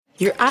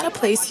you're at a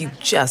place you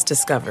just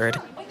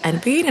discovered.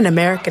 And being an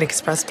American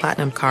Express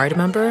Platinum card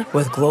member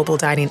with global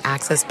dining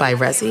access by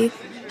Resy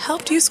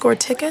helped you score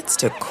tickets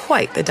to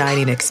quite the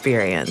dining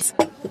experience.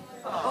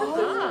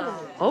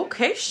 Oh,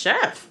 okay,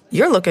 chef.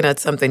 You're looking at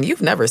something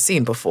you've never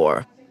seen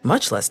before,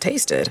 much less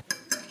tasted.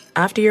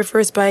 After your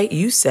first bite,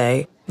 you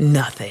say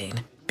nothing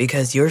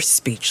because you're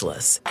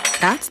speechless.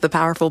 That's the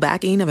powerful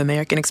backing of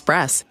American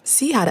Express.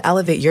 See how to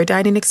elevate your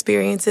dining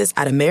experiences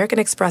at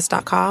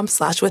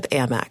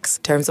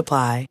americanexpress.com/withAmex. Terms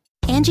apply.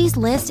 Angie's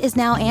List is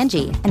now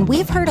Angie, and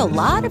we've heard a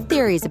lot of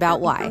theories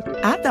about why.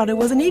 I thought it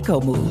was an eco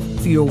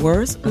move. Fewer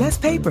words, less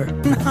paper.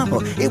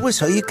 No, it was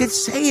so you could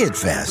say it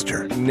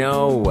faster.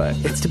 No,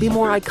 it's to be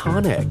more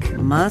iconic.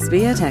 Must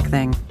be a tech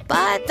thing.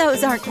 But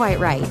those aren't quite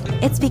right.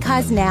 It's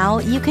because now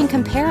you can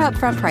compare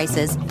upfront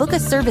prices, book a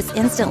service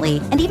instantly,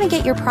 and even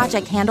get your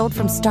project handled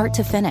from start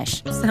to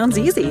finish. Sounds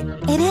easy.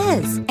 It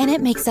is, and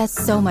it makes us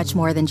so much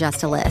more than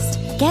just a list.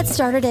 Get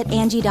started at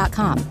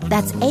Angie.com.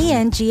 That's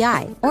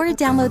ANGI, or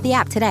download the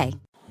app today.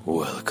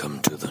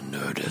 Welcome to the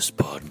Nerdist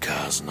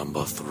Podcast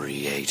number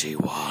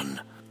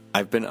 381.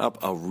 I've been up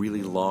a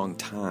really long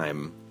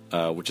time,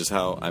 which is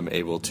how I'm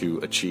able to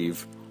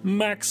achieve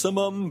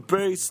maximum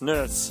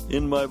bassness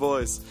in my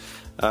voice.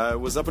 I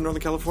was up in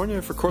Northern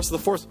California for Course of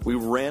the Force. We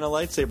ran a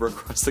lightsaber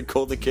across the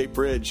Golden Gate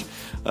Bridge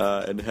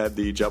and had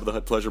the Jabba the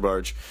Hutt pleasure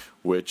barge,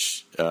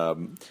 which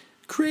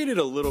created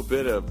a little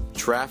bit of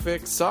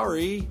traffic.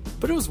 Sorry,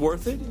 but it was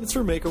worth it. It's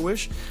for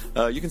Make-A-Wish.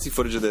 You can see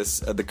footage of this.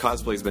 The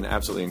cosplay has been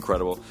absolutely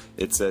incredible.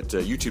 It's at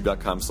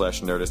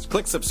youtube.com/nerdist.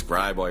 Click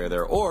subscribe while you're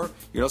there. Or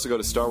you can also go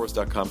to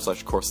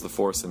starwars.com/Course of the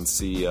Force and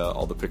see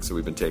all the pics that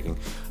we've been taking.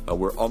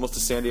 We're almost to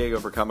San Diego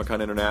for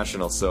Comic-Con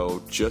International,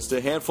 so just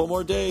a handful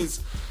more days.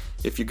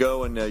 If you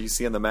go and you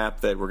see on the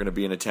map that we're going to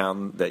be in a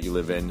town that you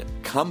live in,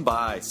 come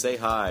by, say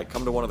hi,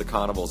 come to one of the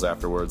carnivals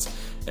afterwards,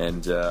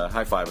 and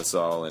high-five us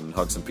all and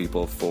hug some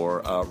people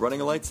for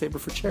running a lightsaber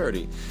for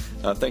charity.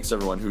 Thanks to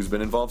everyone who's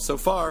been involved so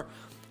far.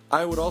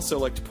 I would also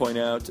like to point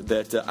out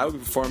that I will be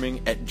performing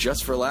at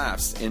Just for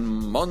Laughs in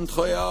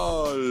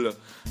Montreal.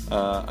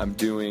 I'm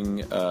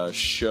doing a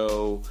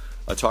show,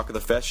 a Talk of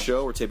the Fest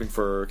show. We're taping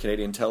for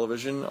Canadian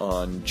television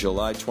on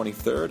July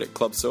 23rd at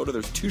Club Soda.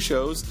 There's 2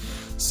 shows,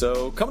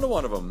 so come to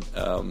one of them.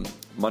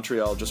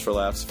 Montreal Just for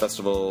Laughs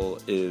Festival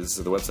is,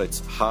 the website's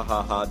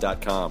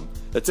hahaha.com.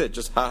 That's it,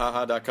 just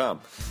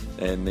hahaha.com.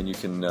 And then you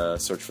can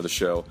search for the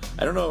show.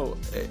 I don't know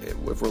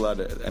if we're allowed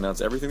to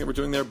announce everything that we're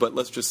doing there, but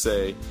let's just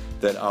say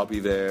that I'll be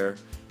there,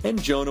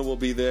 and Jonah will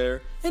be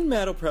there, and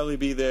Matt will probably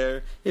be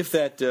there, if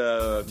that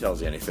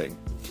tells you anything.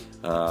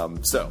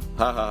 So,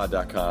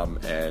 hahaha.com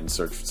and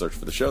search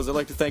for the shows. I'd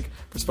like to thank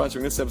for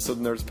sponsoring this episode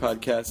of the Nerdist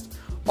Podcast,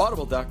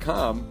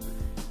 Audible.com.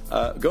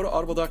 Go to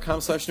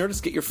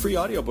audible.com/Nerdist, get your free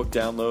audiobook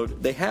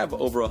download. They have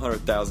over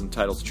 100,000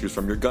 titles to choose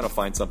from. You're going to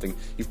find something.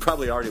 You've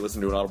probably already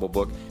listened to an Audible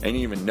book and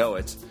you even know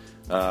it.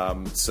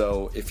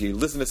 So if you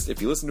listen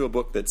to a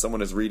book that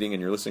someone is reading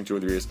and you're listening to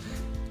it with your ears,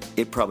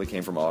 it probably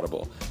came from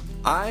Audible.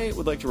 I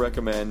would like to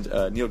recommend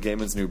Neil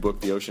Gaiman's new book,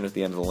 The Ocean at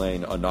the End of the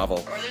Lane, a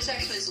novel. Or there's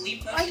actually a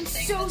sleep potion I'm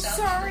thing so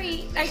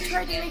sorry. I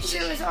tried to make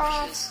sure it was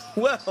off.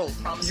 Well,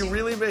 you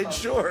really made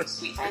sure. I'm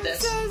so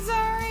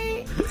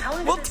sorry.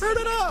 Well, turn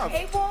it off.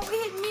 It won't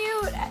hit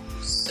mute.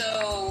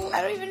 So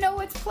I don't even know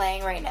what's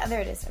playing right now.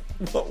 There it is. Okay.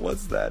 What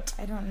was that?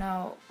 I don't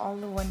know. All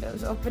the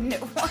windows opened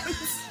at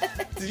once.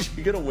 Did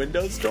you get a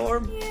Windows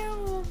storm? Yeah, a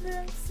little bit.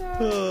 I'm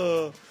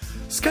sorry.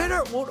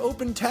 Skydart won't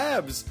open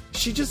tabs.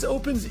 She just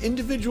opens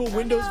individual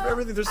windows for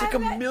everything. There's like a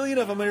million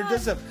of them on her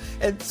desktop.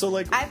 And so,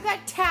 like, I've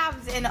got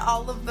tabs in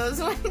all of those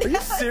windows. Are you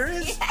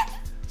serious? Yes.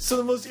 So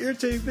the most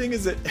irritating thing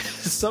is that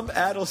some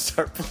ad will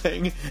start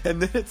playing,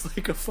 and then it's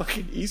like a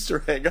fucking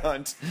Easter egg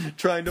hunt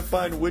trying to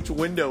find which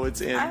window it's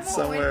in I'm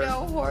somewhere. a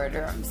window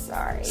hoarder. I'm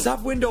sorry.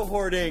 Stop window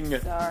hoarding.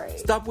 Sorry.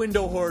 Stop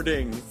window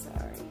hoarding.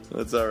 Sorry.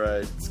 That's all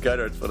right.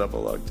 Skydart's been up a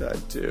long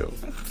time too.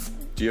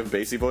 Do you have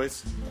bassy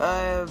voice? I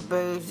have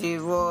bassy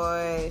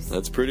voice.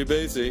 That's pretty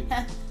bassy.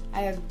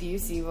 I have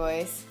Busey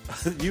voice.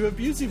 You have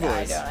Busey No,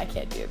 I voice. don't. I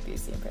can't do a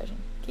Busey impression.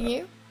 Can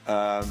you?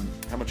 How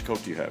much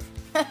coke do you have?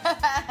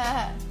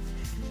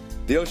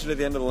 The Ocean at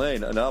the End of the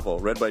Lane, a novel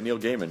read by Neil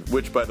Gaiman,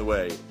 which, by the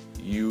way,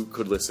 you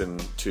could listen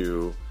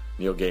to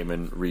Neil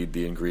Gaiman read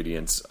the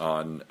ingredients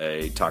on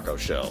a taco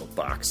shell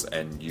box,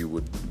 and you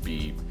would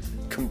be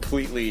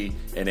completely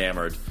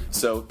enamored.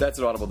 So that's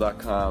at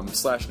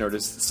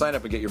audible.com/Nerdist. Sign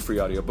up and get your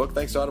free audiobook.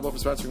 Thanks to Audible for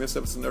sponsoring this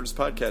episode of Nerdist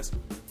Podcast.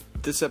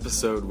 This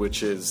episode,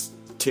 which is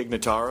Tig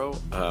Notaro,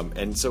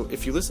 and so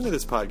if you listen to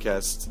this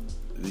podcast,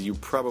 you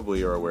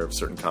probably are aware of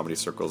certain comedy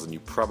circles, and you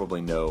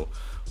probably know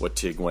what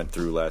Tig went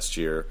through last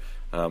year.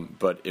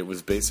 But it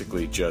was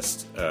basically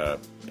just a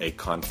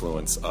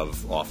confluence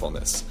of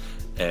awfulness.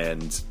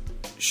 And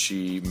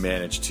she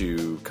managed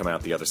to come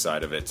out the other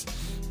side of it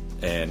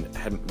and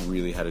hadn't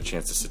really had a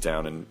chance to sit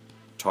down and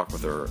talk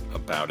with her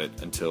about it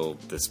until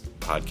this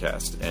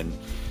podcast. And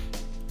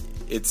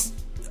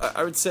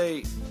I would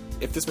say,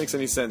 if this makes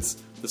any sense,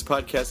 this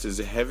podcast is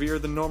heavier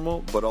than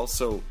normal, but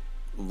also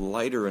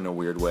lighter in a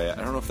weird way. I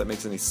don't know if that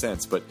makes any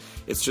sense, but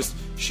it's just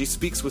she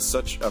speaks with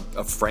such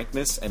a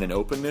frankness and an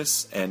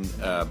openness, and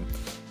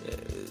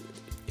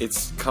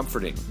it's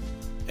comforting.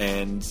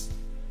 And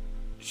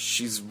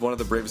she's one of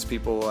the bravest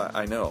people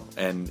I know,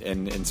 and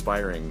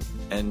inspiring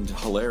and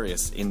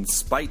hilarious in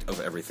spite of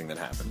everything that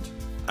happened.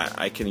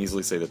 I can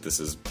easily say that this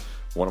is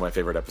one of my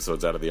favorite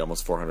episodes out of the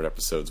almost 400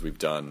 episodes we've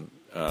done.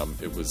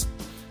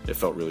 It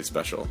felt really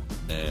special.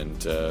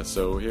 And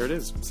so here it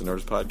is. It's the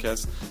Nerdist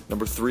Podcast,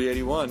 number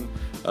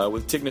 381,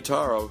 with Tig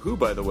Notaro, who,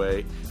 by the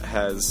way,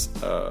 has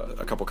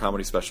a couple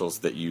comedy specials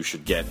that you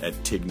should get at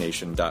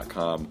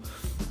tignation.com.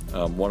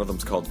 One of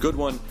them's called Good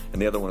One,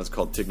 and the other one is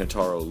called Tig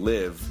Notaro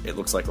Live. It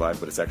looks like live,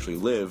 but it's actually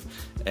live.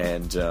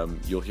 And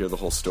you'll hear the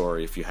whole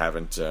story if you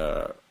haven't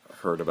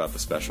heard about the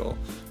special.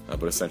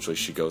 But essentially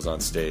she goes on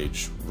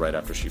stage right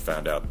after she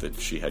found out that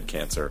she had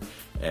cancer,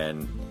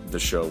 and the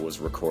show was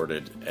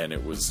recorded, and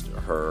it was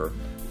her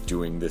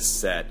doing this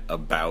set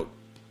about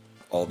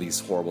all these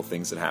horrible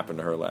things that happened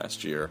to her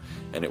last year,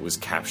 and it was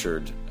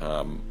captured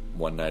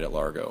one night at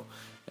Largo.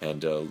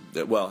 And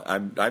well,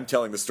 I'm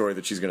telling the story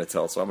that she's going to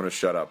tell, so I'm going to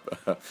shut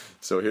up.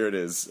 So here it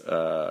is.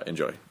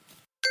 Enjoy.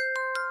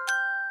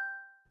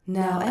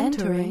 Now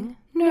entering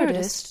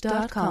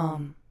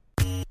Nerdist.com.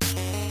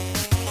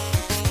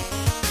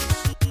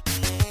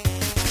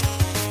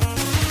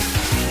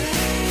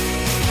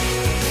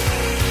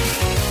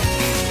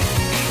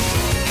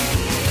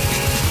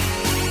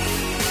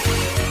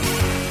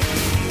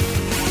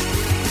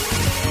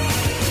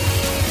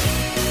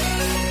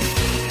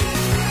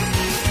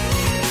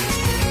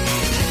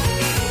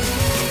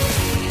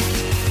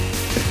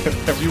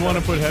 Do you want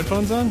to put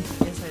headphones on?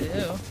 Yes, I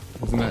do.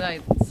 Isn't Did I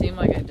seem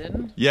like I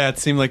didn't? Yeah, it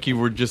seemed like you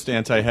were just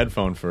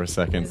anti-headphone for a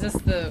second. Is this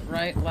the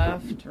right,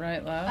 left,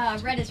 right,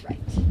 left? Red is right.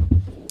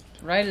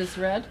 Right is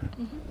red?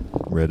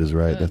 Mm-hmm. Red is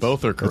right.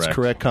 Both are correct. That's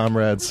correct,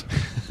 comrades.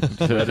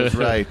 Red is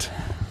right.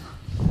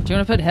 Do you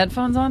want to put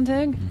headphones on,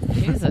 Tig?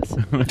 Jesus.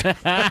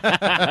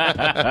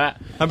 How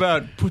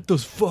about put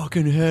those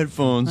fucking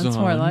headphones on? That's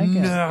more like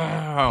it.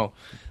 No.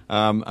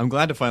 I'm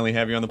glad to finally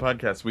have you on the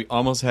podcast. We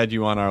almost had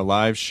you on our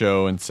live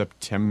show in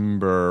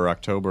September or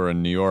October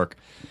in New York.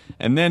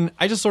 And then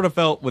I just sort of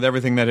felt with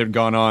everything that had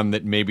gone on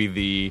that maybe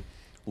the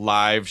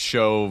live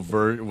show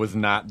was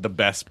not the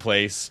best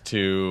place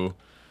to...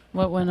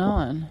 What went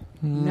on?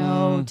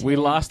 No. We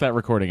lost that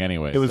recording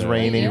anyway. It was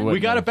raining. We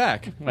got it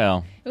back.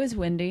 Well, it was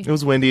windy. It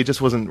was windy. It just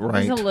wasn't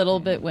right. It was a little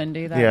bit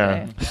windy that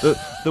day.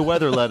 The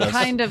weather led us.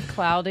 Kind of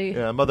cloudy.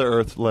 Yeah, Mother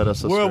Earth led us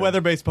astray. We're a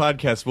weather-based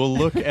podcast. We'll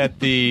look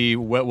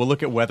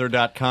at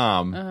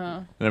weather.com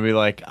and I'll be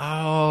like,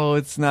 oh,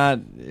 it's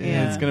not.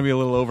 Yeah. It's going to be a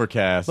little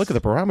overcast. Look at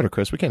the barometer,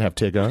 Chris. We can't have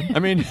Tig on. I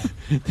mean,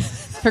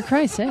 for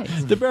Christ's sake,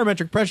 the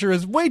barometric pressure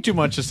is way too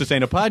much to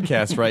sustain a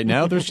podcast right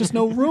now. There's just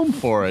no room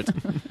for it.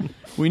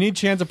 We need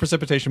chance of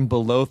precipitation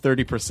below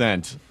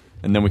 30%,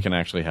 and then we can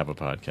actually have a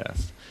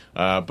podcast.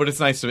 But it's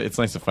nice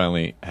to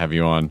finally have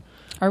you on.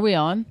 Are we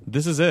on?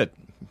 This is it.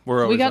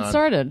 We're always we got on.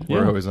 started.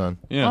 We're always on.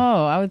 Yeah.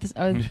 Oh,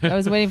 I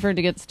was waiting for it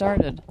to get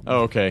started.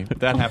 Oh, okay.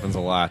 That happens a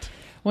lot.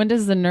 When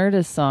does the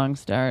Nerdist song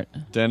start?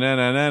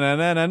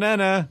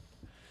 Da-na-na-na-na-na-na-na.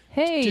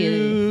 Hey.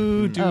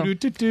 Do, do,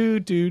 do, do,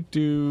 do,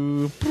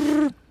 do.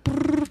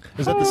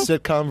 Is that the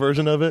sitcom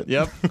version of it?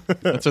 Yep.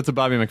 That's the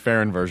Bobby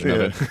McFerrin version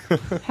of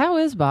it. How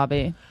is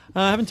Bobby?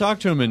 I haven't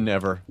talked to him in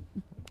ever.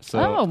 So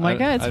oh, my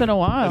God. It's been a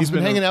while. He's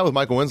been hanging out with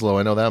Michael Winslow.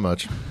 I know that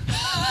much.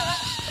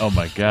 oh,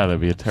 my God.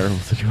 That'd be a terrible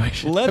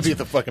situation. That'd be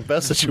the fucking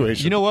best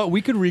situation. You know what?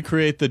 We could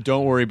recreate the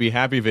Don't Worry, Be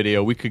Happy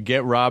video. We could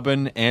get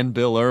Robin and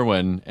Bill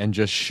Irwin and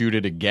just shoot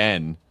it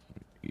again.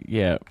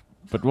 Yeah.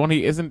 But won't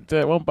Bobby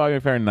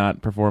McFerrin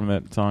not perform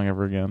that song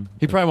ever again?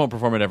 He probably won't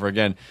perform it ever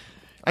again.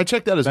 I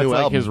checked out his That's new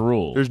like album. his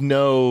rule. There's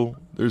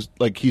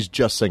he's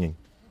just singing.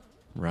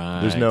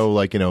 Right. There's no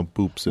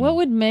boops. And... What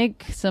would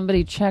make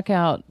somebody check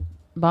out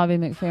Bobby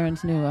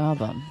McFerrin's new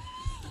album?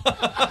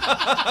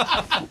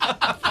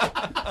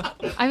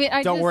 I mean,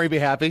 Don't worry, be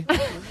happy.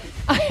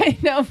 I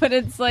know, but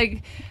it's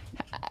like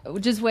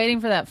just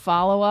waiting for that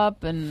follow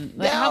up, and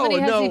how many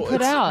has he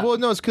put out? Well,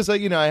 no, it's because I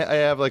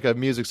have like a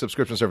music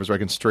subscription service where I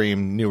can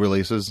stream new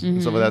releases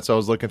and stuff like that. So I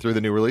was looking through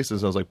the new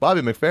releases. And I was like, Bobby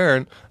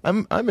McFerrin,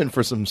 I'm in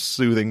for some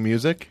soothing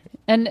music.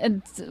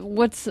 And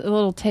what's a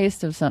little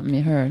taste of something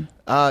you heard?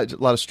 A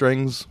lot of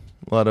strings,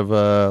 a lot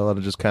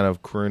of just kind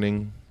of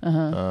crooning.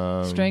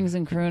 Strings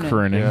and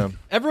crooning. Yeah.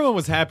 Everyone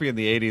was happy in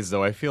the 80s,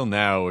 though. I feel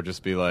now it would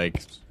just be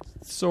like,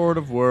 sort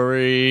of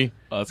worry.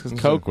 That's because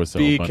Coke was so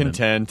be abundant.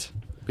 content.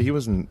 But he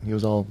wasn't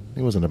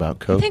about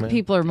Coke. I think man.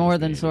 people are more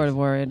than sort of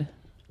worried.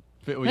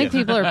 I think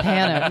people are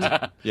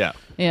panicked. Yeah.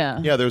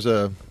 Yeah. There's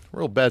a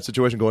real bad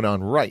situation going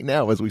on right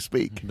now as we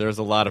speak. There's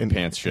a lot of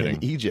pants shitting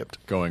in Egypt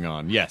going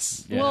on.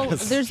 Yes. Well,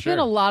 there's been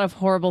a lot of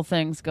horrible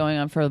things going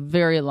on for a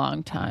very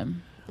long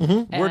time.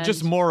 Mm-hmm. We're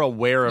just more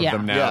aware of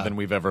them now Yeah. than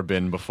we've ever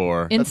been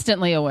before.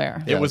 Instantly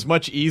aware. It was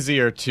much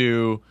easier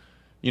to,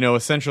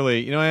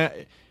 essentially,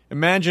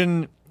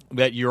 imagine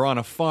that you're on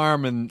a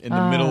farm in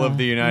the middle of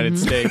the United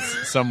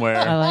States somewhere.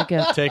 I like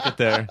it. Take it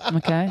there.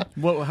 Okay.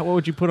 What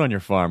would you put on your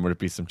farm? Would it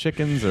be some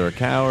chickens or a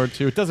cow or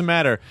two? It doesn't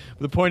matter.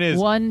 The point is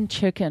one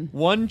chicken.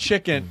 One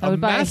chicken. I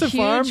would buy massive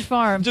a huge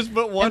farm. Just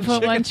put one and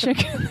put chicken. one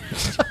chicken.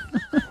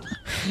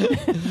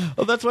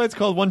 Oh, that's why it's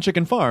called One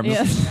Chicken Farms.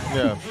 Yes.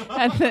 Yeah.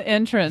 At the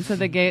entrance at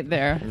the gate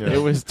there.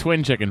 It was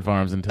twin chicken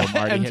farms until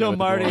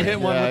Marty hit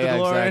one with the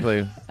DeLorean.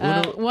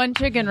 Exactly. One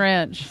chicken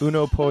ranch.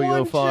 Uno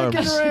Pollo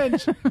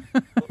Farms.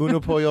 Uno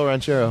Pollo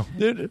Ranchero.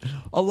 Dude,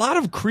 a lot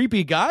of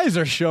creepy guys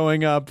are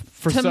showing up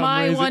for To some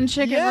my reason. one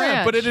chicken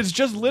ranch. But it is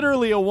just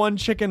literally a one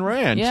chicken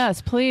ranch.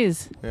 Yes,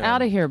 please. Yeah.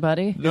 Out of here,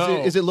 buddy. No.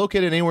 Is it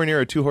located anywhere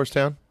near a 2-horse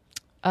town?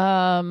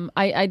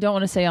 I don't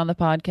want to say on the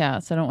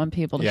podcast. I don't want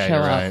people to show you're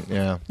up. right.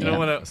 Yeah. You don't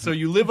want to. So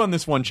you live on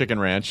this one chicken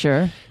ranch.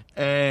 Sure.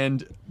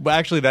 And well,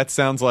 actually, that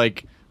sounds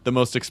like the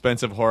most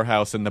expensive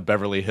whorehouse in the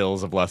Beverly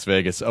Hills of Las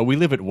Vegas. Oh, we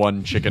live at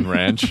One Chicken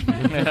Ranch.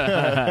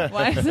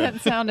 Why does that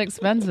sound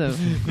expensive?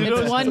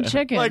 It's one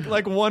chicken.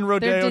 Like One They're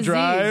Rodeo diseased.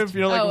 Drive.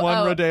 You know, like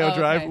One Rodeo okay,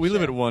 Drive. We live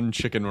sure. at One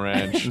Chicken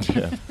Ranch.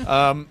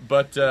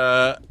 But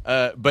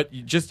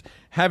just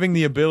having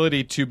the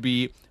ability to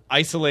be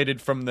isolated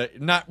from the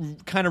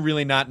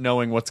really not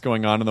knowing what's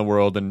going on in the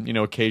world, and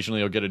occasionally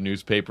you'll get a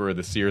newspaper or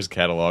the Sears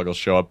catalog will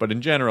show up, but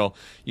in general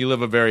you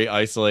live a very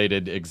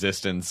isolated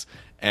existence,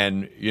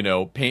 and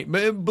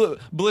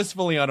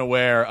blissfully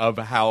unaware of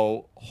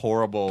how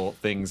horrible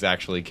things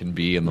actually can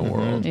be in the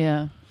world.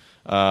 Yeah.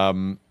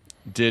 I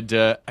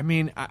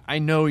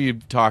know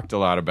you've talked a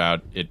lot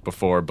about it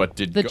before, but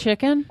did The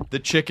chicken? The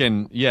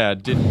chicken, yeah.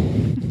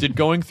 Did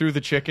going through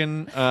the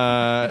chicken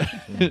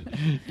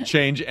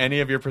change any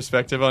of your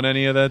perspective on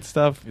any of that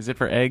stuff? Is it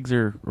for eggs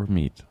or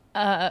meat?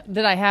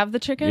 Did I have the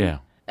chicken? Yeah.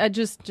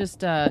 Just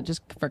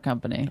for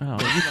company. Oh.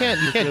 You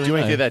can't do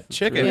anything to that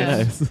chicken. Really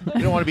nice.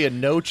 You don't want to be a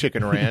no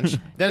chicken ranch.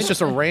 Then it's just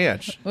a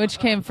ranch. Which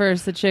came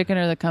first, the chicken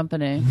or the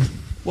company?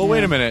 Well,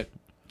 wait a minute.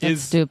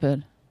 That's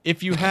stupid.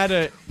 If you had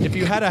a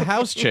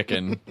house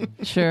chicken,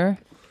 Sure.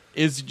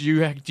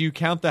 do you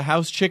count the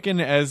house chicken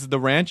as the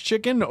ranch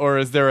chicken, or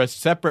is there a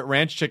separate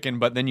ranch chicken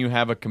but then you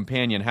have a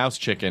companion house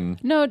chicken?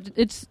 No,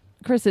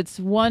 Chris, it's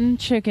one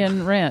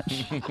chicken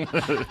ranch.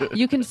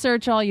 You can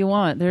search all you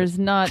want. There's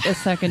not a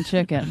second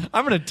chicken.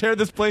 I'm going to tear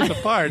this place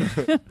apart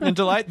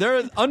until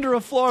they're under a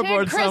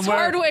floorboard Chris somewhere.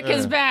 Hardwick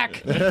is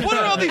back. What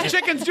are all these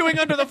chickens doing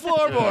under the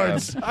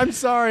floorboards? I'm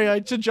sorry,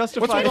 to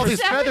justify. What's with all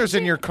these feathers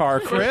in your car,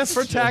 Chris?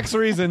 For tax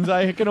reasons,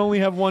 I can only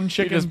have one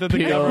chicken to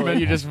the government.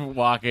 You just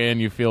walk in,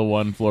 you feel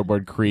one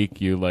floorboard creak,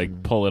 you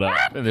pull it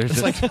up, and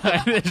there's just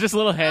there's just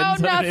little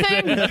heads. Oh,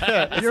 nothing.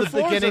 Your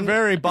floors are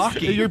very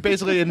balky. You're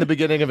basically in the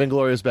beginning of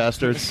Inglourious Bastards.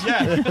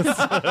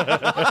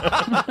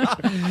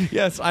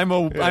 Yes, I'm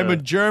a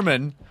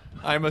German.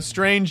 I'm a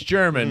strange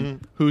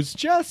German who's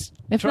just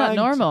If not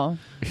normal.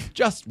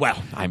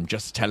 I'm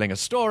just telling a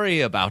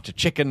story about a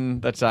chicken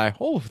that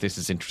this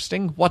is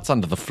interesting. What's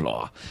under the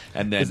floor?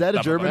 And then Is that a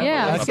German?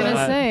 Yeah, I was going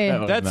to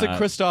say. That's a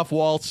Christoph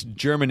Waltz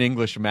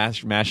German-English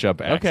mashup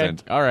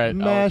accent. Okay, all right.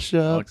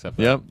 I'll accept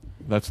that. Yep,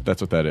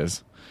 that's what that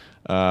is.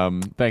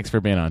 Thanks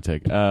for being on,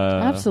 Tig.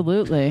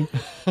 Absolutely.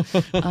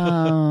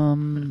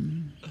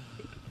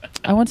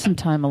 I want some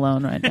time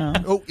alone right now.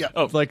 Oh, yeah.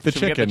 Oh, like the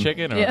Should we chicken. get the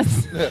chicken? Or?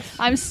 Yes.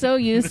 I'm so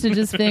used to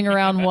just being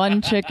around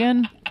one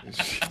chicken.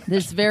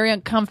 This very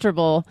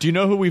uncomfortable. Do you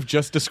know who we've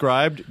just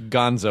described?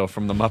 Gonzo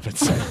from the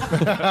Muppets.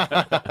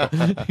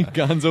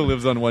 Gonzo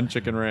lives on One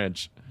Chicken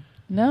Ranch.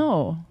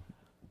 No.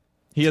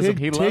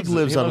 Tig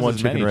lives on One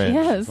Chicken Ranch.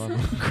 Yes.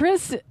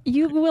 Chris,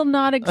 you will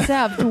not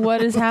accept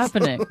what is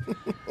happening.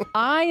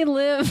 I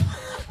live...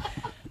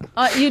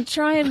 you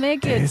try and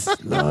make it...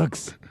 This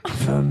looks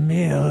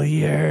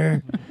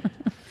familiar.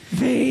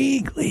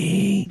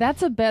 Vaguely.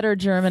 That's a better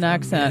German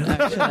accent,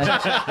 actually.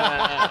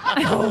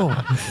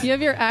 You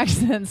have your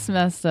accents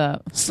messed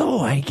up. So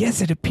I guess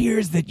it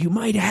appears that you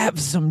might have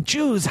some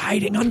Jews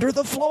hiding under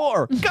the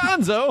floor.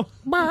 Gonzo!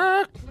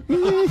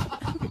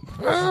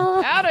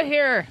 Out of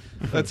here!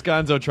 That's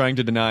Gonzo trying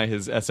to deny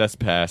his SS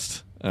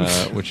past,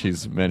 which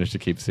he's managed to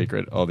keep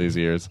secret all these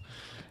years.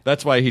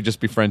 That's why he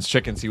just befriends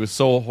chickens. He was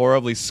so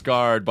horribly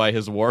scarred by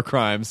his war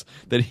crimes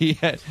that he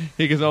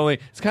could only...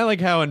 It's kind of like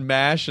how in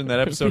MASH, in that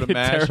episode of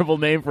MASH... Terrible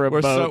name for a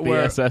boat, the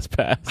SS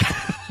Pass.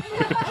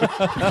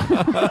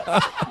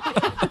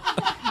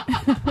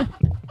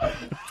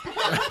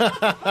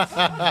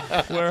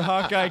 Where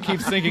Hawkeye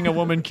keeps thinking a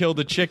woman killed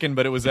a chicken,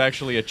 but it was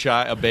actually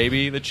a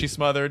baby that she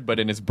smothered, but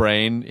in his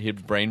brain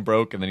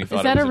broke, and then he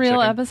thought it was a chicken. Is that a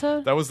real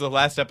episode? That was the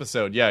last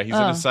episode. Yeah, he's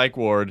in a psych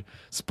ward.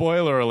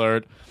 Spoiler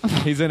alert.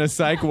 He's in a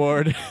psych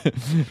ward.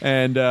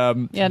 And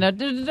yeah, no,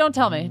 don't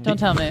tell me. Don't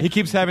tell me. He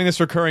keeps having this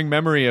recurring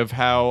memory of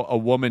how a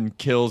woman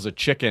kills a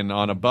chicken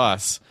on a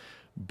bus,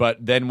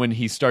 but then when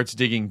he starts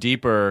digging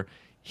deeper,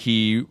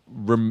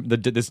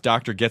 this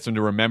doctor gets him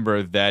to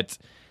remember that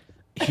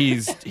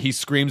he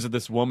screams at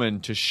this woman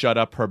to shut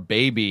up her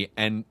baby,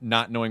 and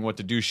not knowing what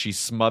to do, she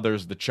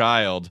smothers the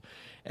child.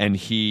 And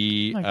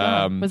he Oh my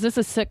God. Was this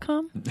a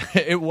sitcom?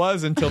 it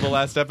was until the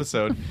last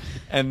episode,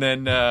 and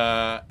then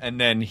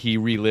he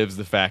relives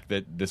the fact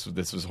that this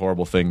was a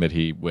horrible thing that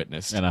he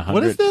witnessed. And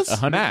What is this?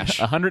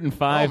 105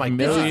 Oh my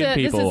million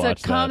people This is a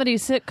watched comedy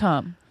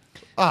sitcom.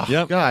 Oh,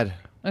 Yep. God.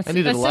 I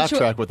needed a laugh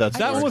track with that.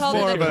 That story. was called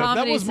more it of a a. That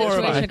comedy was more of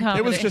situation a. comedy.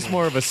 It was just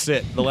more of a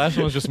sit. The last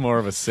one was just more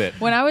of a sit.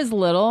 When I was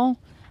little,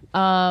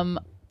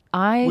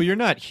 Well, you're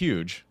not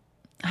huge.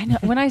 I know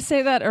when I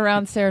say that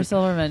around Sarah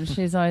Silverman,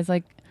 she's always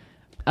like,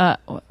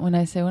 when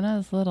I say when I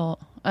was little,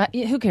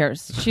 who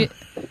cares?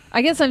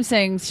 I guess I'm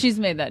saying she's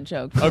made that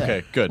joke. but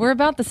Okay, good. We're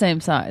about the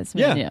same size.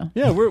 Me and you.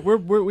 Yeah.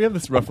 We have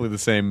this roughly the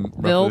same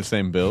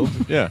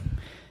build. Yeah.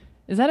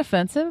 Is that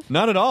offensive?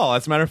 Not at all.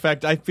 As a matter of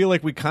fact, I feel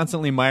like we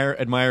constantly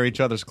admire each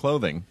other's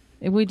clothing.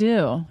 We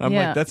do. I'm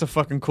like, that's a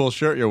fucking cool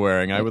shirt you're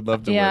wearing. I would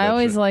love to wear that I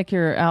always shirt. like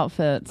your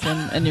outfits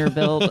and your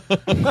build.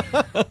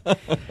 What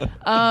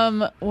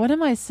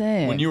am I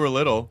saying? When you were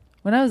little.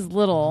 When I was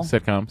little.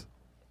 Sitcoms.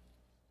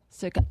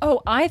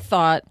 Oh, I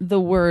thought the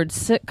word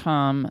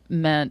sitcom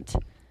meant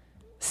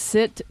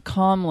sit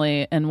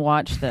calmly and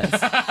watch this.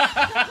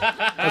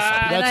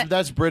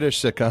 That's British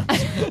sitcoms.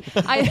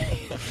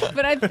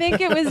 But I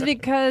think it was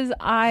because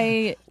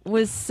I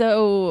was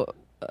so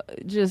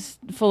just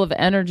full of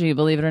energy,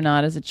 believe it or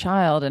not, as a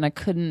child, and I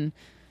couldn't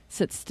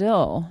sit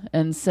still.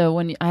 And so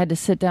when I had to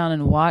sit down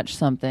and watch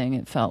something,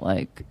 it felt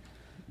like,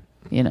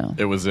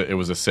 it was a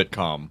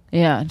sitcom.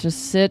 Yeah,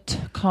 just sit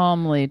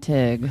calmly,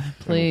 Tig,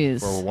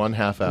 please. For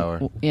 1/2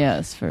 hour.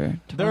 Yes, for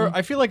 20.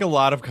 I feel like a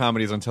lot of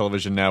comedies on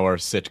television now are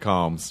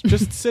sitcoms.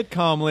 Just sit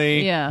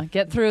calmly. Yeah,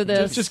 get through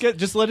this.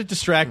 Just let it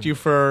distract you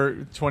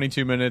for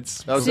 22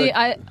 minutes. See,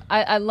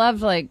 I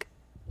loved like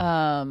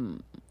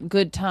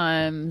Good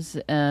Times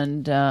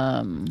and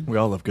we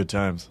all love Good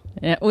Times.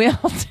 Yeah, we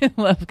all do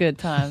love Good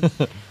Times.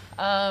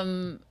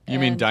 You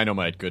mean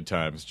Dynamite Good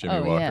Times,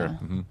 Jimmy Walker?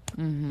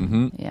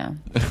 Yeah.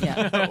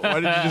 Why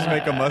did you just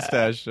make a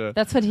mustache?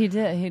 That's what he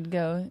did. He'd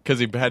go Because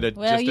he had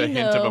just a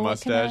hint of a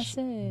mustache.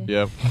 What can I say?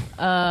 Yep.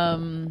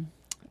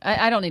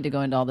 I don't need to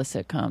go into all the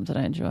sitcoms that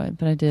I enjoyed,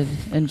 but I did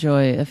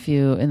enjoy a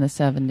few in the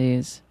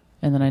 70s,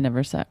 and then I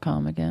never sat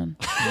calm again.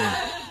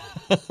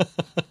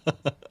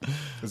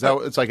 Is that?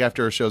 It's like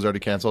after a show's already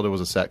canceled, it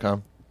was a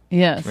satcom.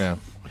 Yes. Yeah.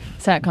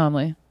 Sat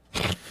calmly.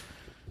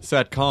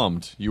 Sat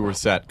calmed. You were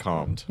sat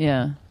calmed.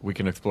 Yeah. We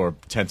can explore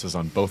tenses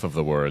on both of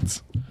the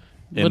words.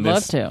 Would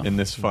love to. In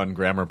this fun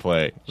grammar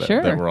play that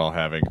Sure. we're all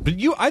having. But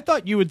I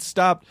thought you would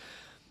stop.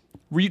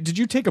 Did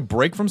you take a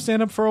break from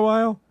stand-up for a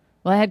while?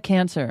 Well, I had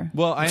cancer.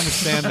 Well, I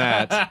understand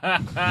that.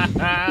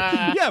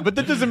 Yeah, but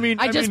that doesn't mean...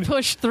 I mean,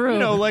 pushed through.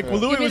 Like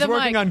when Louis was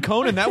working on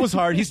Conan, that was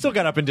hard. He still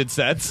got up and did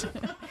sets.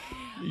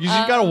 You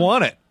just got to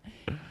want it.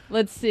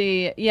 Let's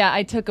see. Yeah,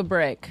 I took a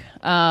break.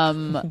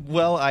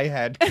 Well, I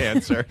had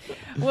cancer.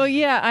 Well,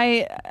 yeah,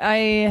 I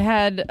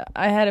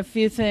had a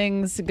few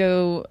things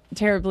go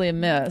terribly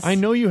amiss. I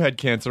know you had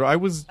cancer. I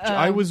was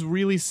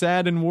really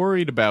sad and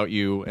worried about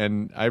you,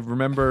 and I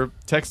remember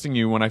texting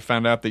you when I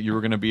found out that you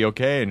were going to be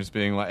okay, and just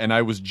being like, and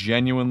I was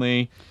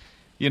genuinely,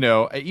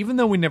 even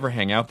though we never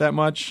hang out that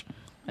much,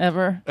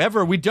 ever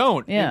we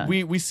don't. Yeah,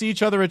 we see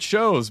each other at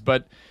shows,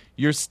 but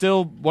you're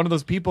still one of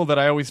those people that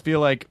I always feel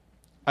like.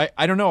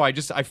 I don't know. I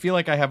feel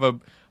like I have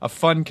a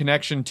fun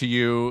connection to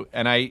you,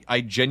 and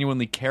I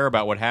genuinely care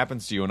about what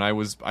happens to you. And I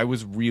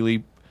was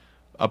really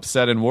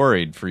upset and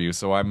worried for you.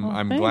 So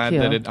I'm glad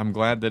I'm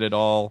glad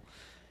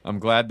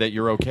that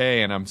you're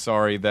okay, and I'm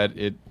sorry that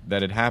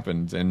it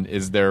happened. And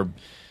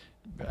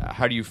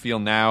how do you feel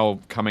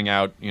now coming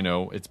out?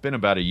 It's been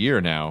about a year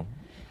now.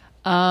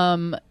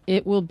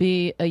 It will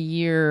be a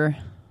year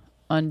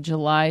on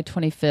July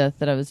 25th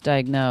that I was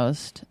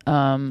diagnosed.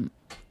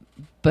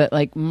 But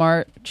like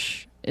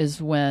March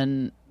is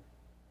when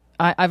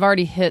I've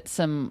already hit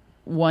some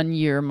 1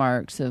 year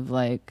marks of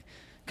like,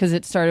 because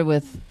it started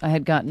with I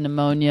had gotten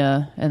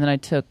pneumonia and then I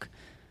took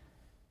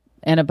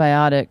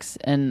antibiotics,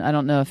 and I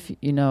don't know if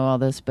you know all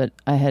this, but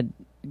I had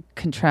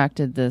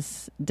contracted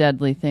this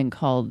deadly thing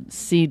called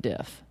C.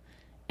 diff,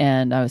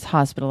 and I was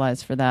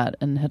hospitalized for that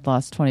and had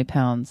lost 20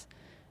 pounds.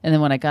 And then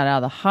when I got out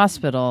of the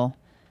hospital,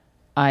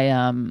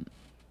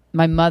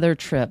 my mother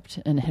tripped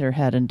and hit her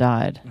head and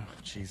died. Oh,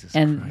 Jesus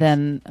and Christ.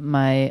 Then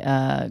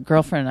my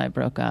girlfriend and I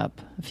broke up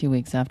a few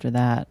weeks after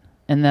that.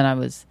 And then I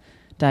was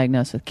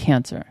diagnosed with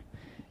cancer.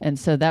 And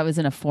so that was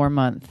in a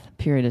 4-month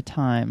period of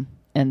time.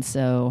 And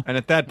so... And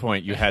at that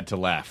point, you had to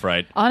laugh,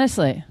 right?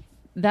 Honestly,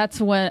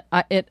 that's when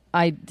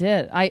I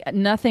did.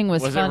 Nothing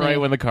was funny. Was it right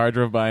when the car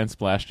drove by and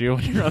splashed you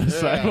when you're on the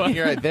sidewalk?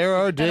 You're right. There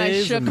are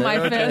days. And I shook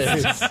my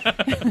fist.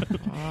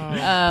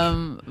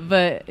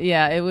 But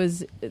yeah, it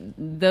was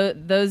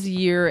those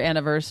year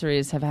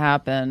anniversaries have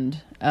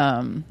happened.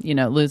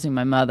 Losing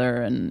my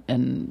mother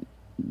and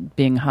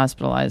being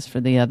hospitalized for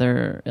the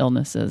other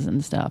illnesses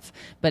and stuff.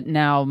 But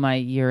now my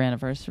year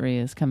anniversary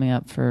is coming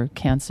up for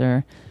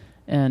cancer,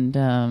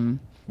 and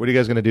What are you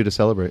guys going to do to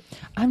celebrate?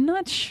 I'm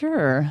not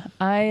sure.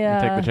 Take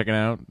the chicken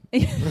out.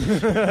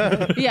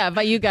 Yeah,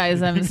 by you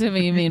guys, I'm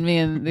assuming you mean me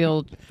and the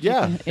old.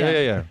 Yeah.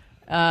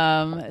 So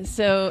Just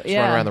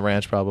yeah. run around the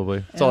ranch,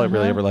 probably. That's all I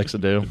really ever likes to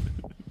do.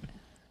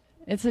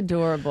 It's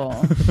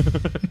adorable.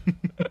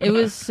 It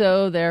was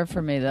so there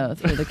for me though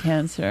through the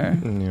cancer.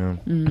 Yeah.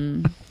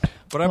 Mm.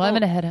 But I'm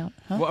gonna head out.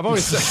 Huh? Well, I've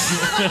always said.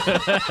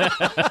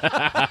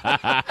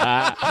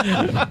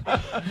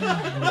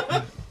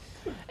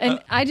 And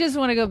I just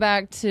want to go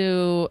back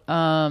to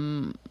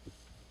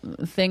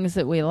things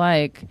that we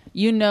like.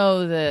 You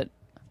know that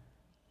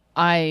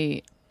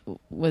I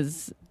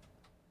was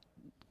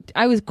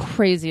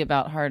crazy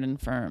about Hard and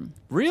Firm.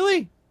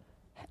 Really?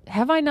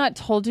 Have I not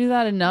told you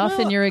that enough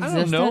in your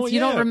existence? I don't know, You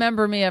don't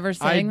remember me ever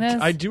saying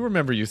this? I do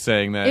remember you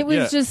saying that. It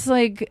was just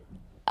like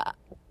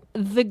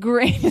the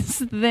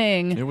greatest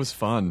thing. It was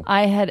fun.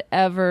 I had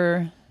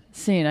ever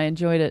seen. I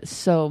enjoyed it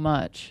so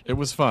much. It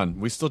was fun.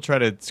 We still try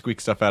to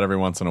squeak stuff out every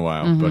once in a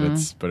while,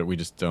 but we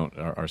just don't.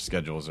 Our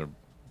schedules are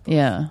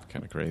kind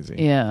of crazy.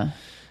 Yeah.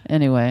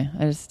 Anyway,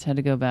 I just had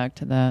to go back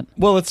to that.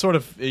 Well, it's sort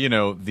of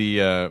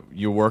the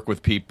you work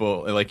with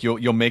people, like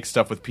you'll make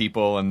stuff with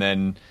people, and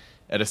then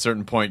at a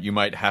certain point you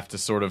might have to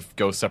sort of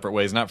go separate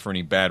ways, not for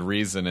any bad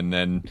reason, and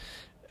then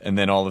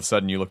all of a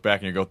sudden you look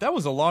back and you go, that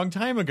was a long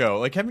time ago.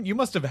 Like you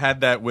must have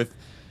had that with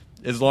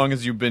as long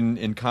as you've been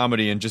in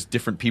comedy, and just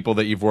different people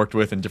that you've worked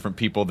with and different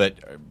people that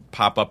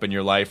pop up in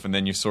your life, and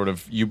then you sort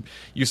of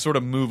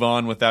move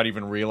on without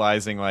even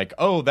realizing, like,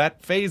 oh,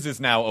 that phase is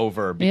now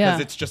over because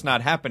it's just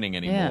not happening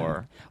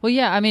anymore. Yeah. Well,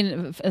 yeah, I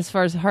mean, as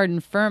far as Hard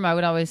and Firm, I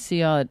would always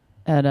see y'all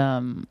at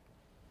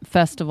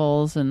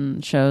festivals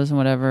and shows and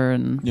whatever,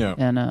 and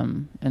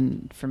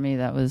for me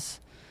that was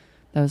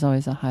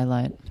always a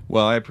highlight.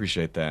 Well, I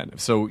appreciate that.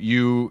 So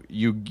you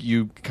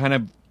kind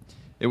of.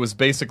 It was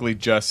basically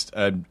just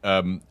a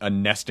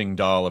nesting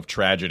doll of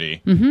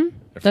tragedy. Mm-hmm.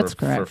 That's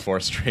correct. For 4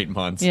 straight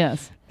months.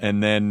 Yes.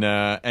 And then,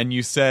 and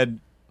you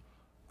said,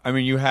 I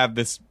mean, you have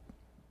this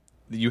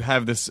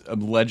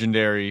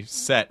legendary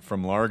set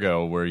from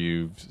Largo where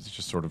you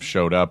just sort of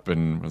showed up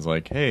and was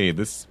like, hey,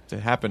 this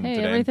happened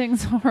today.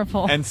 Everything's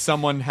horrible. And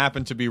someone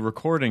happened to be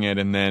recording it,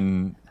 and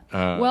then...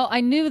 well,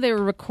 I knew they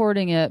were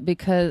recording it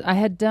because I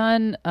had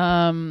done...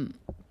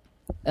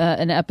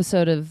 an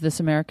episode of This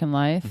American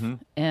Life,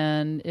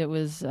 and it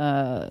was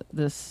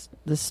this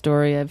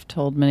story I've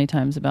told many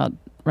times about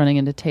running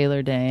into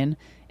Taylor Dane,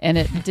 and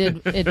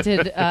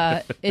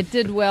it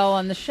did well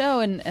on the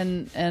show,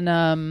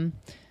 and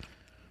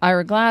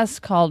Ira Glass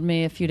called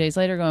me a few days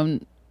later,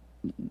 going,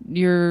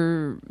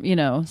 "Your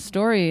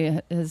story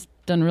has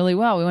done really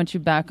well. We want you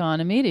back on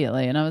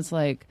immediately." And I was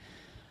like,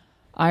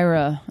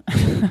 Ira,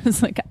 I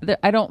was like,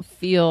 I don't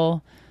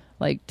feel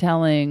like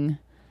telling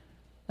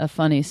a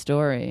funny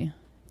story.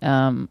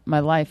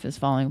 My life is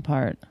falling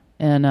apart,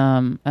 and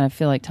I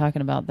feel like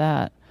talking about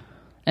that.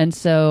 And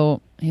so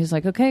he was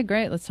like, okay,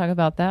 great, let's talk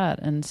about that.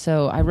 And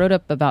so I wrote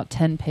up about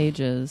 10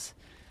 pages,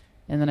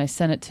 and then I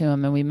sent it to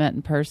him, and we met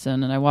in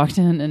person, and I walked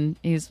in, and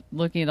he's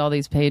looking at all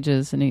these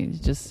pages, and he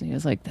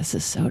was like, this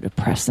is so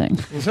depressing.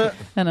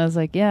 And I was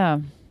like, yeah,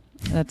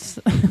 that's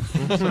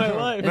my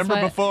life. Remember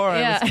before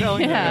I was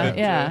telling you.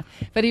 Yeah.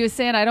 But he was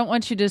saying, I don't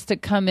want you just to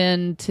come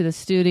into the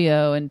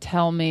studio and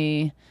tell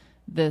me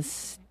this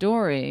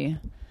story.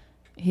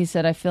 He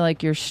said, I feel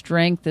like your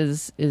strength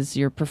is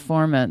your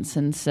performance.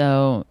 And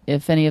so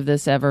if any of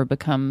this ever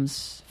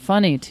becomes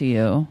funny to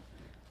you,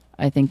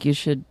 I think you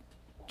should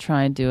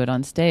try and do it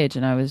on stage.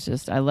 And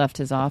I left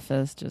his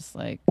office just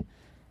like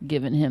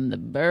giving him the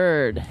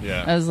bird.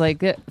 Yeah. I was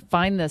like,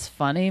 find this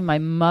funny. My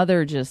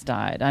mother just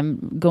died.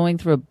 I'm going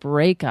through a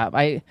breakup.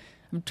 I'm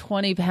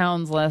 20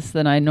 pounds less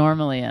than I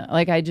normally am.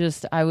 Like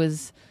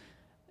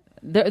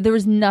there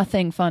was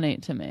nothing funny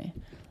to me.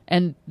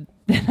 And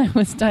then I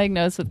was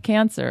diagnosed with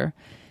cancer,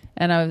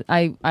 and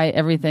I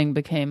everything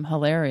became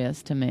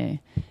hilarious to me,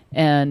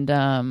 and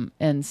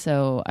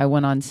so I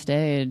went on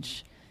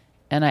stage,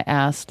 and I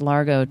asked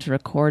Largo to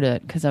record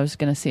it because I was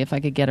going to see if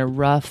I could get a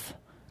rough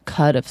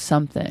cut of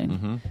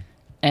something,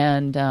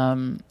 and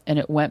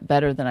it went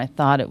better than I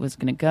thought it was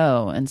going to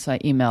go, and so I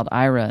emailed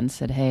Ira and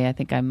said, hey, I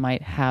think I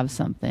might have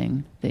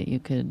something that you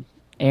could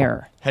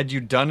air. Had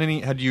you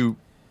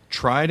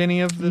tried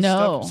any of this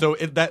No. stuff? So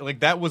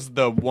that was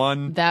the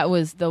one. That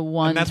was the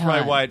one. And that's time.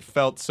 probably why it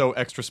felt so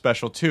extra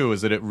special too.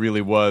 Is that it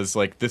really was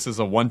like this is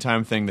a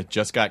one-time thing that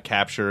just got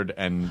captured,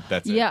 and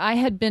that's it. Yeah, I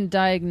had been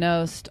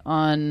diagnosed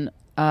on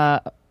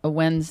a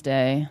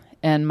Wednesday,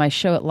 and my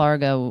show at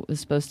Largo was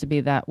supposed to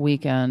be that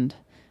weekend.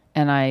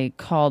 And I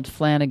called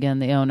Flanagan,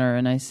 the owner,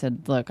 and I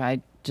said, "Look,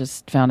 I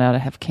just found out I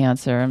have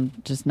cancer. I'm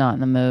just not in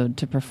the mood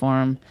to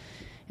perform."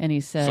 And he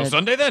said, "So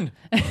Sunday then."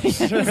 We'll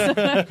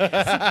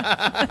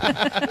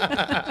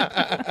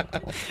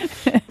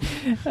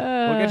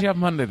get you up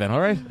Monday then, all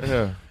right?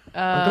 Yeah. What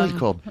are you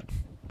called?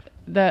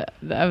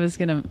 I was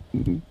gonna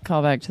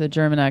call back to the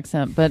German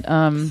accent, but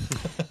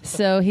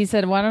so he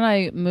said, "Why don't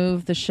I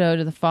move the show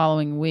to the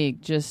following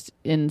week, just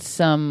in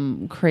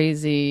some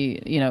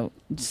crazy,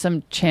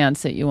 some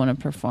chance that you want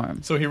to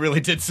perform." So he really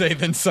did say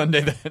then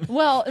Sunday then.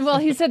 Well,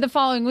 he said the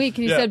following week,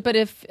 and he said, "But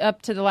if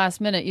up to the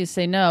last minute you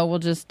say no, we'll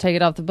just take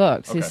it off the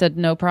books." Okay. He said,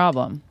 "No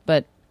problem,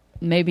 but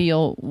maybe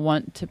you'll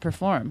want to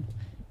perform,"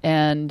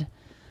 and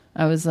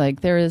I was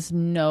like, "There is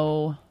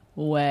no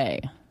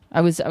way." I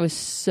was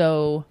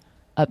so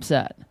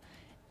upset,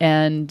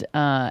 and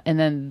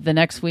then the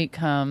next week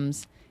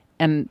comes,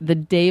 and the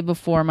day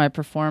before my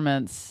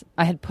performance,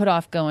 I had put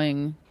off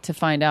going to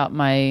find out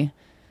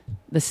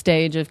the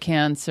stage of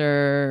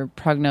cancer,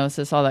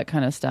 prognosis, all that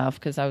kind of stuff,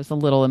 because I was a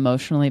little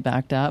emotionally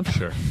backed up.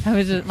 Sure.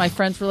 My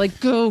friends were like,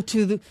 "Go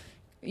to the,"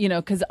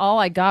 because all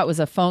I got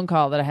was a phone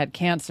call that I had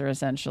cancer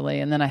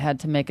essentially, and then I had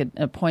to make an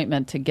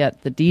appointment to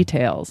get the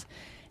details.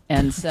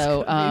 And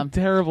so, a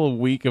terrible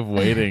week of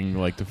waiting,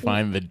 to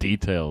find the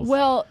details.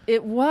 Well,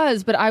 it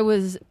was, but I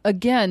was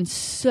again.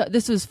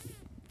 This was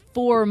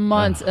 4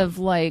 months of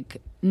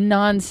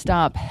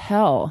nonstop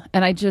hell,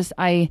 and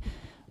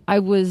I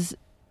was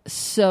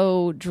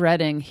so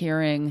dreading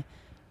hearing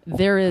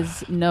there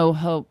is no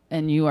hope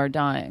and you are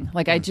dying.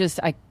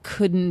 I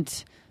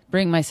couldn't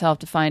bring myself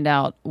to find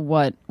out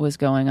what was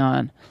going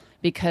on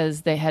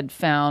because they had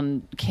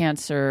found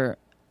cancer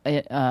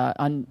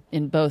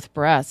in both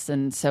breasts,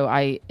 and so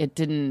it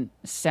didn't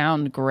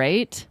sound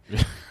great.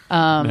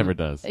 Never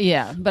does.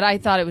 Yeah, but I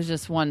thought it was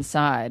just one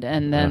side,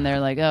 and then they're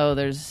like, "Oh,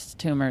 there's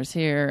tumors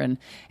here,"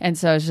 and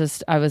so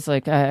I was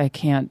like, I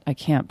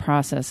can't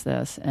process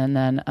this, and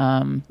then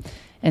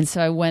and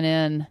so I went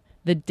in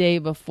the day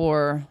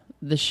before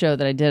the show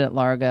that I did at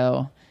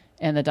Largo,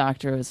 and the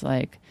doctor was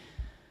like,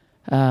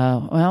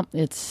 well,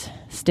 it's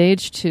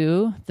stage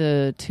 2.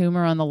 The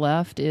tumor on the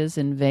left is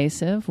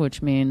invasive,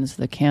 which means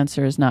the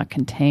cancer is not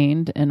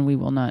contained, and we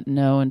will not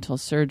know until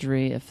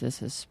surgery if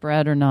this is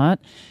spread or not.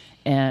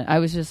 And I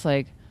was just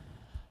like,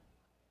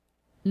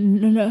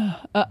 no,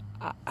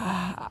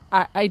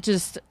 I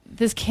just,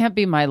 this can't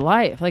be my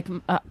life.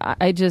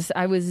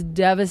 I was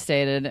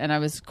devastated, and I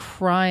was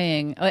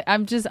crying.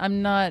 I'm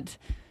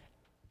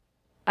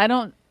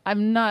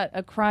not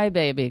a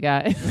crybaby,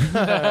 guys.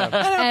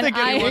 I don't think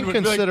anyone would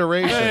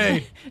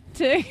consideration.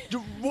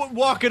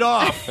 Walk it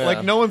off.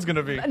 Yeah. No one's going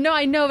to be. No,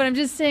 I know, but I'm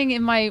just saying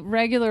in my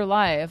regular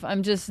life,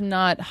 I'm just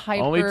not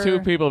hyper. Only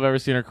 2 people have ever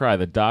seen her cry: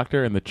 the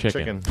doctor and the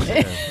chicken.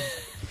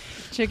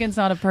 Chicken's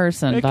not a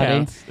person, It buddy.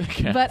 counts. It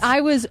counts. But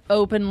I was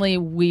openly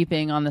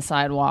weeping on the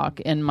sidewalk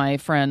in my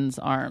friend's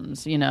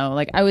arms,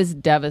 I was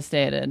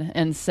devastated.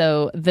 And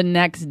so the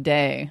next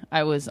day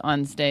I was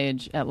on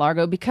stage at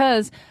Largo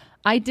because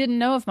I didn't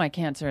know if my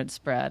cancer had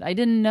spread. I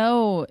didn't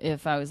know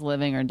if I was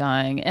living or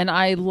dying. And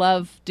I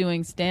love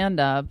doing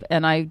stand-up,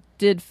 and I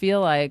did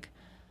feel like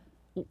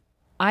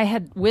I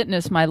had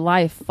witnessed my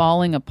life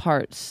falling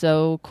apart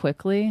so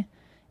quickly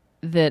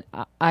that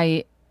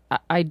I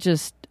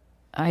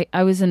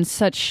was in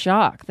such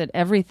shock that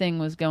everything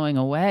was going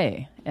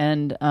away,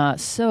 and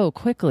so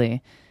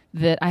quickly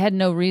that I had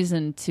no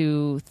reason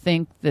to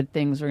think that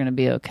things were going to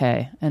be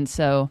okay. And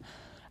so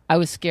I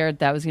was scared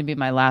that was going to be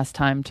my last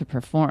time to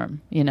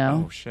perform,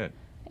 Oh, shit.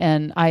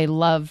 And I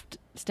loved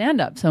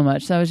stand-up so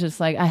much. So I was just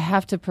like, I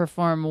have to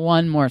perform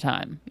one more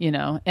time,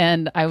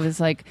 And I was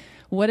like,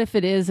 what if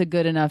it is a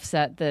good enough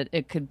set that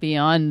it could be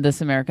on This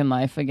American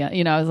Life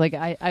again? I was like,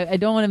 I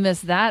don't want to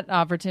miss that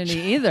opportunity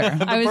either.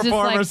 I was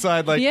performer just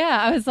side, yeah,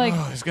 I was like,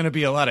 there's going to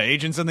be a lot of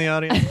agents in the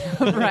audience.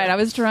 right. I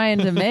was trying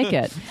to make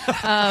it.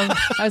 I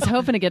was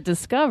hoping to get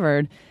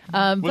discovered.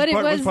 But it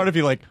was part of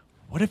you like,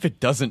 what if it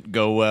doesn't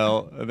go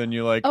well? And then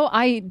you're like, oh,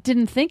 I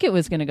didn't think it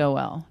was going to go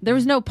well. There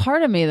was no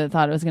part of me that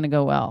thought it was going to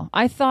go well.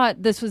 I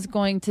thought this was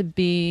going to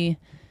be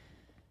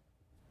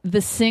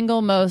the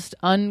single most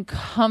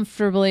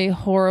uncomfortably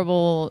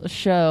horrible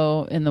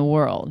show in the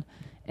world.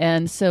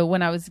 And so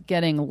when I was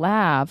getting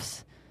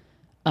laughs,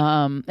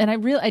 and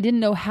I didn't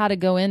know how to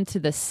go into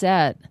the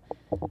set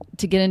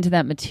to get into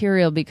that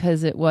material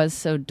because it was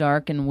so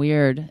dark and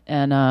weird.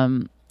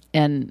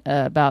 And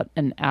about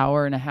an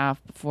hour and a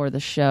half before the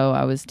show,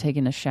 I was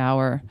taking a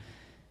shower,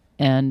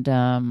 and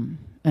I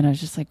was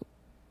just like,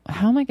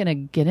 how am I going to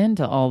get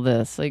into all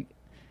this? And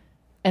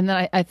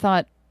then I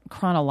thought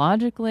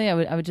chronologically, I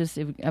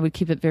would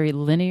keep it very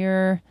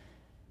linear.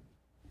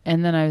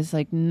 And then I was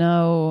like,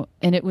 no.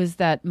 And it was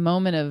that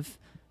moment of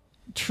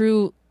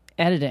true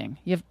editing.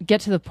 You have to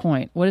get to the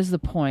point. What is the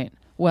point?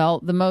 Well,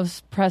 the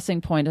most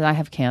pressing point is I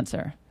have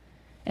cancer.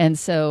 And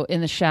so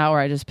in the shower,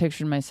 I just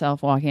pictured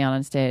myself walking out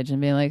on stage and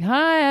being like,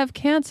 hi, I have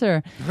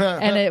cancer.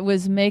 And it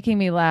was making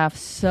me laugh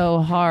so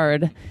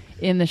hard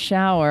in the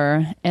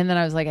shower. And then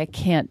I was like, I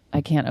can't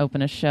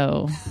open a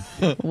show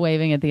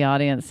waving at the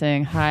audience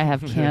saying, hi, I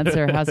have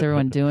cancer. How's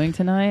everyone doing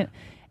tonight?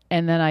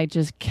 And then I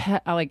just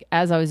kept,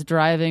 as I was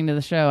driving to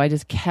the show, I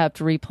just kept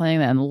replaying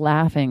that and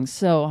laughing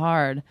so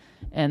hard.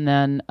 And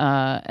then,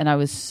 and I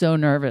was so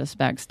nervous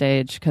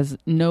backstage because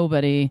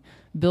nobody,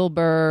 Bill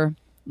Burr,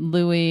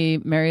 Louis,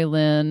 Mary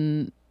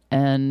Lynn,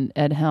 and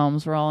Ed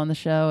Helms were all on the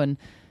show, and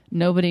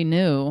nobody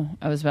knew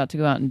I was about to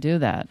go out and do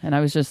that. And I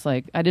was just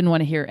like, I didn't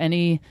want to hear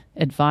any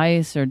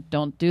advice or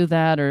don't do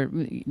that or,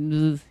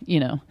 you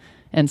know.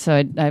 And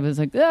so I was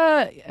like,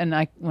 ah!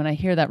 And when I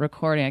hear that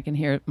recording, I can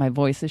hear my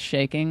voice is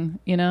shaking,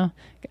 you know.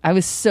 I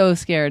was so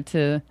scared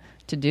to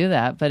do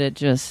that, but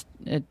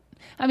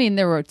I mean,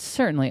 there were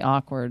certainly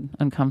awkward,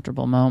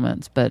 uncomfortable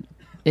moments, but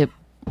it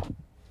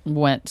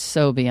went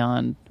so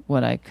beyond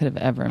what I could have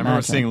ever imagined. I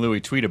remember seeing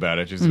Louis tweet about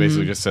it. Just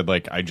basically just said,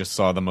 like, I just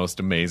saw the most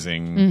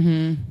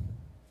amazing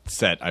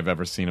set I've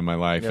ever seen in my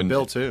life. Yeah, and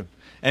Bill too.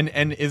 And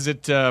is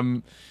it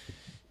did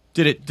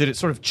it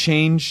sort of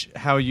change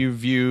how you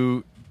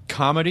view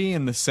comedy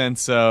in the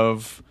sense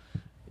of,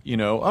 you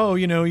know,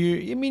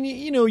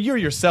 you're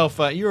yourself.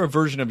 You're a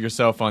version of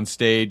yourself on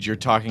stage. You're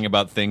talking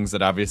about things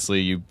that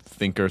obviously you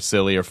think are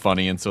silly or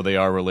funny, and so they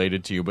are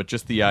related to you. But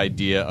just the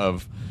idea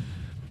of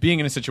being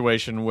in a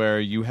situation where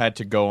you had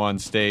to go on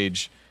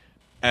stage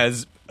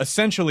as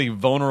essentially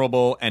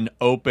vulnerable and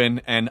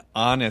open and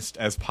honest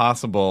as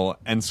possible,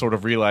 and sort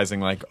of realizing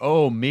like,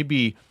 oh,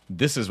 maybe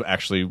this is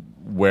actually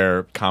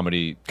where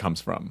comedy comes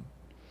from.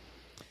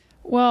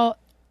 Well,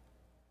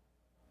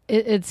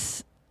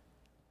 it's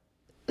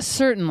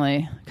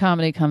certainly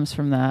comedy comes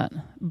from that,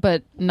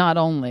 but not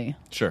only.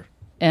 Sure.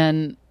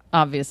 And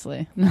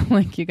obviously,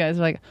 like you guys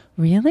are like,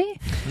 really?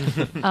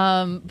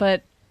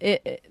 But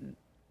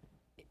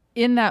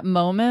in that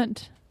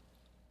moment,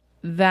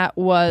 that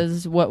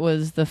was what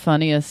was the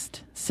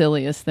funniest,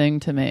 silliest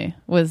thing to me,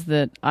 was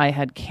that I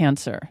had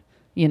cancer,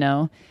 you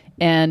know,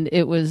 and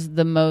it was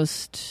the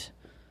most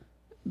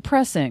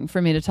pressing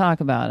for me to talk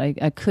about.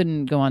 I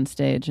couldn't go on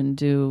stage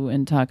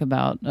and talk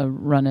about a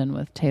run-in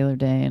with Taylor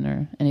Dayne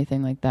or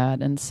anything like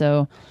that. And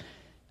so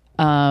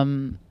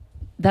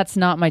that's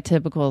not my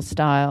typical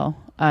style.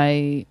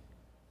 I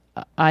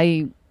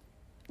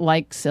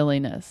like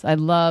silliness. I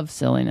love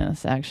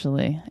silliness,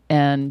 actually.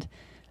 And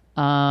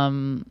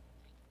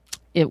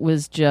it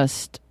was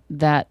just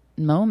that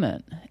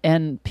moment.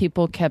 And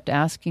people kept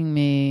asking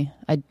me,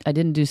 I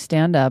didn't do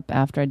stand-up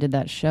after I did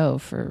that show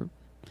for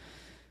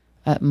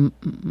I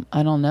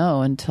don't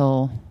know,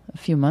 until a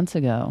few months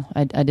ago.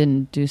 I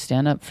didn't do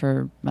stand-up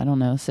for,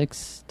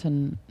 6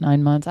 to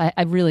 9 months. I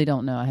really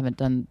don't know. I haven't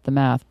done the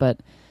math, but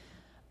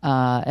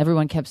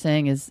everyone kept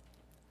saying,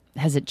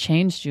 has it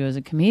changed you as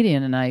a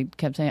comedian? And I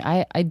kept saying,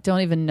 I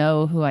don't even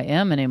know who I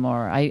am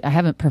anymore. I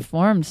haven't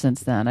performed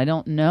since then. I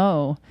don't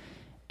know.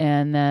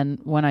 And then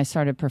when I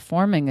started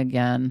performing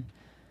again,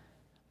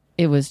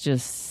 it was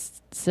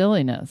just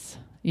silliness.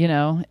 You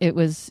know,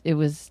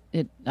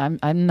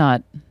 I'm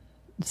not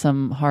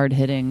some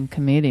hard-hitting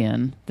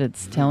comedian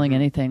that's telling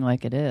anything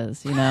like it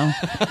is, you know.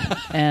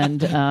 And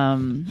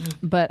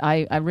but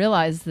I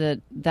realized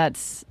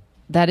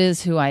that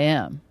is who I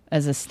am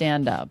as a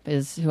stand-up,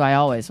 is who I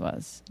always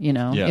was, you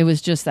know. Yeah. It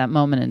was just that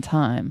moment in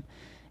time.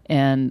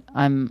 And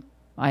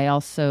I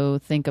also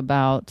think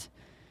about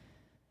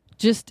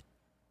just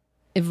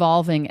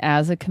evolving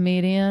as a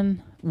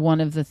comedian.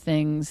 One of the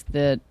things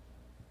that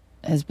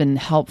has been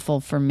helpful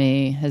for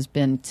me has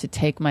been to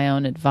take my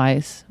own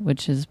advice,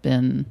 which has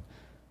been,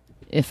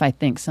 if I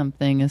think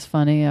something is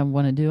funny, I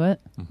want to do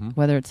it. Mm-hmm.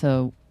 Whether it's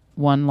a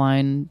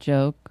one-line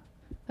joke,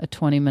 a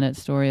 20-minute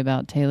story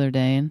about Taylor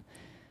Dayne,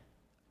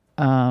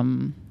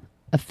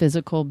 a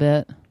physical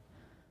bit,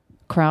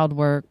 crowd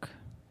work,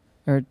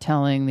 or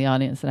telling the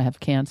audience that I have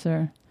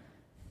cancer.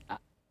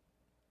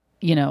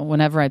 You know,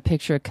 whenever I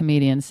picture a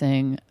comedian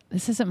saying,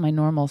 this isn't my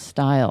normal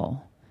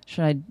style,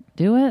 should I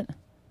do it?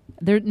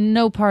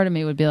 No part of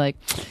me would be like,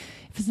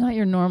 if it's not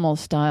your normal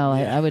style,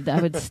 I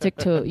would stick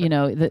to, you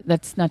know,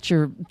 that's not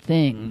your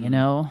thing, you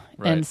know?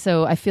 Right. And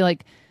so I feel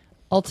like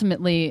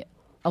ultimately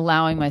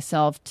allowing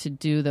myself to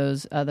do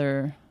those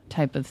other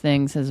type of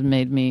things has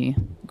made me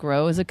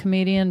grow as a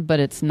comedian, but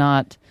it's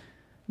not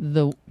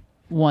the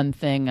one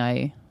thing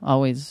I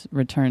always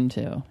return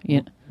to.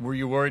 You know? Were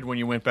you worried when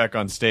you went back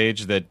on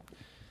stage that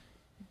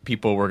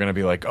people were going to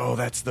be like, oh,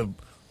 that's the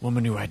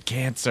woman who had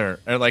cancer?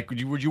 Or like,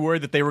 were you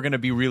worried that they were going to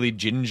be really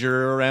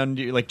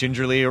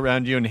gingerly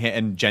around you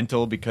and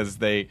gentle because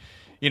they,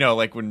 you know,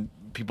 like when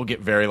people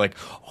get very like,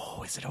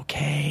 oh, is it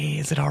okay?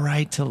 Is it all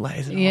right to lie?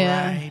 Is it all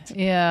right?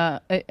 Yeah.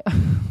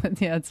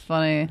 Yeah, it's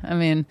funny. I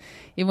mean,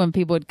 even when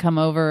people would come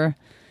over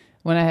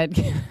when I had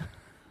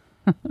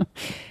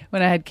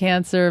when I had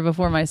cancer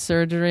before my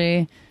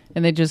surgery,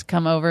 and they just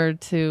come over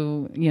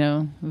to, you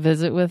know,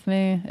 visit with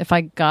me. If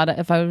I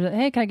was,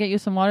 hey, can I get you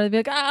some water? They'd be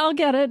like, I'll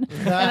get it.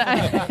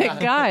 And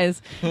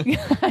guys,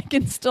 I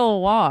can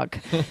still walk,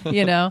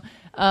 you know.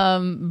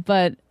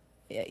 But,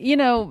 you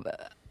know,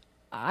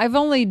 I've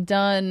only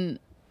done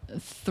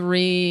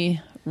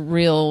 3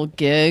 real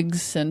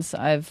gigs since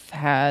I've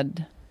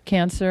had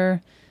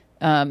cancer,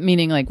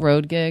 meaning like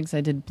road gigs.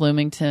 I did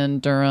Bloomington,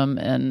 Durham,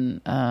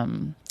 and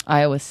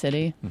Iowa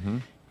City. Mm-hmm.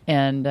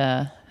 And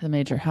the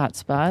major hot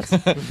spots.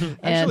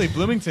 Actually,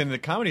 Bloomington, the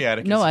Comedy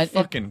Attic, is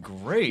fucking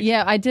great.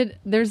 Yeah, I did.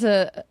 There's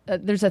a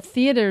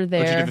theater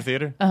there. Oh, you did the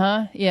theater?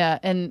 Yeah,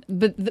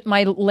 but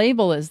my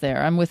label is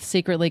there. I'm with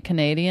Secretly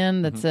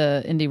Canadian. That's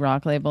a indie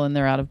rock label, and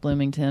they're out of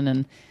Bloomington.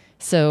 And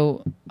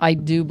So I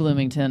do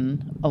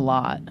Bloomington a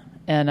lot.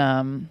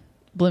 And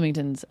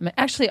Bloomington's,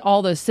 actually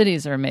all those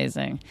cities are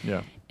amazing.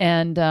 Yeah.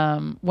 And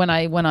when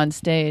I went on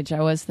stage,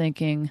 I was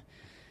thinking,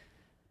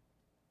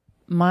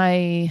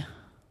 my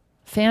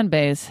fan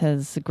base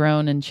has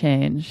grown and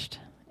changed.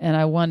 And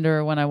I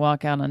wonder when I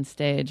walk out on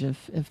stage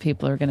if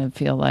people are going to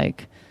feel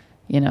like,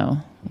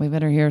 we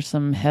better hear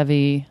some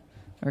heavy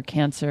or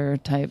cancer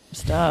type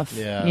stuff.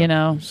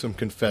 Yeah. Some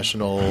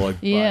confessional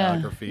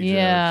biography.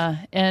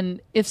 Yeah. And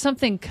if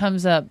something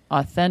comes up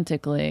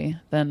authentically,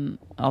 then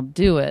I'll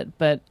do it.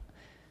 But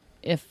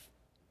if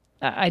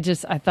I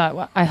thought,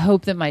 well, I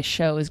hope that my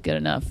show is good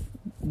enough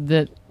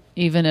that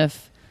even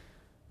if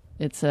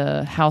it's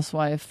a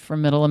housewife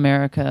from Middle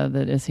America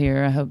that is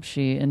here, I hope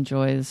she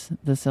enjoys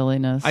the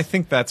silliness. I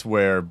think that's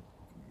where,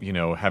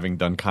 having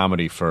done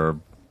comedy for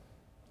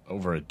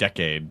over a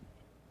decade,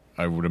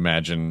 I would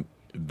imagine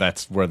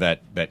that's where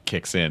that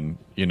kicks in,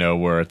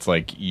 where it's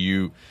like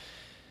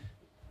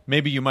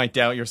maybe you might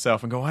doubt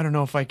yourself and go, I don't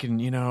know if I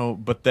can,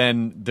 but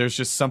then there's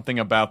just something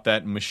about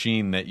that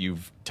machine that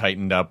you've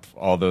tightened up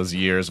all those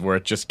years where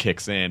it just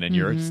kicks in and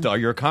you're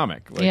a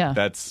comic.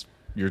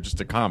 You're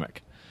just a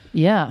comic.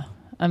 Yeah.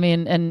 I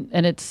mean, and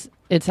it's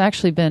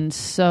actually been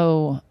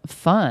so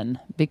fun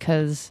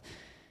because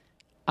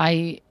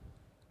I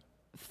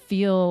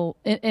feel,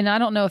 and I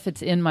don't know if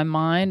it's in my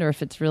mind or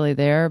if it's really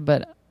there,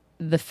 but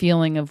the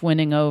feeling of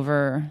winning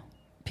over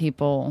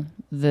people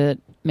that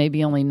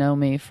maybe only know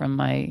me from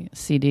my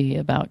CD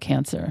about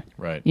cancer.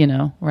 Right.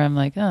 Where I'm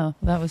like, oh,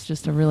 that was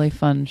just a really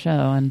fun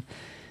show. And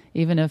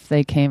even if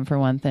they came for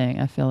one thing,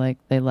 I feel like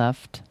they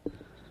left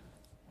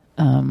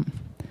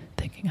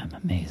thinking I'm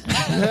amazing.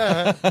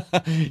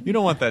 You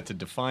don't want that to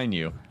define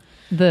you.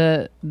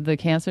 The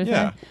cancer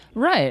Yeah. thing?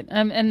 Right.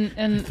 And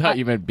I thought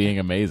you meant being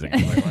amazing.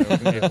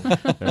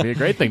 That'd be a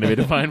great thing to be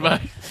defined by.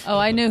 Oh,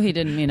 I knew he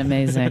didn't mean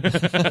amazing.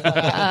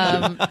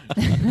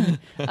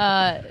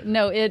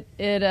 No,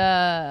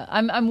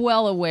 I'm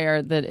well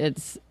aware that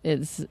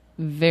it's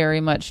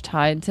very much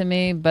tied to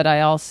me, but I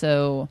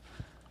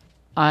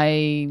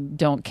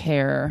don't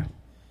care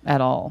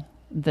at all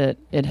that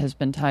it has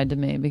been tied to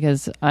me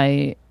because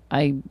I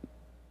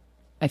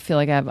feel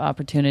like I have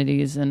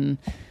opportunities and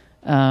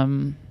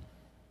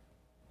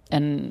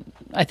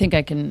I think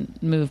I can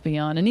move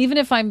beyond. And even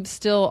if I'm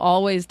still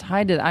always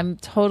tied to it, I'm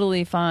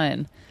totally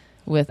fine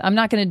with. I'm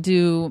not going to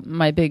do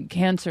my big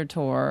cancer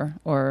tour,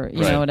 or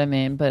you know what I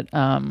mean. But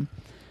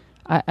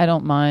I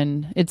don't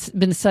mind. It's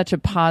been such a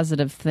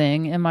positive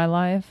thing in my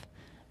life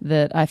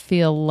that I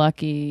feel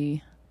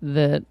lucky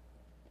that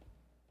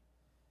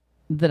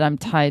I'm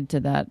tied to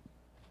that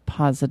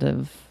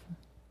positive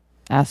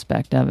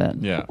aspect of it.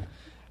 Yeah.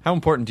 How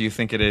important do you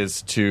think it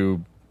is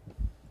to?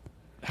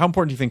 How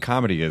important do you think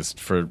comedy is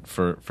for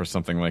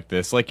something like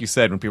this? Like you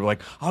said, when people are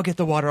like, I'll get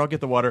the water,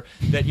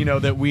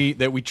 that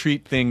we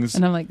treat things.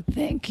 And I'm like,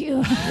 thank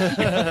you.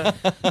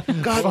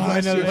 God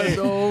bless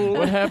you.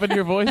 What happened to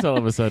your voice all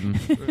of a sudden?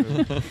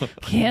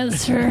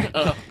 Cancer.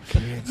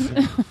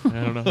 Cancer.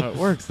 I don't know how it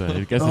works though.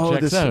 I guess it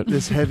checks out.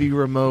 This heavy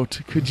remote.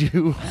 Could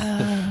you?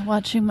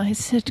 Watching my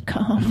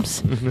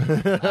sitcoms.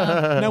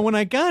 Now, when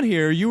I got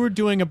here, you were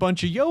doing a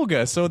bunch of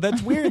yoga, so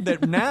that's weird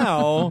that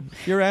now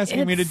you're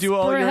asking me to do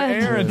all your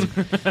errands.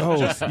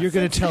 Oh, you're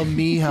going to tell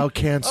me how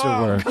cancer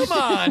works. Come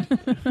on.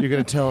 You're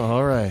going to tell,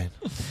 all right.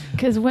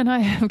 Because when I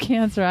have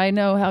cancer, I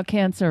know how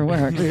cancer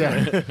works.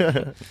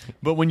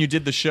 But when you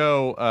did the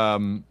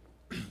show,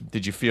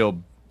 did you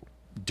feel,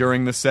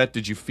 during the set,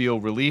 did you feel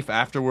relief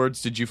afterwards?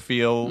 Did you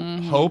feel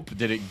hope?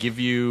 Did it give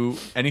you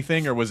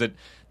anything? Or was it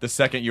the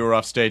second you were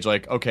off stage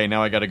like, okay,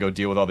 now I got to go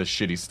deal with all this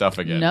shitty stuff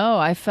again? No,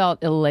 I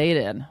felt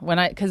elated.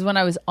 Because when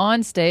I was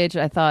on stage,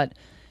 I thought,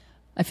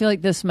 I feel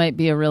like this might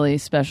be a really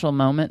special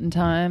moment in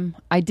time.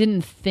 I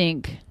didn't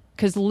think,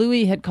 because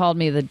Louis had called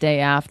me the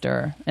day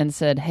after and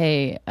said,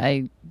 hey,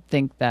 I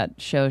think that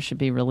show should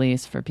be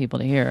released for people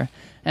to hear.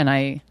 And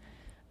I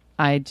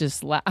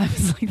was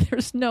like,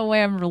 there's no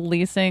way I'm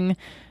releasing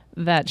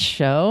that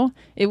show.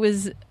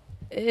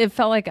 It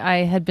felt like I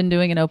had been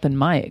doing an open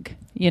mic,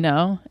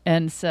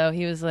 And so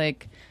he was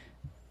like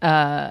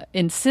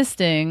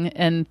insisting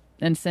and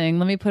saying,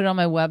 let me put it on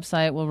my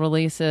website, we'll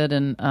release it.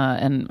 And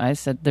I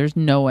said, there's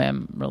no way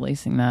I'm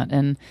releasing that.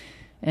 And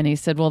he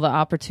said, well, the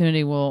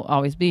opportunity will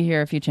always be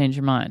here if you change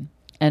your mind.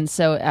 And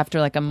so after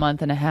like a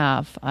month and a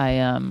half,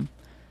 I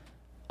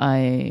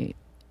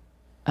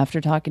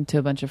after talking to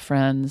a bunch of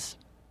friends,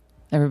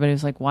 everybody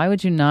was like, why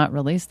would you not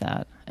release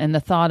that? And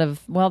the thought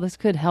of, well, this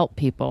could help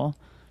people.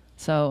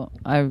 So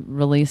I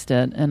released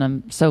it, and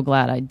I'm so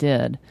glad I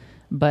did.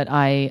 But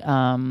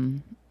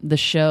the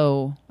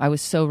show, I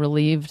was so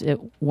relieved it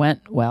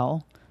went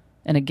well.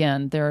 And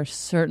again, there are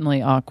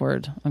certainly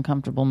awkward,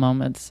 uncomfortable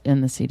moments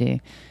in the CD.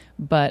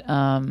 But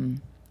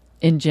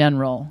in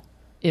general,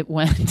 it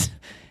went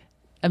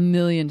a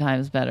million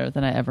times better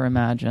than I ever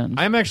imagined.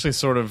 I'm actually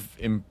sort of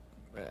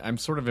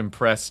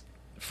impressed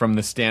from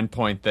the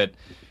standpoint that,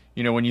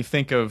 when you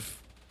think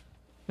of,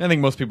 I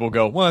think most people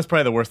go, well, that's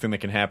probably the worst thing that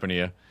can happen to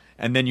you.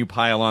 And then you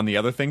pile on the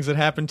other things that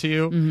happen to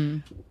you. Mm-hmm.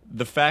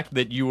 The fact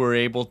that you were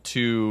able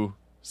to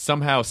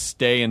somehow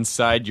stay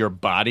inside your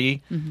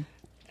body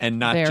and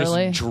not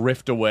Barely. just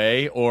drift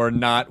away, or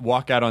not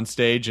walk out on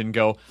stage and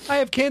go, I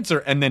have cancer,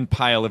 and then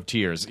pile of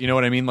tears. You know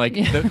what I mean? Like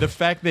the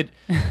fact that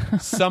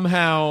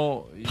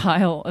somehow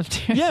pile of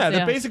tears.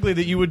 that basically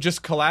that you would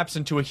just collapse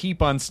into a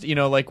heap on,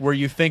 like where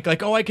you think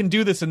like, oh, I can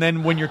do this. And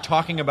then when you're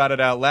talking about it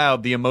out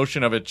loud, the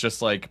emotion of it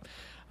just like,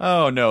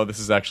 oh no, this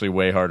is actually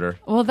way harder.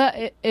 Well,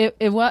 there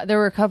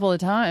were a couple of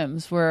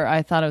times where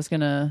I thought I was going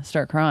to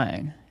start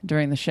crying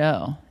during the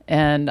show.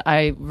 And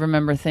I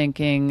remember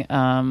thinking,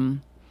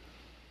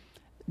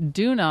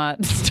 do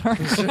not start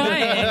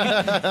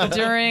crying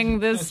during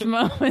this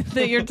moment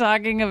that you're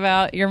talking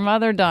about your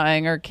mother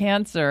dying or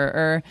cancer,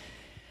 or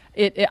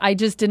I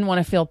just didn't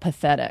want to feel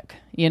pathetic,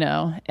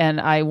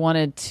 and I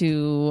wanted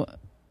to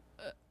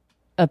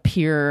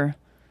appear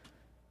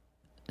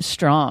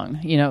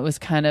strong. It was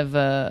kind of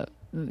a,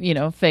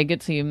 fake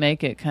it till you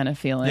make it kind of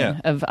feeling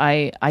of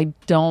I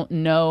don't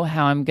know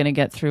how I'm going to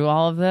get through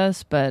all of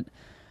this, but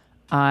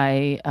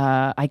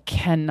I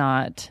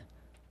cannot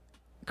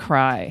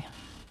cry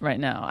right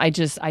now. I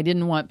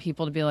didn't want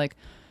people to be like,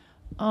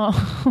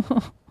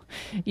 oh,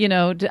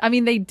 I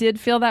mean, they did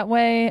feel that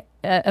way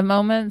at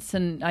moments,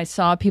 and I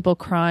saw people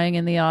crying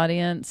in the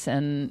audience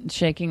and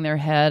shaking their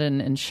head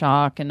in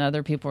shock, and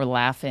other people were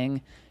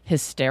laughing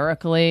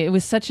hysterically. It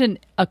was such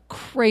a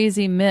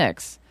crazy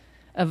mix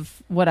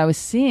of what I was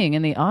seeing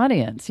in the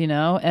audience,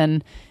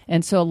 and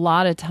so a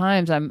lot of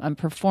times I'm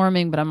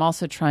performing, but I'm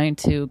also trying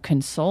to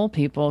console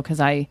people because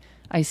I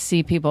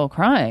see people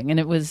crying, and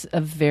it was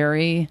a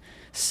very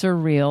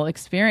surreal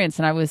experience.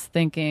 And I was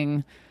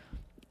thinking,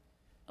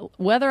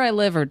 whether I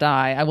live or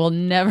die, I will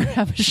never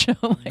have a show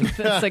like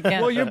this again.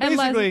 Well,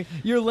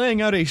 you're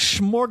laying out a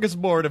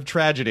smorgasbord of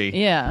tragedy.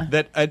 Yeah.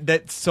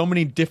 That so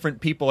many different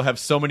people have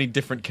so many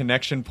different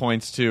connection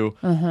points to.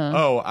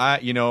 Oh,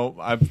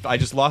 I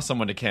just lost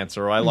someone to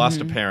cancer, or I lost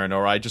a parent,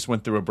 or I just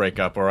went through a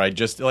breakup, or I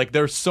just like.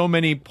 There's so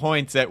many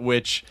points at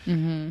which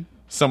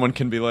someone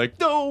can be like,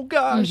 oh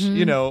gosh,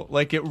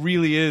 like it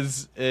really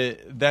is.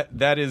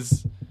 That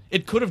is.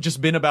 It could have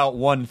just been about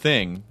one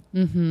thing.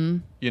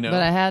 But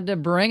I had to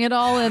bring it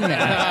all in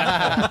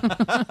there.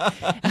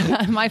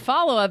 My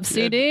follow-up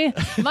CD,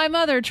 my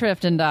mother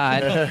tripped and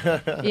died.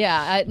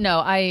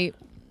 I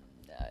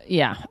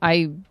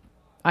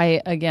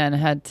again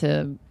had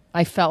to,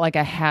 I felt like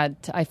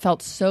I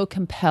felt so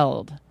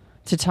compelled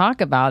to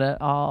talk about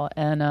it all.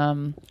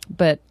 And,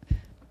 but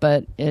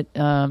it,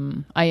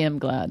 I am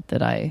glad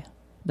that I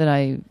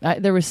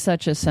there was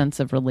such a sense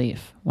of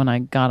relief when I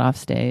got off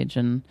stage,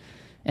 and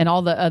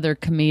all the other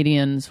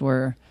comedians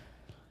were,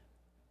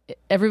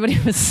 everybody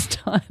was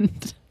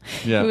stunned.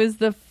 Yeah. It was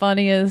the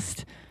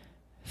funniest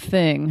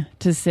thing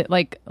to sit,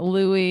 like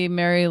Louis,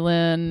 Mary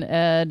Lynn,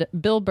 Ed,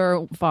 Bill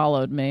Burr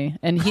followed me,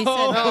 and he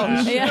said,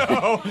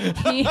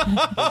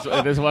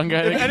 there's one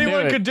guy that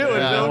anyone could do it.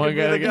 Yeah, one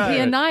guy he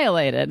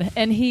annihilated,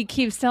 and he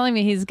keeps telling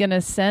me he's going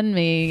to send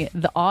me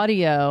the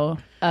audio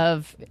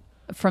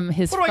from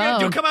his phone. What do I got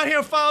to do? Come out here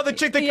and follow the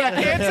chick that got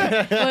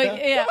cancer? What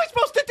am I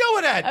supposed to do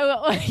with that?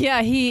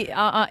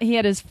 He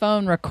had his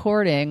phone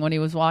recording when he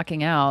was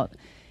walking out,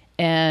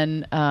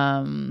 and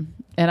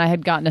I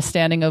had gotten a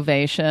standing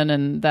ovation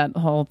and that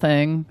whole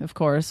thing. Of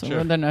course,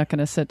 they're not going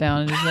to sit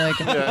down and just be like,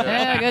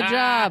 "Yeah, good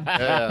job."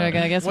 I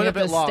guess we have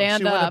to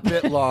stand up. Went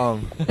a bit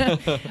long.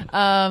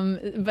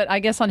 But I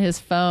guess on his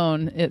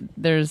phone,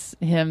 there's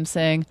him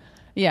saying,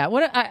 yeah,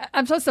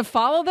 I'm supposed to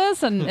follow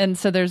this, and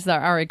so there's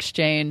our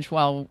exchange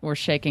while we're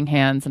shaking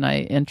hands, and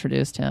I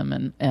introduced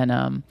him,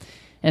 and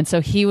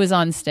so he was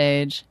on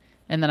stage,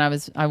 and then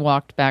I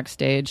walked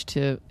backstage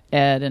to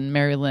Ed and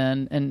Mary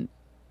Lynn,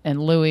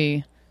 and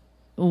Louis,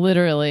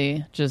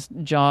 literally just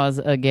jaws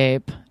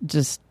agape,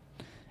 just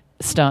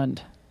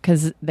stunned,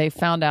 because they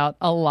found out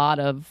a lot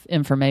of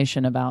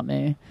information about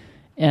me,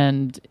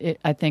 and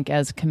I think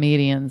as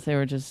comedians they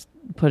were just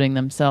putting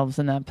themselves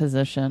in that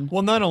position.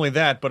 Well, not only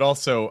that, but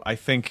also I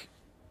think,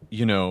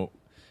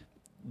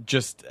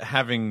 just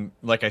having,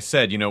 like I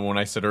said, when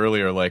I said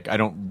earlier, like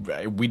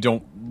we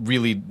don't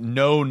really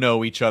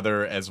know each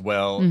other as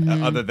well,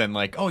 other than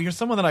like, oh, you're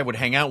someone that I would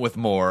hang out with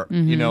more,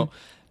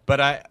 But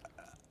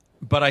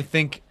I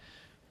think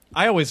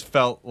I always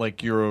felt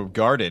like you're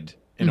guarded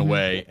in a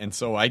way, and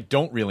so I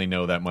don't really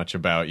know that much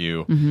about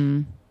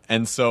you,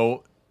 and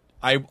so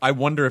I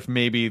wonder if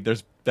maybe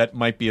that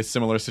might be a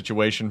similar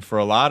situation for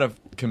a lot of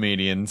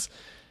comedians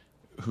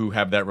who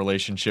have that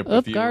relationship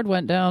with you. Guard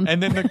went down,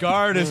 and then the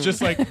guard is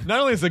just like,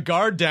 not only is the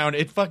guard down,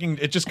 it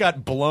just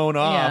got blown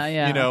off,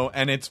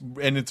 and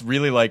it's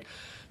really like,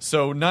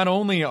 so not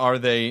only are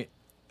they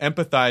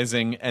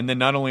empathizing, and then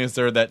not only is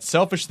there that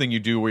selfish thing you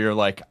do where you're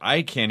like,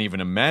 I can't even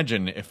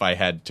imagine if I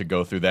had to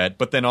go through that,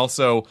 but then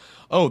also,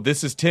 oh,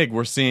 this is Tig,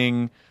 we're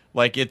seeing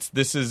like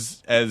this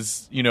is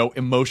as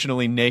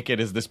emotionally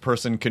naked as this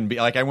person can be.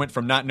 Like I went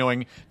from not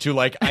knowing to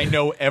like I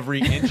know every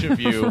inch of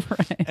you,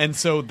 right. And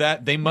so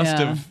that they must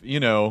have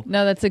No,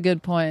 that's a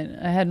good point.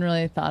 I hadn't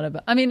really thought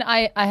about. I mean,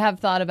 I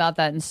have thought about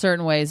that in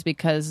certain ways,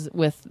 because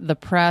with the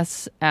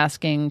press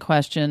asking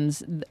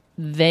questions,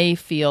 they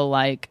feel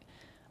like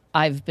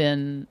I've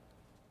been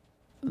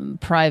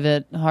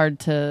private, hard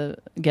to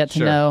get to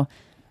Sure. know.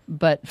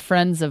 But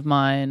friends of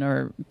mine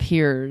or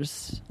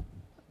peers,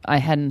 I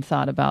hadn't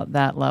thought about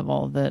that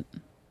level. That,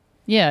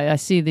 yeah, I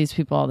see these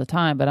people all the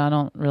time, but I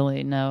don't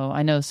really know.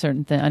 I know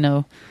certain things. I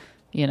know,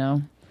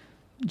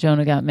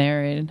 Jonah got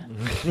married.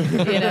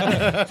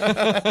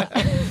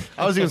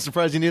 I was even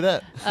surprised you knew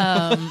that.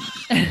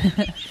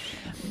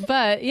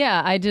 But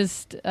yeah, I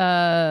just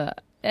and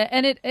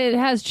it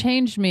has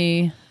changed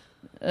me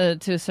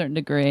to a certain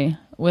degree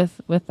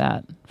with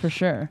that, for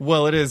sure.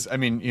 Well, it is. I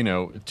mean,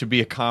 to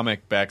be a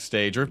comic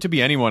backstage, or to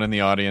be anyone in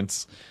the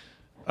audience,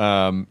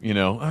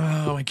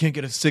 I can't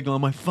get a signal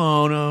on my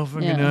phone. Oh,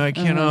 fucking, Yeah. I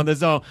can't. Oh,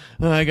 this. Oh,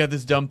 I got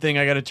this dumb thing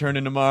I got to turn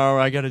in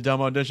tomorrow. I got a dumb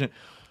audition.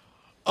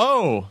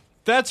 Oh,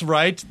 that's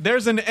right.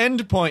 There's an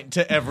end point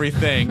to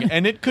everything,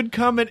 and it could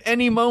come at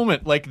any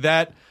moment, like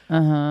that.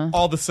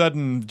 All of a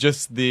sudden,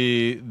 just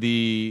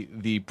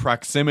the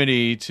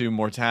proximity to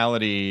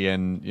mortality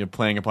and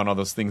playing upon all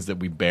those things that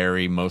we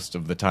bury most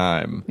of the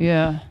time.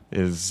 Yeah.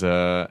 Is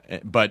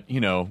but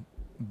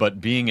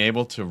being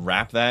able to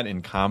wrap that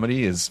in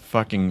comedy is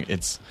fucking.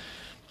 It's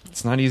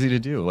not easy to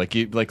do.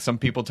 Like some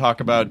people talk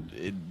about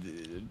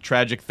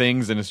tragic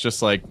things, and it's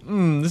just like,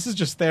 this is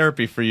just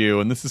therapy for you,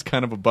 and this is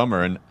kind of a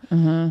bummer.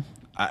 And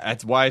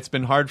that's why it's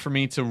been hard for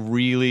me to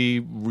really,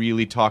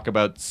 really talk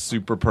about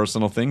super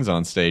personal things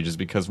on stage, is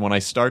because when I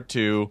start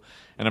to,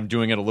 and I'm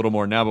doing it a little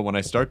more now, but when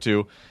I start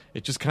to,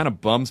 it just kind of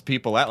bums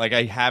people out. Like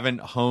I haven't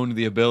honed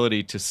the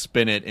ability to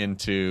spin it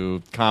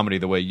into comedy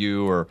the way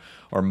you or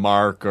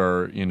Mark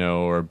or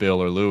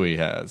Bill or Louie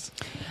has.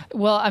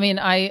 Well, I mean,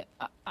 I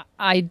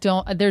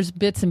don't. There's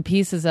bits and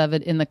pieces of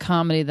it in the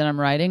comedy that I'm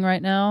writing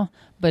right now,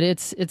 but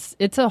it's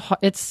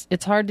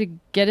hard to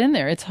get in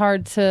there. It's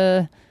hard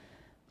to.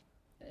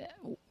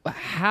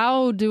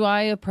 How do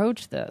I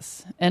approach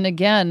this? And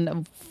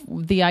again,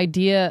 the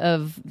idea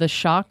of the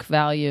shock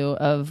value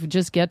of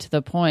just get to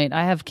the point.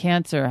 I have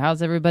cancer.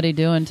 How's everybody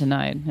doing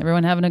tonight?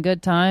 Everyone having a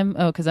good time?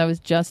 Oh, because I was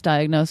just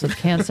diagnosed with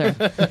cancer.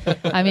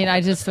 I mean,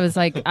 I just was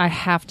like, I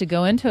have to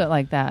go into it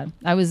like that.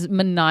 I was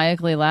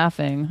maniacally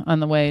laughing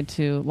on the way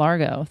to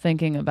Largo,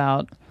 thinking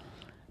about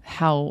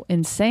how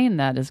insane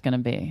that is going to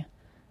be.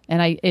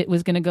 And it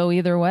was going to go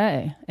either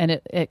way. And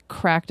it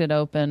cracked it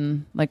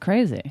open like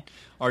crazy.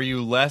 Are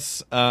you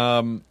less?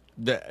 Have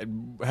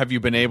you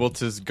been able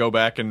to go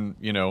back and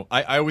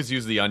I always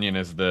use The Onion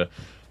as the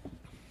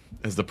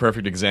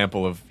perfect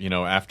example of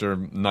after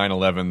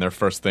 9/11 their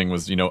first thing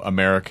was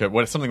America.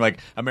 What something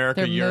like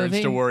America They're yearns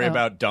moving? to worry Oh.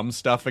 about dumb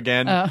stuff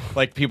again.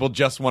 Like people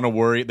just want to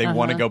worry. They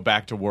want to go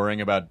back to worrying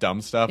about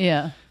dumb stuff.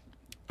 Yeah.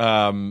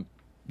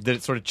 Did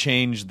it sort of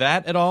change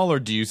that at all, or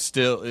do you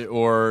still,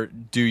 or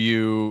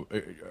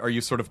are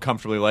you sort of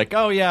comfortably like,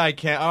 oh yeah, I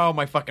can't, oh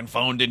my fucking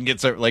phone didn't get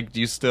so, like, do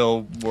you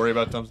still worry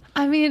about them?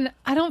 I mean,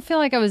 I don't feel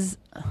like I was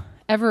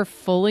ever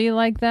fully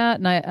like that,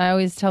 and I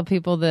always tell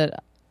people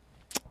that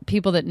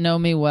know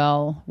me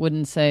well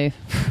wouldn't say,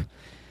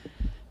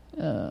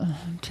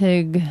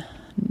 Tig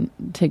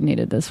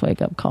needed this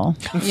wake up call,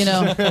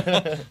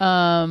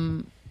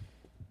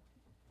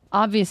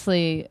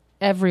 obviously.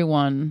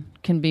 Everyone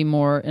can be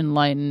more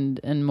enlightened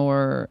and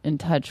more in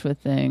touch with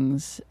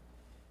things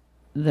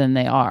than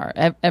they are.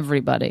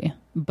 Everybody.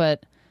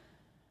 But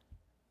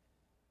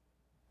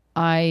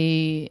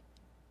there's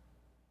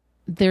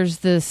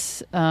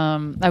this,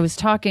 I was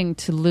talking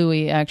to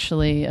Louie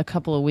actually a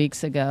couple of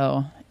weeks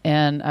ago,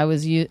 and I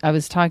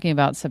was talking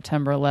about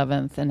September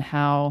 11th and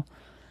how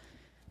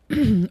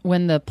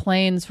when the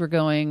planes were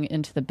going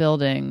into the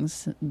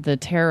buildings, the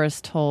terrorists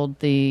told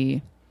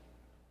the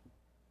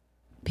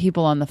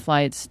people on the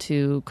flights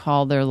to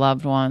call their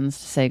loved ones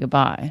to say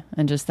goodbye,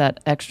 and just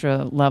that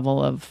extra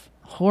level of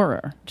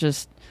horror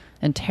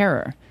and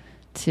terror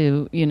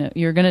to,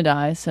 you're going to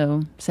die,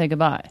 so say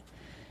goodbye.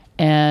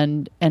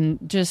 And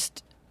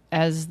just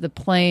as the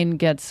plane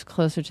gets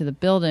closer to the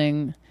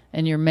building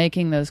and you're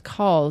making those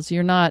calls,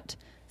 you're not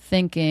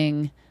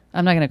thinking,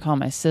 I'm not going to call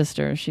my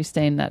sister. She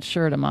stained that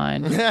shirt of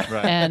mine.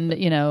 Right. And,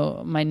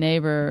 my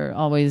neighbor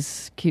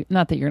always,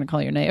 not that you're going to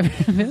call your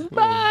neighbor.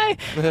 Bye.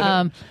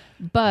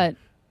 But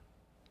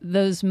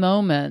those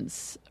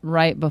moments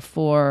right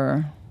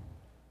before,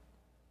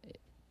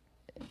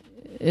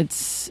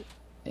 it's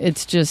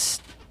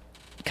just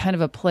kind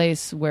of a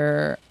place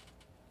where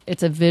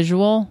it's a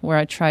visual, where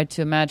I try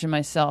to imagine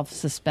myself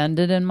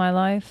suspended in my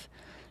life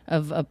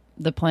of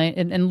the plane.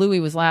 And Louie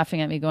was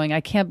laughing at me going,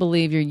 I can't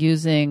believe you're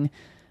using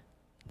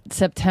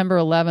September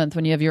 11th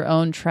when you have your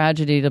own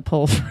tragedy to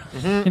pull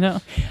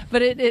from,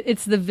 But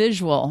it's the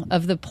visual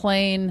of the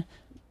plane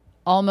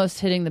almost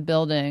hitting the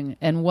building,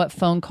 and what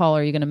phone call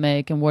are you going to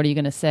make, and what are you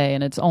going to say,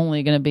 and it's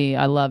only going to be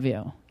I love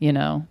you.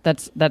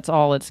 That's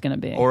all it's going to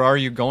be. Or are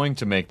you going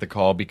to make the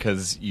call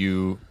because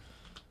your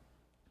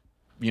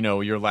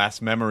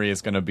last memory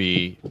is going to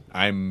be,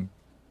 I'm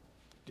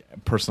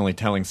personally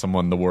telling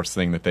someone the worst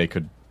thing that they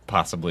could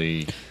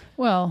possibly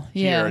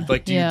hear?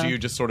 Like, do you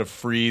just sort of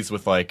freeze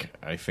with like,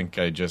 I think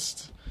I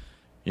just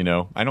You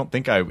know, I don't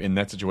think in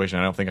that situation,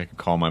 I don't think I could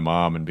call my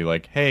mom and be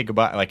like, hey,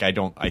 goodbye. Like,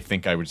 I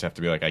think I would just have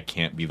to be like, I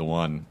can't be the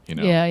one, you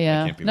know? Yeah.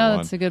 I can't be the No, one.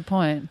 that's a good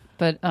point.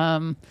 But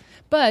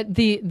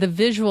the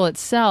visual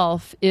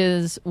itself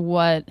is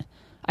what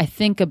I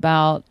think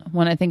about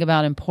when I think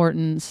about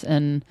importance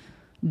and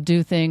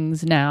do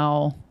things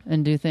now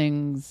and do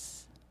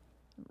things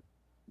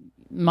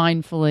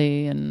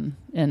mindfully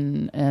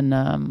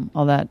and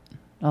all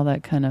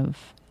that kind of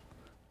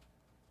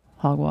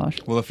hogwash.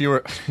 Well, if you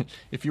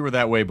were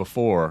that way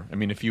before, I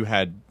mean, if you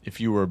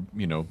were,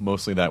 you know,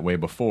 mostly that way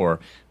before,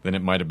 then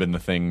it might have been the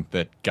thing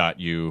that got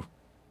you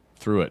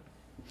through it.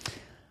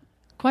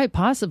 Quite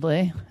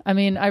possibly. I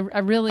mean, I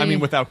really...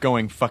 without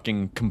going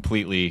fucking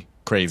completely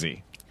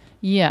crazy.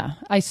 Yeah,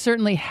 I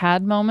certainly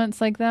had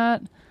moments like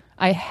that.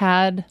 I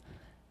had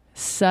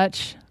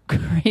such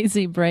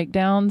crazy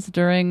breakdowns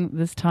during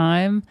this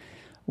time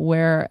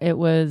where it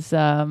was,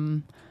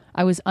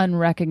 I was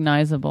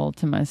unrecognizable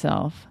to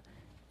myself.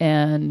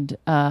 And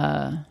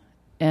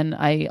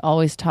I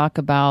always talk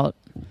about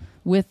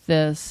with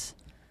this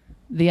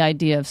the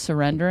idea of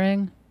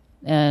surrendering,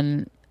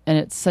 and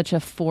it's such a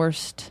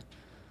forced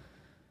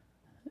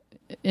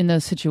in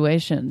those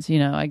situations. You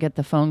know, I get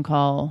the phone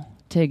call,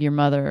 Tig, your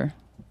mother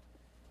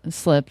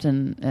slipped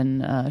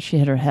and she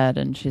hit her head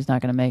and she's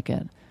not going to make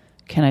it.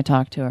 Can I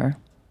talk to her?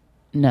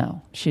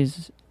 No,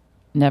 she's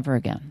never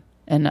again.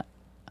 And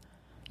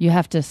you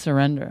have to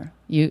surrender.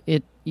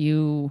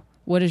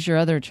 What is your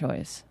other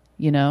choice?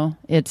 You know,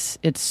 it's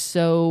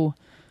so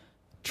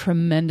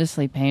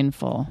tremendously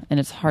painful and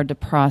it's hard to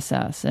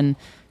process. And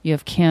you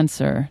have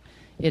cancer.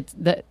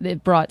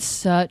 It brought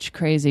such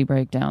crazy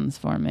breakdowns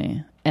for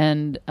me.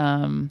 And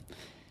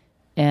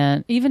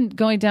even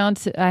going down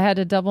to, I had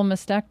a double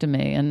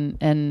mastectomy,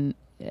 and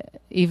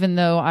even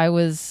though I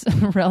was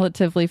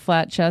relatively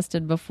flat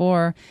chested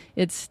before,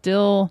 it's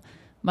still,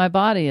 my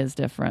body is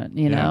different,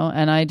 you know,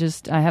 and I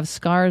have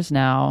scars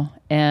now,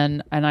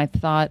 and I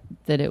thought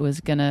that it was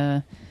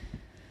gonna,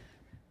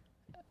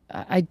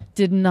 I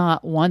did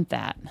not want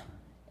that.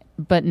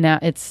 But now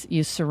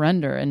you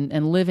surrender,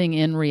 and living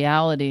in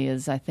reality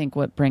is, I think,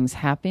 what brings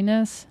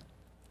happiness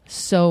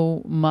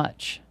so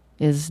much,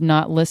 is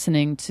not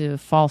listening to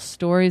false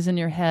stories in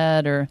your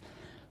head or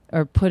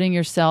putting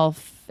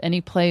yourself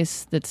any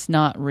place that's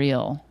not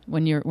real.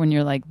 When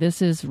you're like,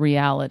 this is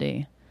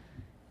reality,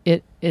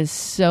 it is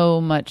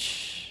so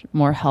much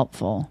more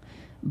helpful.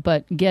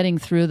 But getting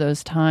through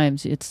those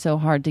times, it's so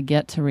hard to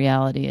get to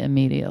reality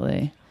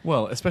immediately.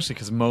 Well, especially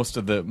because most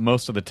of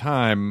the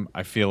time,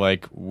 I feel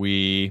like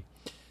we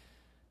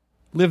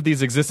live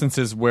these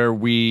existences where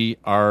we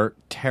are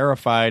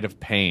terrified of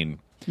pain.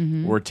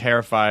 Mm-hmm. We're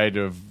terrified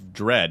of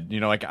dread. You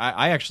know, like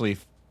I actually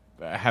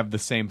have the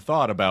same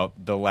thought about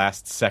the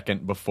last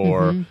second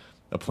before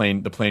the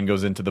plane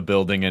goes into the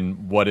building,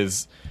 and what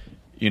is,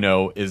 you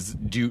know, is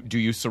do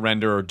you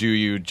surrender, or do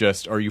you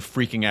just, are you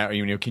freaking out?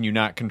 You know, can you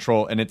not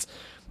control? And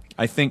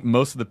I think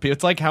most of the people,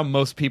 it's like how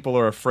most people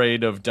are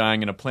afraid of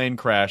dying in a plane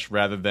crash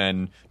rather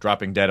than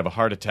dropping dead of a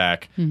heart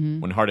attack. Mm-hmm.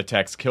 When heart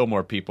attacks kill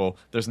more people,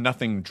 there's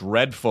nothing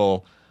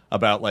dreadful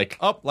about, like,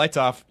 oh, lights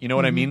off. You know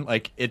what I mean?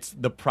 Like, it's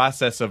the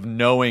process of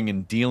knowing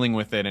and dealing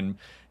with it and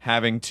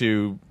having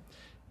to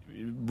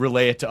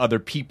relay it to other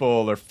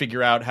people or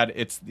figure out how to,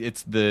 it's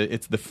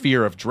the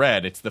fear of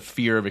dread. It's the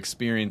fear of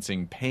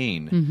experiencing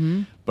pain.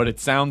 Mm-hmm. But it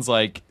sounds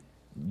like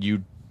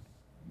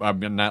I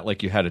mean, not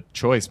like you had a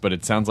choice, but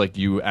it sounds like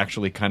you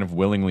actually kind of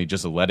willingly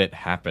just let it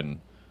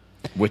happen,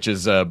 which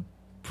is a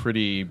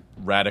pretty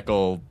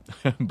radical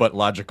but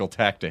logical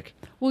tactic.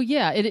 Well,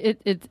 yeah,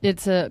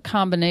 it's a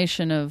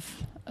combination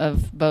of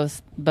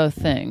both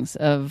things.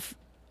 Of,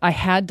 I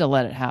had to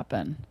let it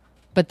happen,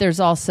 but there's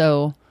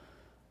also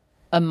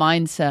a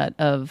mindset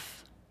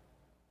of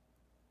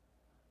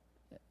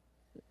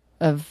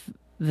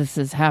this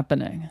is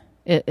happening.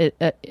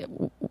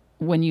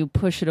 When you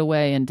push it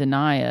away and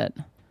deny it,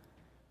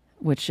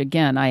 which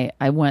again,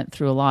 I went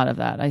through a lot of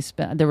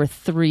that. There were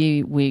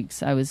 3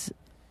 weeks I was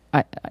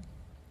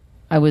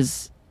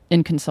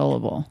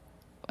inconsolable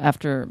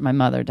after my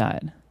mother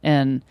died,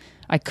 and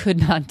I could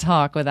not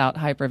talk without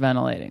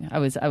hyperventilating. I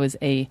was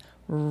a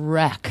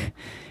wreck,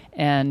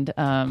 and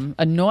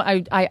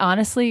I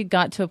honestly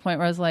got to a point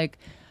where I was like,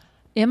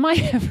 am I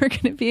ever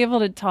going to be able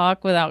to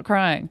talk without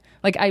crying?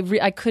 Like,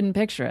 I couldn't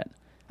picture it.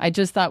 I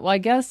just thought, well, I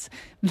guess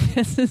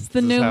this is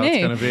the new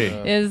me. It's gonna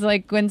be. Is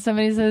like when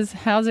somebody says,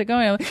 "How's it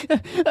going?" I'm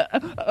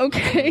like,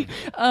 okay.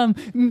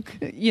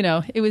 You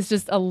know, it was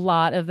just a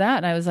lot of that,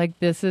 and I was like,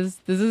 "This is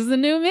the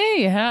new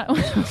me.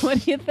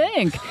 What do you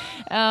think?"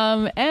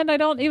 And I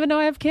don't even know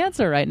I have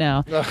cancer right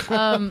now.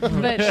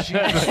 But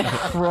Jesus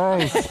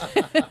Christ!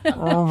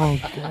 Oh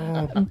my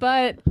God!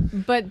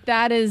 But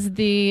that is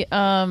the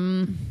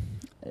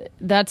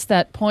that's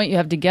that point you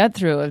have to get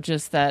through of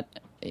just that.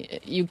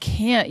 You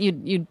can't.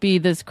 You'd be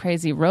this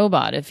crazy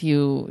robot if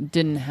you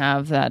didn't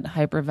have that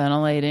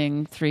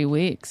hyperventilating 3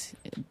 weeks.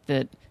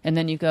 And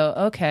then you go,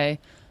 okay,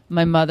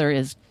 my mother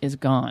is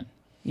gone.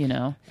 You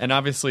know. And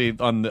obviously,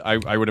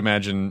 I would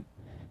imagine,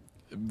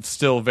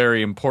 still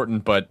very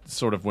important, but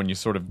sort of when you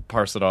sort of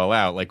parse it all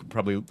out, like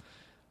probably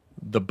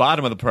the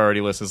bottom of the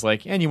priority list is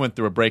like, and you went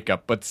through a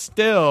breakup, but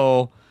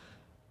still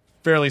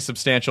fairly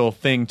substantial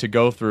thing to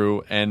go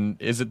through. And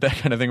is it that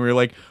kind of thing where you're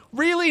like,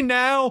 really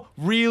now?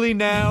 Really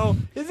now?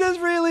 Is this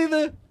really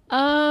the...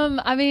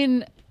 I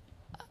mean,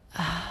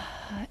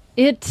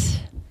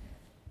 it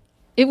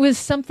was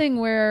something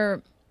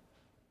where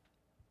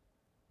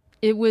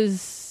it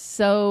was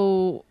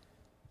so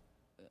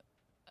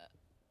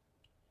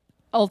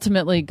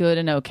ultimately good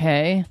and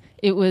okay.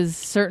 It was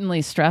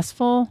certainly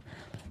stressful,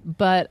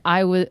 but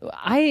I'd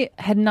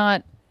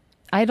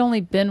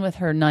only been with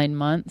her 9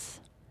 months.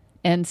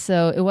 And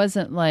so it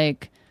wasn't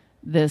like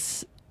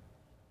this,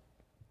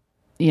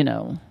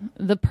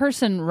 the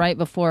person right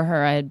before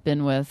her I had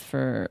been with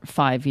for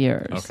 5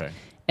 years. Okay.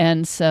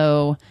 And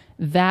so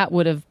that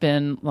would have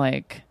been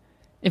like,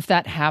 if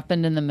that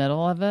happened in the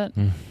middle of it,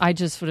 I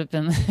just would have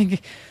been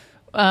like,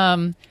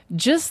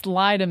 just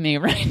lie to me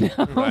right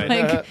now.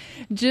 Right.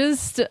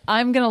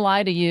 I'm going to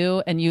lie to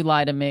you and you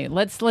lie to me.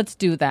 Let's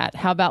do that.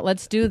 How about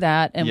let's do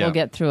that and we'll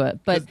get through it.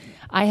 But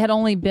I had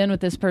only been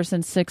with this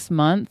person 6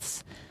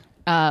 months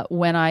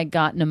when I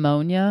got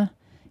pneumonia,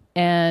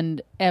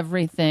 and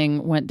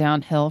everything went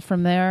downhill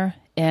from there.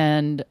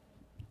 And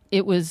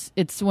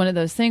it's one of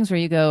those things where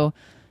you go,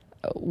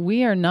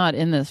 we are not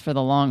in this for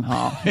the long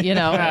haul.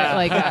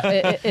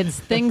 It's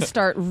things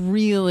start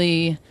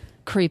really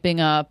creeping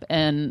up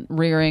and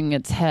rearing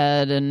its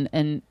head,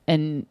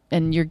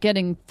 and you're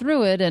getting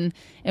through it. And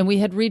we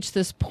had reached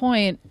this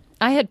point.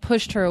 I had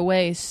pushed her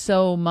away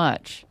so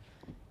much.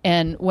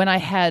 And when I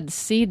had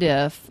C.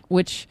 diff,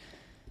 which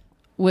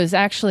was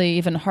actually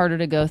even harder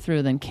to go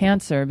through than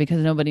cancer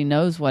because nobody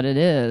knows what it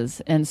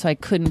is. And so I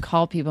couldn't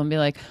call people and be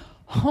like,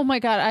 oh my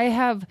God, I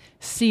have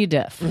C.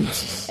 diff.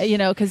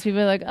 Because people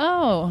are like,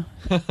 oh,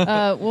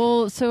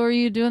 well, so are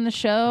you doing the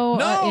show?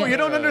 No, you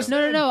don't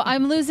understand. No.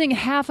 I'm losing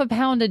half a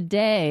pound a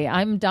day.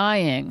 I'm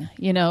dying.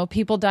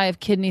 People die of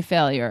kidney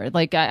failure.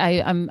 Like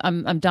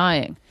I'm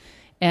dying.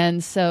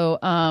 And so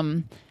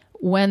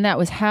when that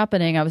was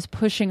happening, I was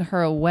pushing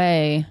her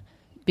away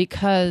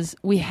because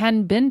we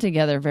hadn't been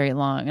together very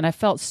long. And I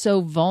felt so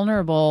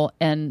vulnerable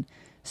and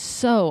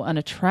so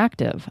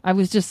unattractive. I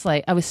was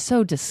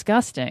so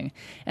disgusting.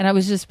 And I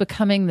was just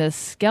becoming this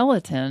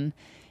skeleton.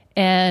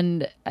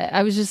 And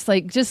I was just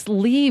like, just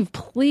leave,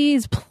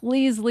 please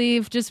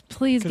leave. Just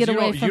please get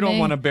away from me. You don't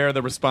want to bear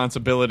the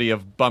responsibility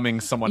of bumming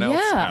someone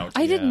else out.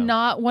 I did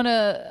not want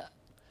to.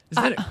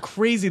 Isn't it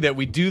crazy that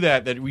we do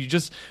that? That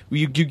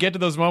you get to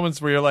those moments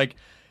where you're like,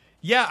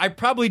 yeah, I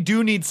probably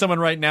do need someone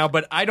right now,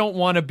 but I don't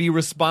want to be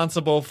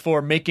responsible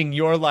for making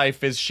your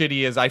life as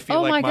shitty as I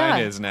feel like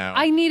mine is now.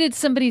 I needed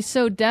somebody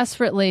so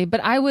desperately, but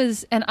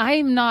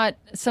I'm not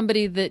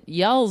somebody that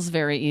yells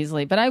very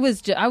easily, but I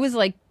was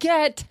like,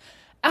 get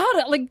out,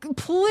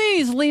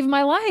 please leave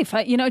my life.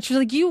 She was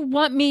like, you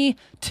want me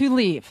to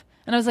leave?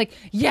 And I was like,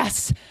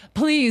 yes,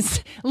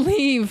 please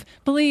leave,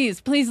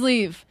 please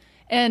leave.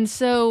 And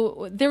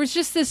so there was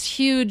just this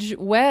huge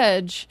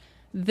wedge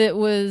that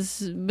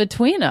was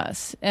between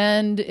us,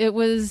 and it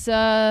was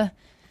a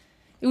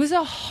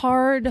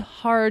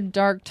hard,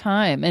 dark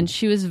time. And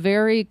she was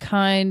very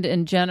kind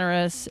and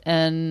generous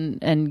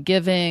and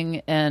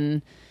giving,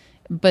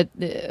 but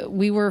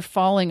we were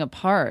falling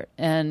apart.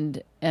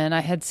 And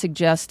I had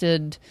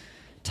suggested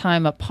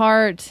time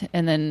apart,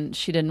 and then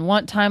she didn't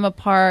want time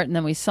apart, and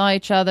then we saw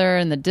each other,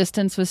 and the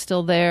distance was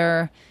still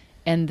there,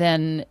 and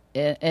then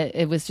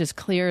it was just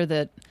clear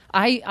that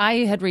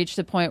I had reached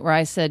the point where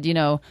I said,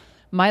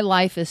 my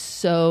life is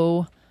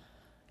so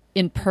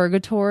in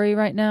purgatory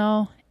right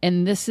now,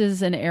 and this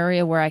is an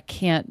area where I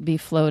can't be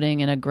floating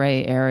in a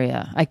gray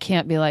area. I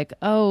can't be like,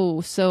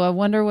 oh, so I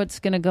wonder what's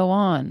going to go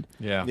on.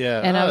 Yeah.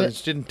 And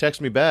she didn't text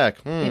me back.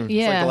 It's like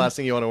the last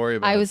thing you want to worry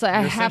about. I was like,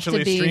 You're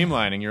essentially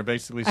streamlining. You're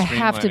basically streamlining. I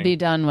have to be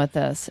done with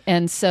this.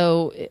 And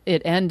so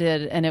it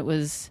ended, and it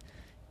was,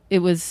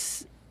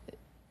 it's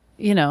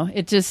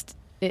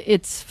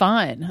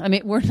fine. I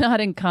mean, we're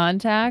not in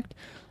contact.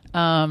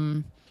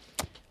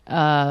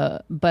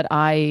 But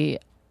I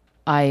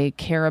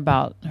care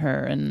about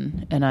her,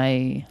 and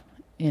I,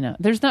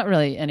 there's not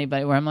really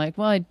anybody where I'm like,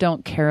 well, I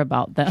don't care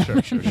about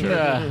them. Sure.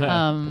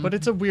 But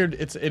it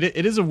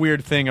is a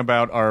weird thing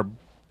about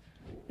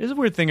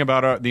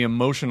the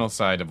emotional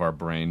side of our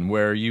brain,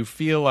 where you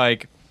feel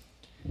like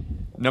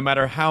no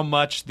matter how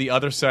much the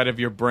other side of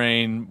your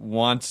brain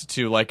wants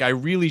to, like, I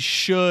really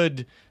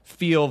should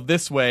feel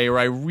this way, or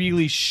I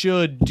really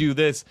should do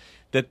this,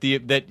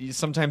 that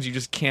sometimes you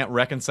just can't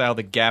reconcile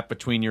the gap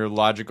between your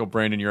logical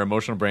brain and your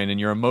emotional brain, and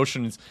your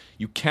emotions,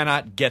 you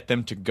cannot get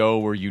them to go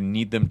where you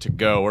need them to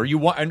go, or you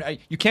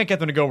can't get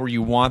them to go where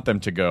you want them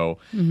to go.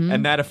 Mm-hmm.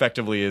 And that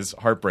effectively is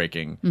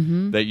heartbreaking.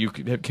 Mm-hmm. That you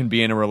can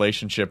be in a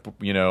relationship,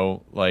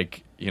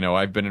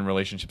 I've been in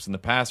relationships in the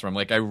past where I'm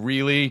like, I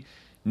really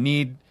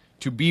need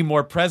to be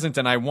more present,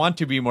 and I want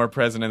to be more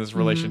present in this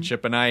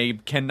relationship, and I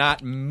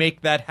cannot make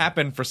that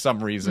happen for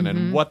some reason.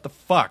 And what the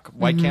fuck?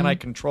 Why can't I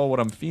control what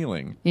I'm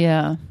feeling?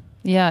 Yeah.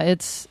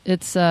 It's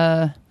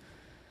I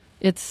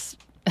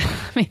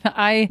mean,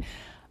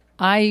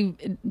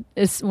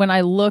 when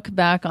I look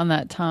back on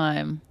that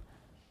time,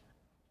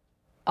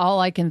 all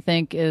I can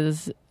think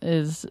is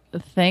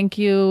thank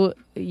you.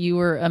 You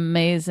were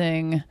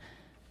amazing,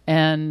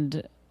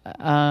 and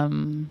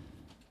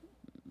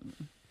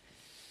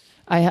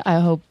I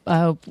hope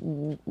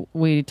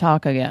we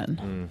talk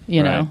again.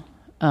 You right.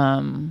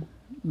 know,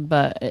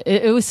 but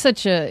it was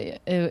such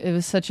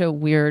a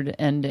weird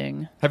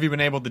ending. Have you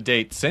been able to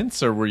date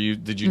since, or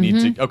did you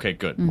need to? Okay,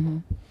 good.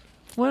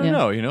 Well, I don't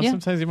know. You know,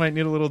 sometimes you might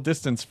need a little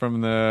distance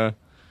from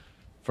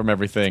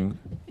everything.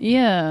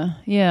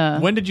 Yeah.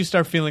 When did you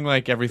start feeling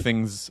like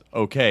everything's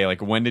okay?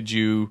 Like when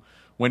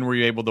were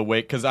you able to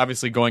wait? Because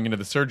obviously going into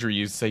the surgery,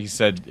 you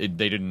said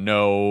they didn't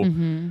know.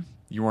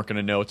 You weren't going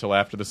to know till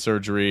after the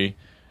surgery.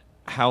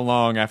 How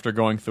long after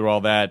going through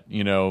all that,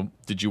 you know,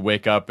 did you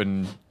wake up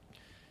and,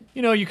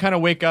 you know, you kind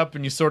of wake up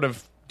and you sort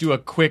of do a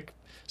quick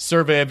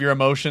survey of your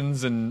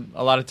emotions, and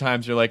a lot of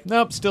times you're like,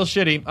 nope, still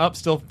shitty.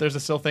 There's a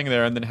still thing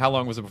there. And then how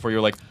long was it before you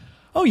were like,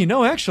 oh, you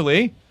know,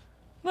 actually,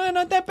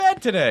 not that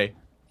bad today?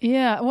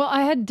 Yeah, well,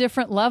 I had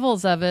different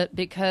levels of it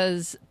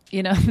because,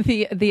 you know,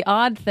 the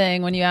odd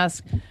thing when you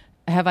ask,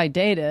 have I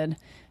dated,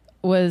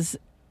 was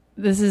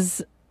this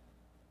is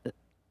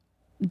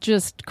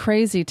just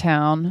crazy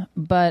town,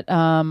 but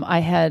I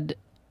had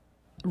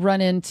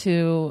run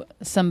into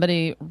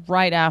somebody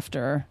right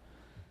after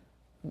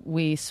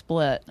we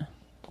split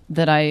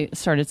that I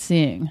started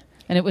seeing.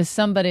 And it was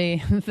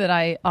somebody that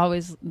I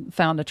always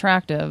found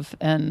attractive.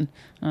 And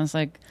I was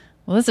like,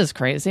 well, this is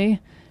crazy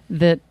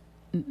that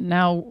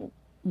now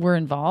we're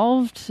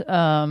involved,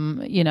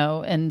 you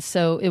know. And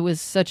so it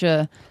was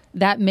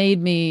that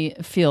made me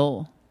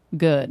feel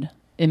good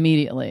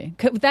immediately.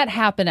 That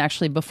happened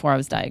actually before I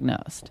was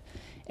diagnosed.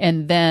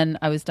 And then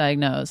I was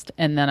diagnosed,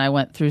 and then I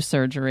went through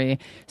surgery.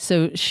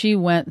 So she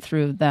went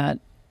through that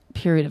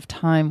period of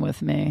time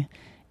with me.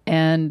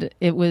 And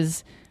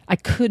I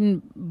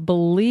couldn't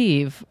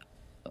believe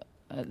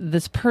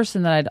this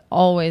person that I'd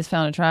always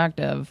found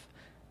attractive,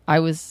 I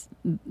was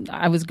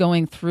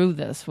going through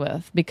this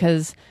with,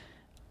 because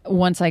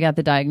once I got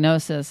the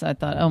diagnosis, I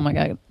thought, oh my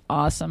God,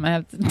 awesome. I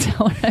have to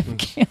tell her I have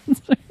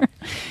cancer.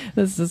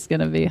 This is going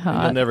to be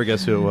hot. You'll never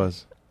guess who it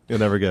was. You'll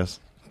never guess.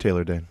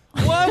 Taylor Dane.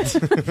 What?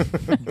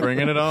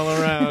 Bringing it all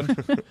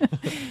around.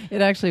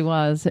 It actually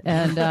was.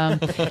 And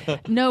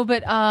no,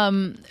 but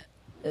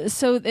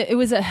so it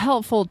was a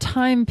helpful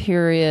time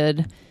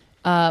period.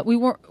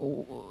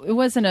 It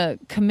wasn't a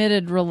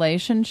committed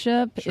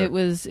relationship. Sure. It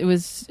was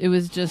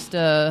just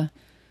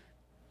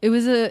it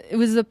was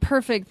the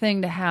perfect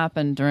thing to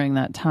happen during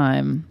that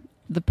time.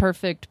 The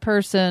perfect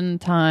person,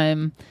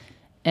 time,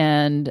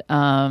 and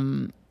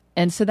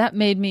so that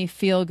made me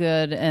feel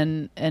good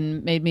and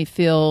made me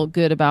feel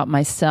good about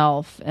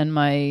myself and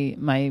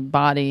my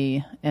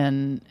body,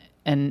 and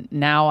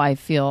now I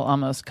feel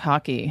almost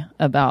cocky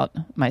about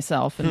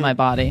myself and my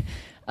body.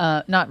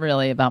 Not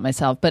really about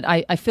myself, but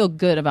I feel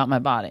good about my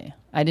body.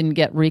 I didn't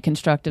get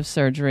reconstructive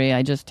surgery.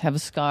 I just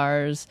have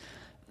scars.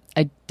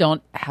 I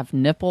don't have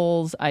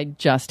nipples. I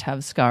just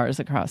have scars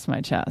across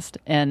my chest.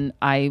 And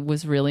I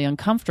was really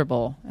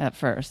uncomfortable at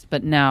first,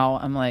 but now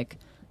I'm like,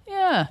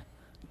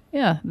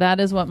 yeah, that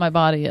is what my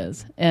body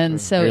is. And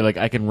so you're like,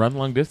 I can run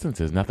long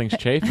distances. Nothing's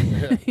chafing.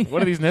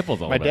 What are these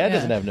nipples all My about? dad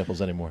doesn't have nipples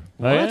anymore.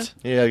 Oh, what?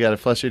 Yeah, he got a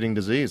flesh-eating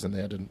disease, and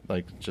they had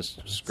to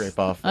just scrape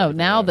off. Oh,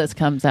 now this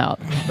comes out.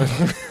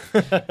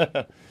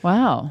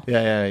 Wow.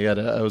 Yeah.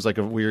 It was like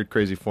a weird,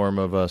 crazy form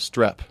of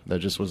strep that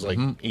just was like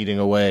eating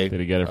away.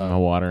 Did he get it from the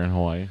water in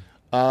Hawaii?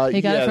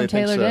 He got it from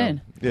Taylor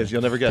Dane. Yes,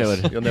 you'll never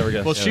guess. You'll never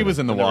guess. Well, she was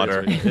in the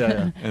water.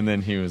 Yeah. And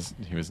then he was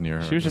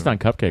near her. She was just on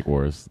Cupcake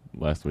Wars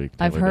last week.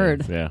 I've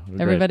heard. Yeah.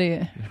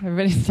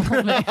 Everybody's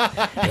told me.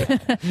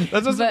 That's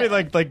supposed to be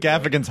like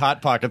Gaffigan's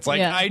Hot Pockets. Like,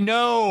 yeah. I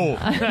know.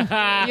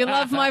 You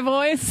love my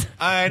voice?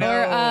 I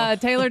know. Or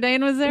Taylor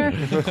Dane was there?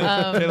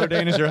 Taylor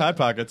Dane is your Hot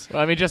Pockets.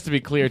 Well, I mean, just to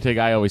be clear, Tig,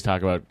 I always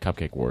talk about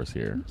Cupcake Wars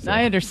here. So.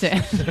 I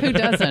understand. Who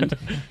doesn't?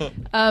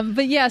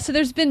 But yeah, so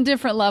there's been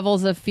different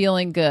levels of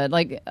feeling good.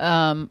 Like,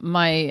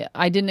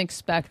 I didn't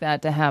expect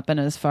that to happen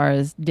as far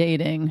as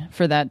dating,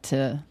 for that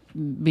to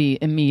be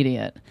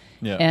immediate.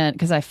 Yeah. And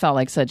because I felt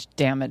like such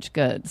damaged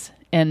goods.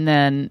 And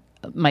then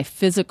my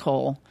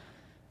physical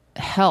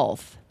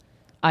health,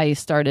 I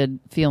started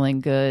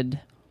feeling good,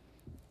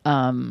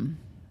 you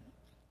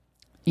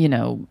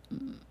know,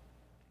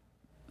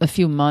 a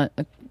few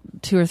months,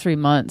 2 or 3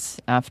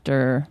 months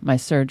after my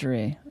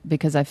surgery,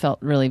 because I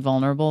felt really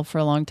vulnerable for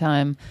a long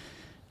time.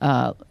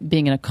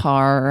 Being in a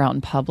car or out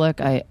in public,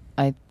 I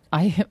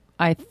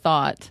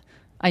thought,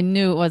 I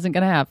knew it wasn't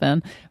going to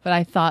happen, but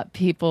I thought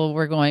people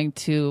were going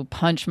to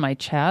punch my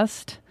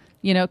chest,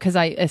 you know, because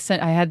I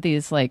had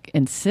these like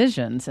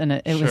incisions, and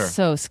it Sure. was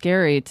so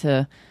scary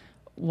to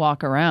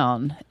walk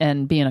around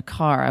and be in a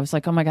car. I was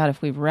like, oh my God,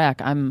 if we wreck,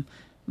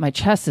 my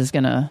chest is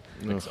going to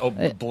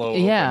blow.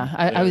 Yeah,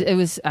 open.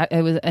 I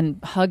was, and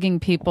hugging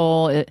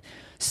people.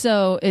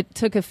 So it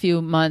took a few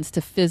months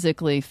to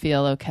physically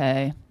feel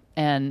okay.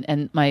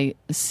 And my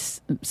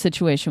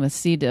situation with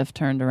C. diff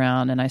turned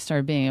around, and I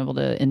started being able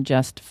to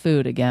ingest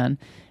food again.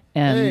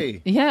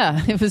 And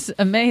yeah, it was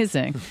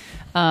amazing.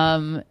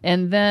 And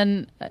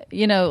then,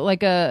 you know,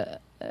 like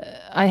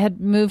I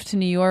had moved to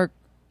New York.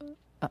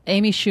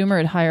 Amy Schumer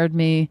had hired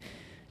me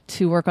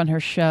to work on her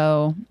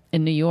show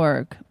in New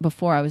York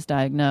before I was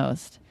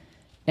diagnosed.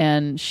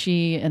 And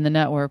she and the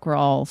network were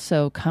all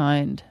so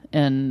kind.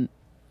 And,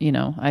 you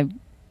know, I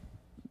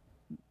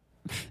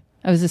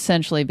was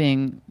essentially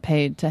being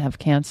paid to have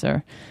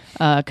cancer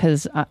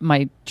because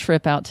my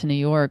trip out to New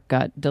York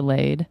got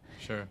delayed.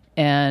 Sure.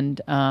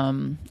 And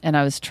I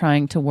was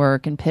trying to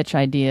work and pitch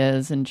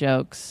ideas and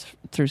jokes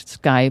through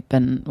Skype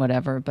and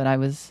whatever, but I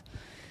was,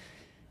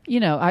 you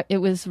know, it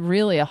was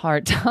really a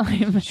hard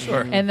time.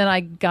 Sure. And then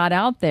I got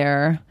out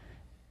there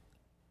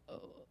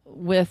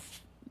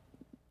with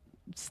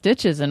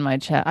stitches in my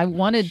chest. I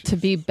wanted to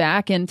be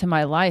back into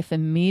my life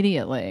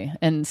immediately.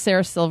 And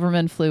Sarah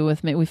Silverman flew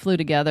with me. We flew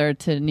together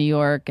to New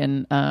York,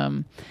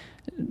 and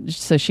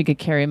so she could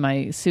carry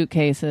my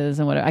suitcases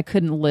and whatever. I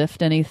couldn't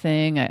lift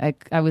anything. I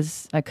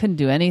couldn't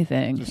do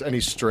anything. Just any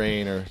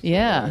strain or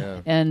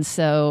yeah. And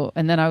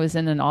then I was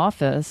in an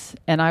office,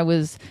 and I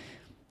was.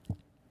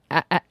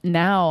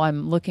 Now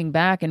I'm looking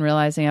back and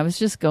realizing I was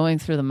just going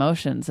through the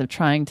motions of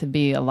trying to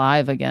be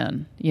alive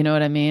again. You know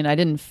what I mean? I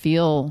didn't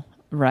feel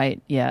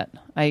right yet.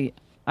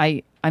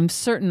 I'm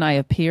certain I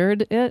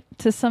appeared it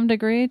to some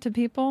degree to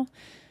people.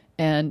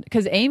 And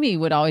because Amy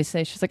would always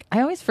say, she's like,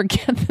 I always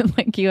forget that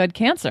like you had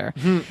cancer.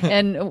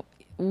 And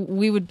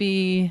we would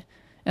be,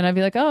 and I'd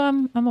be like,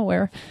 oh, I'm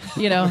aware.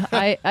 You know,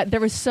 I there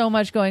was so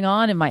much going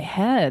on in my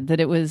head that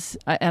it was,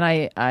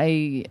 and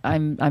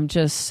I'm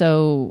just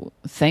so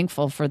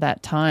thankful for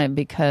that time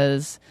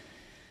because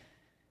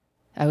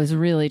I was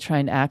really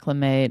trying to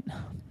acclimate.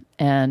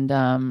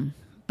 And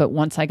but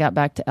once I got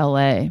back to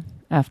LA,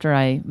 after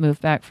I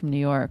moved back from New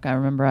York, I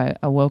remember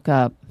I woke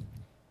up,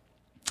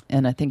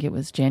 and I think it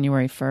was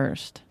January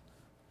 1st,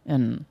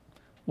 and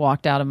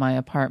walked out of my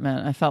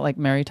apartment. I felt like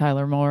Mary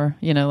Tyler Moore,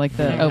 you know, like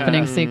the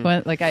opening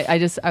sequence. Like I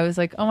was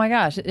like, oh my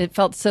gosh, it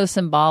felt so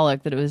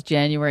symbolic that it was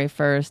January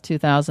 1st,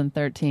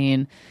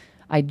 2013.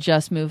 I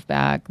just moved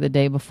back the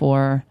day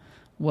before,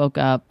 woke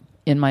up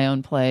in my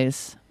own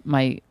place.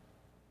 My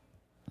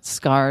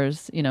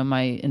scars, you know,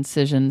 my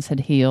incisions had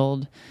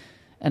healed.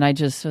 And I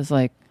just was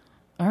like,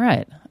 all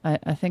right,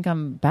 I think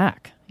I'm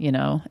back, you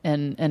know?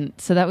 And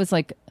so that was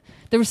like,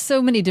 there were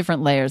so many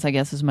different layers, I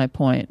guess is my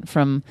point,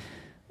 from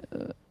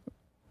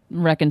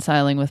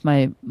reconciling with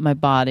my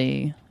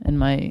body and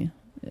my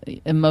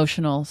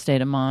emotional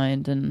state of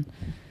mind.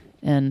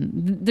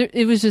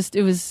 It was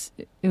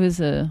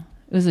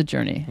a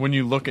journey. When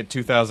you look at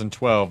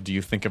 2012, do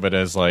you think of it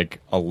as like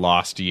a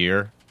lost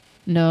year?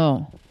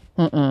 No.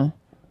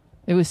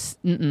 It was,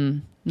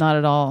 not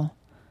at all.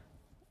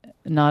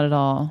 Not at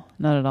all.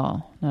 Not at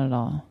all. Not at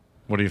all.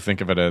 What do you think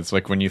of it as?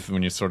 Like when you're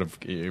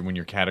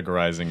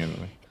categorizing it?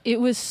 It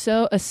was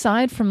so,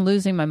 aside from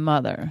losing my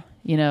mother,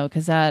 you know,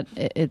 because that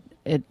it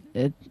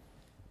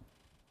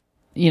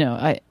you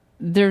know,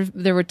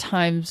 there were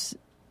times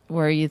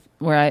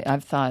where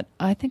I've thought,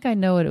 I think I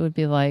know what it would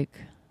be like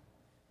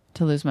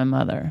to lose my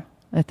mother.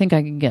 I think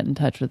I could get in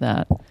touch with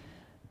that.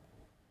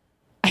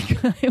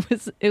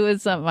 It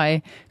was something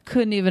I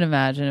couldn't even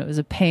imagine. It was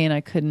a pain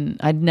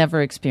I'd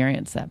never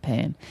experienced that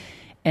pain.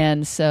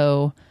 And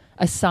so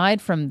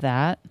aside from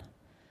that,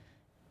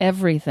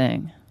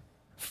 everything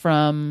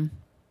from,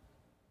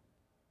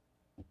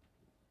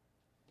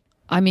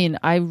 I mean,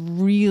 I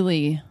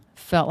really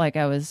felt like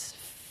I was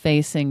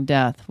facing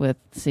death with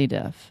C.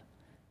 diff.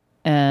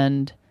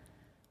 And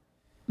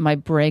my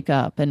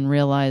breakup and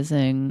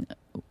realizing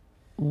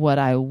what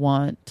I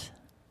want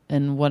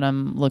and what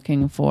I'm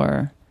looking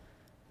for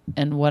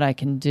and what I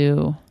can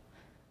do,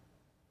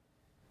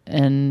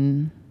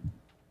 and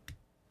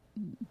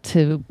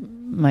to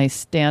my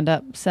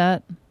stand-up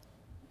set,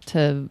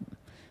 to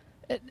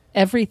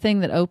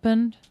everything that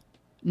opened,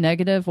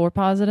 negative or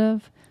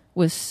positive,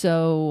 was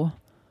so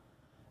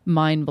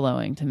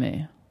mind-blowing to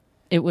me.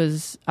 I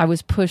was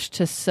pushed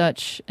to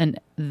such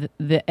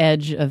the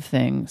edge of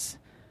things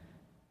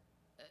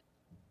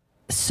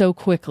so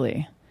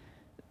quickly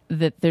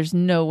that there's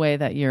no way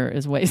that year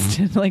is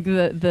wasted. Like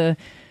the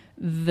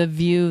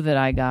view that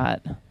I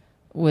got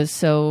was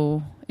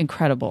so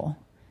incredible,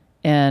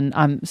 and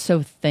I'm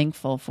so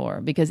thankful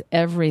for, because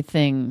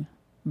everything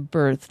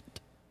birthed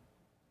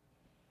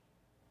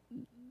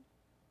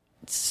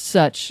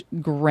such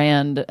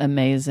grand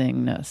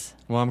amazingness.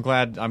 Well, I'm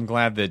glad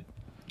that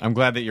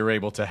you're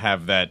able to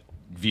have that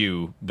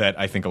view that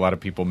I think a lot of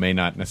people may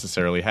not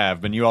necessarily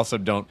have. But you also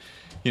don't,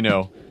 you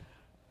know,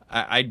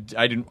 I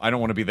don't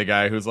want to be the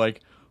guy who's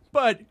like,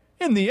 but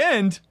in the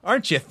end,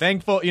 aren't you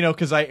thankful? You know,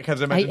 because I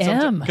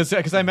imagine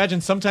because I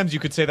imagine sometimes you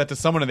could say that to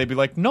someone and they'd be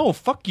like, no,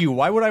 fuck you.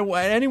 Why would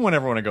anyone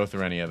ever want to go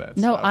through any of that?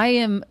 No,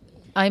 stuff?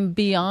 I'm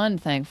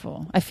beyond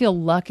thankful. I feel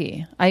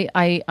lucky.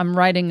 I'm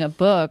writing a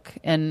book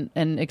and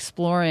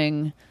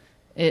exploring.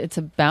 It's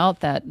about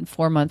that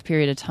 4-month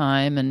period of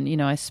time, and you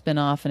know, I spin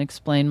off and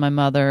explain my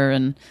mother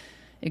and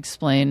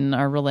explain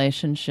our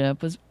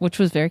relationship, which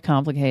was very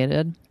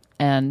complicated,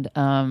 and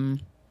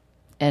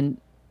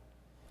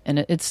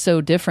it's so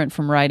different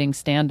from writing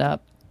stand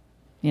up.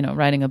 You know,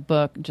 writing a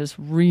book, just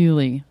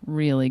really,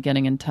 really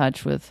getting in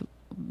touch with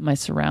my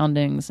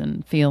surroundings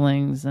and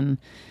feelings, and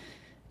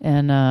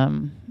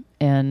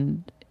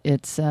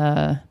it's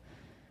I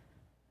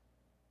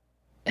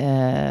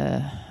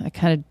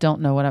kind of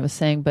don't know what I was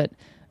saying, but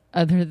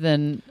other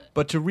than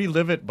to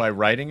relive it by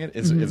writing it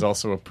is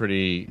also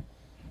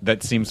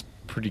that seems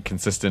pretty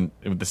consistent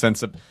with the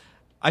sense of,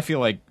 I feel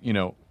like,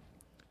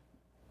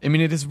 I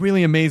mean, it is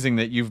really amazing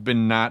that you've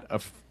been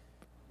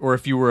or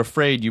if you were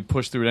afraid, you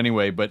pushed through it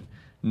anyway, but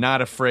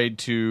not afraid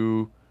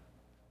to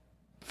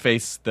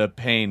face the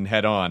pain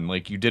head on.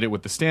 Like, you did it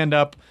with the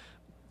stand-up,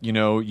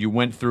 you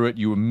went through it,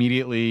 you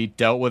immediately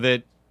dealt with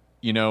it.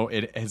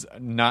 It has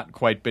not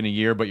quite been a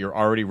year, but you're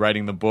already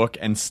writing the book,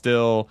 and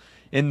still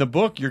in the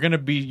book, you're going to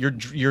be, you're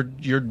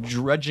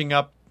dredging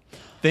up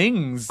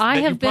things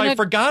that you probably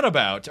forgot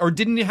about or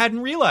hadn't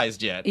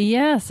realized yet.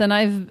 Yes, and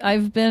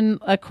I've been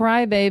a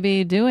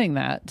crybaby doing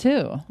that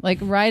too. Like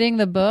writing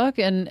the book,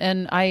 and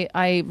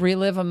I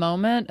relive a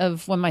moment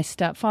of when my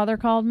stepfather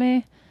called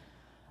me,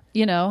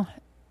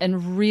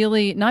 and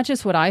really not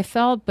just what I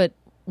felt, but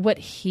what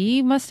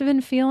he must have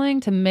been feeling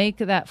to make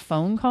that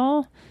phone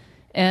call,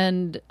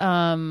 and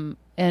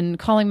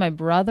calling my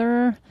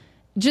brother.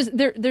 Just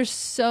there's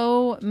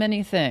so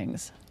many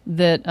things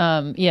that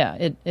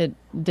it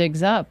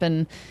digs up,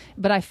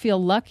 but I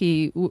feel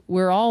lucky.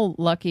 We're all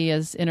lucky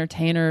as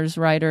entertainers,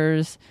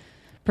 writers,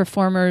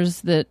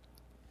 performers, that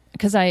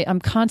because I'm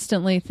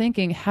constantly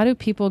thinking, how do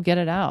people get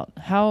it out?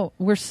 How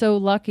we're so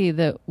lucky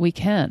that we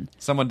can.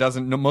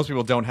 Most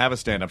people don't have a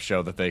stand-up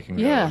show that they can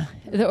go.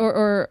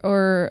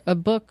 Or a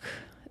book.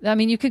 I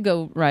mean, you could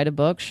go write a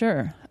book,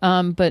 sure,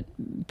 but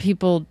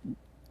people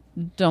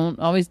don't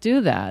always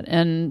do that,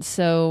 and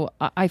so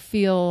I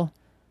feel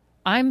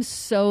I'm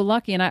so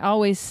lucky, and I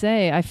always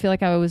say I feel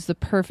like I was the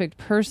perfect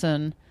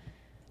person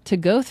to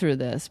go through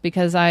this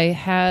because I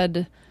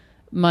had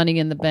money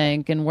in the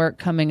bank and work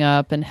coming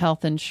up and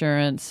health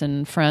insurance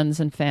and friends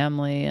and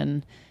family,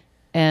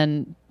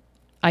 and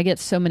I get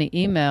so many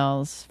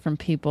emails from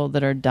people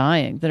that are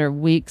dying, that are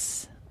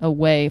weeks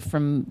away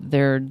from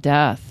their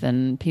death,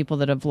 and people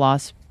that have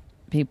lost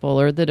people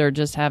or that are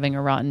just having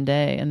a rotten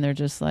day, and they're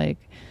just like,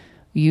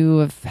 you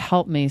have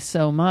helped me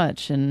so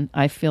much, and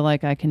I feel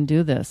like I can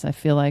do this. I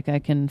feel like I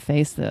can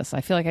face this.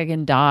 I feel like I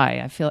can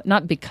die. I feel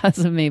not because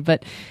of me,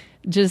 but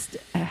just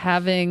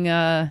having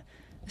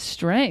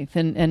strength.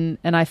 And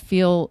I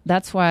feel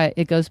that's why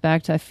it goes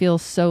back to I feel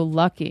so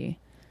lucky.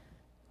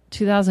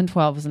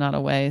 2012 was not a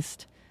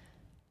waste.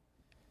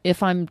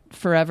 If I'm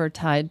forever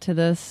tied to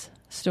this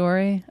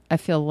story, I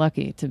feel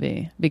lucky to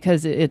be,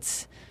 because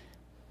it's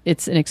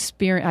an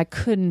experience. I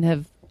couldn't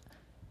have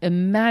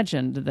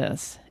imagined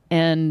this.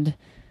 And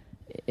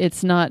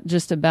it's not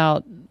just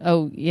about,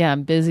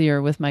 I'm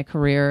busier with my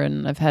career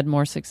and I've had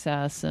more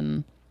success,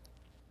 and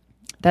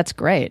that's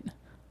great.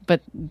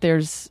 But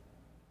there's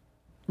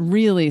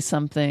really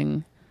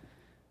something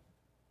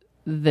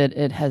that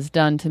it has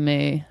done to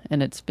me,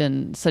 and it's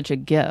been such a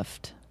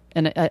gift.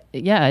 And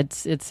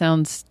it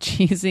sounds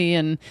cheesy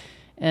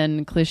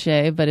and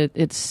cliche, but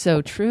it's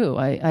so true.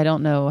 I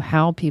don't know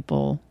how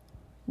people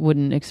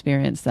wouldn't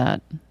experience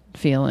that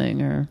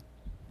feeling, or,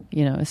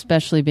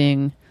 especially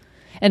being...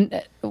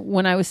 And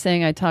when I was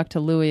saying I talked to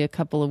Louis a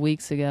couple of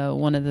weeks ago,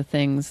 one of the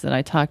things that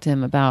I talked to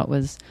him about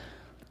was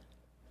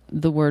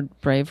the word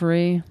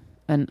bravery.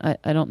 And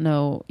I don't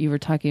know, you were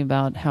talking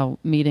about how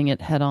meeting it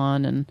head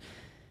on,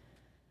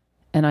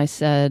 and I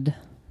said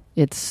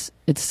it's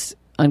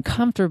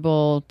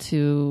uncomfortable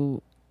to,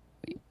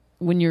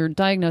 when you're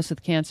diagnosed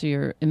with cancer,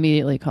 you're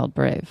immediately called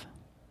brave.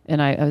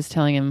 And I was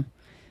telling him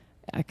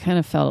I kind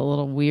of felt a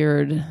little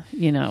weird,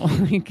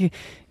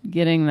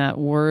 getting that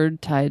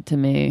word tied to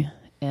me.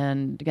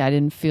 And I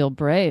didn't feel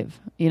brave.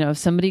 If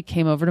somebody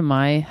came over to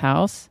my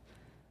house,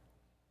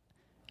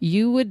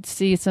 you would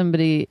see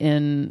somebody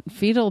in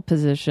fetal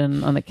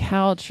position on the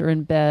couch or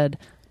in bed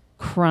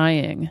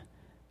crying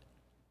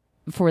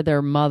for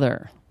their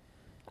mother.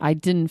 I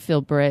didn't feel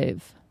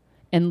brave.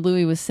 And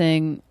Louis was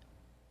saying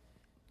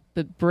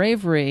that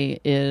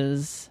bravery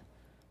is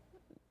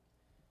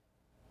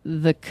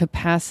the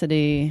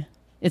capacity...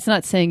 It's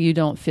not saying you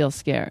don't feel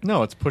scared.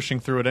 No, it's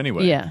pushing through it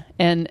anyway. Yeah,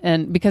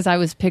 and because I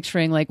was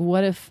picturing, like,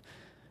 what if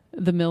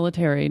the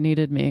military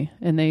needed me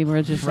and they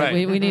were just like,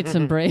 we need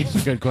some brave.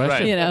 Good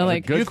question.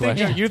 Right. Good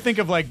question. You think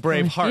of like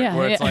Braveheart,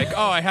 where it's like,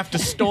 I have to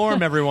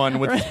storm everyone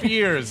with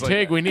spears.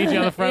 Tig, we need you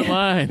on the front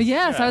line.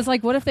 Yes, I was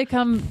like, what if they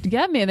come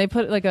get me and they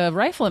put like a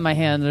rifle in my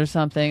hand or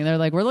something? They're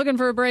like, we're looking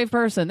for a brave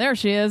person. There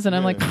she is, and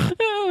I'm like, I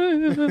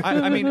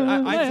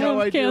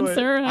have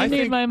cancer. I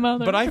need my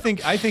mother. But I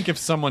think if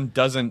someone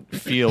doesn't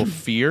feel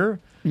fear,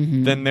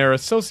 then they're a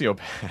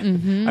sociopath.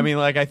 I mean,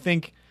 like,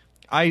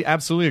 I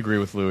absolutely agree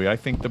with Louis. I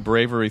think the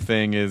bravery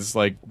thing is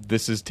like,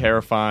 this is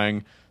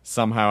terrifying.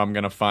 Somehow I'm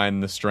going to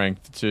find the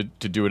strength to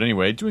do it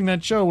anyway. Doing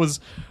that show was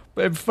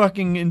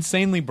fucking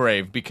insanely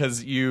brave,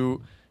 because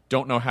you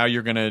don't know how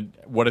you're gonna,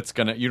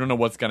 you don't know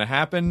what's gonna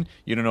happen.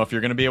 You don't know if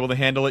you're gonna be able to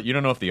handle it. You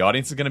don't know if the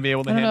audience is gonna be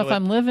able to handle it. I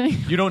don't know if I'm living.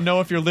 You don't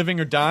know if you're living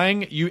or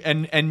dying.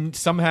 And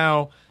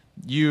somehow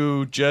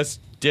you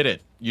just did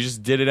it. You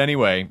just did it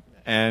anyway.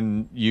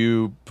 and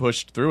you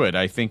pushed through it.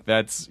 I think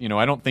that's,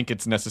 I don't think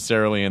it's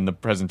necessarily in the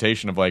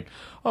presentation of like,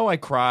 oh, I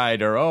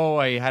cried or oh,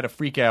 I had a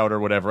freak out or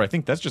whatever. I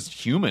think that's just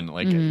human,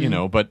 like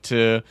but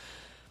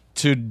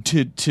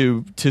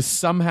to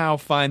somehow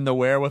find the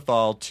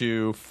wherewithal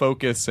to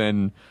focus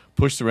and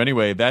push through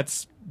anyway,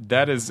 that's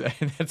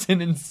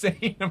an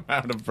insane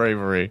amount of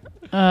bravery.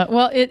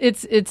 Well, it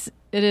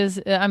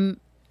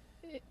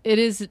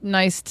is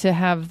nice to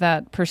have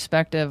that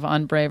perspective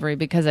on bravery,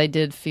 because I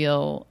did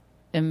feel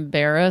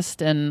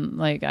embarrassed and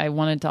like I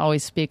wanted to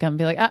always speak up and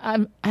be like,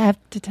 I have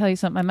to tell you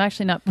something. I'm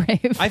actually not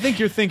brave. I think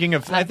you're thinking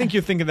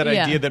that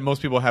idea that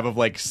most people have of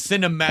like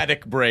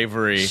cinematic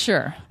bravery.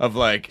 Sure. Of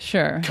like,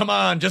 come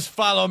on, just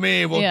follow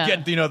me. We'll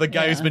get the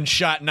guy who's been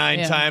shot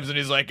 9 times and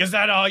he's like, is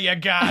that all you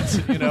got?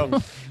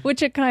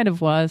 Which it kind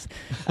of was,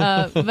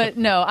 but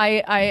no,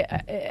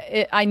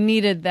 I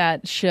needed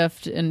that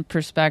shift in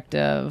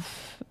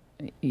perspective,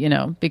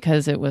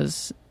 because it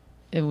was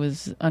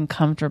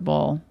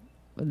uncomfortable,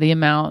 the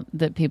amount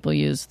that people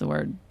use the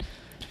word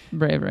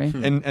bravery.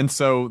 And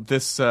so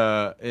this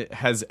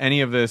has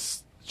any of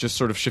this, just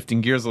sort of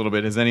shifting gears a little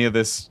bit, has any of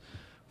this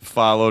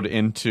followed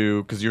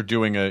into, because you've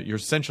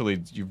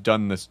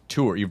done this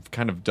tour, you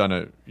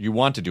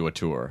want to do a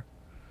tour.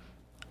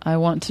 I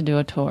want to do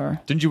a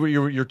tour. Didn't you?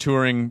 You're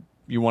touring.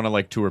 You want to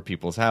like tour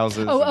people's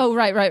houses.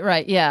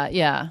 Right.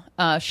 Yeah.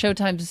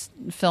 Showtime's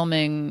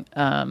filming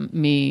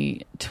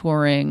me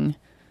touring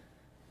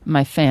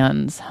my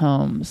fans'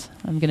 homes.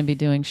 I'm going to be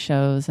doing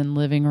shows in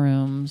living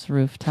rooms,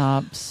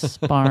 rooftops,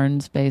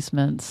 barns,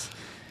 basements,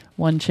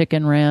 one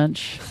chicken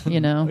ranch.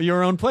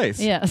 Your own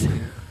place. Yes.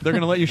 They're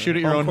going to let you shoot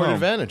at your own home.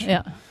 Advantage.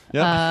 Yeah.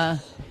 Yep.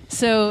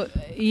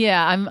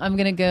 I'm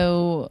going to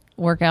go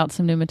work out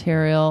some new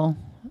material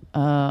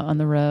on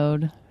the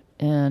road,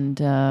 and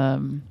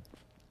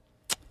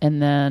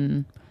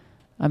then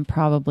I'm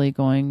probably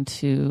going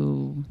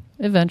to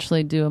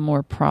eventually do a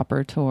more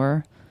proper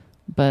tour.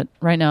 But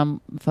right now I'm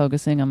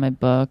focusing on my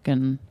book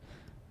and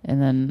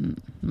then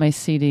my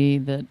CD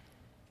that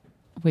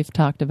we've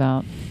talked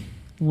about,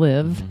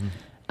 Live.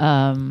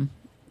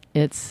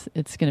 It's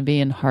going to be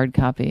in hard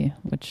copy,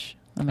 which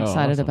I'm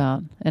excited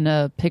about, and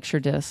a picture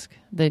disc.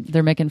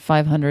 They're making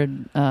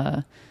 500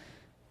 vinyl.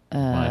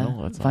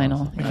 That's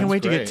vinyl. awesome. I can't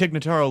wait to get Tig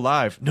Notaro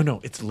live.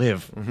 No, it's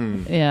Live.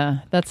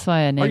 Yeah, that's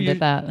why I named it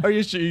that. Are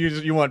you sure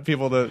you want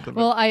people to?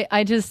 Well,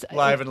 I just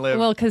live and live.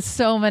 Well, because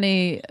so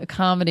many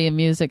comedy and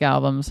music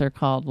albums are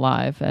called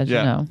Live, as you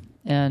know,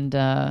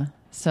 and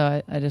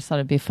so I just thought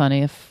it'd be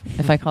funny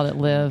if I called it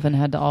Live and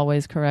had to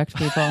always correct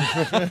people.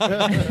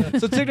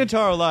 So Tig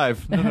Notaro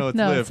Live. No, it's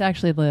Live. It's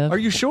actually Live. Are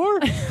you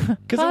sure?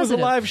 Because it was a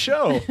live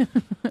show.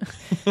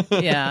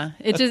 Yeah,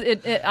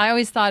 I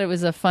always thought it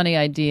was a funny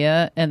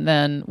idea, and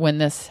then when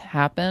this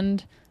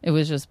happened, it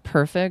was just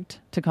perfect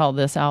to call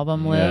this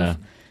album Live,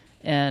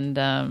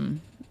 and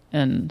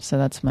so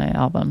that's my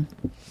album.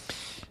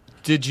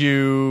 Did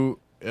you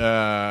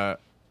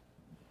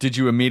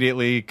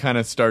immediately kind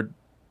of start,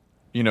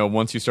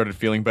 once you started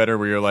feeling better,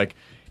 where you're like,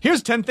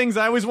 here's 10 things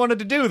I always wanted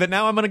to do that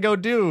now I'm going to go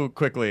do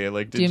quickly.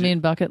 Like, do you mean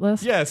bucket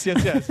list? Yes.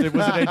 Did you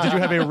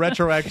have a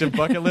retroactive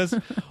bucket list?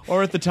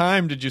 Or at the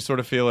time, did you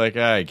sort of feel like,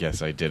 I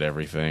guess I did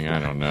everything?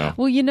 I don't know.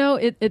 Well,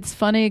 it's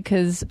funny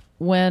because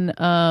when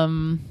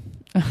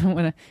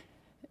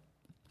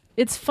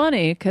it's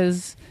funny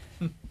because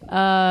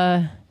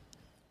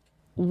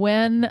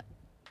when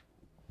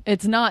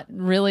it's not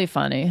really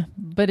funny,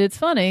 but it's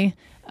funny.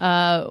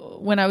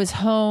 When I was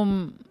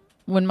home,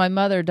 when my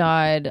mother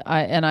died,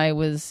 I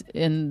was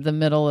in the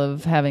middle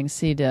of having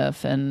C.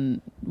 diff and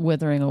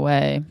withering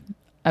away,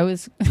 I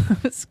was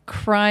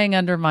crying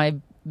under my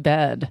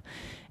bed,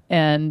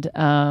 and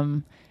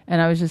I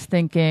was just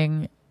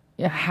thinking,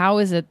 how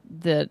is it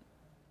that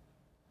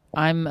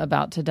I'm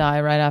about to die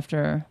right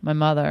after my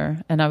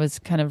mother? And I was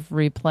kind of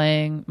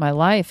replaying my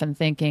life and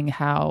thinking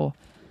how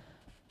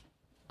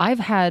I've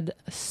had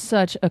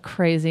such a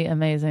crazy,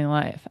 amazing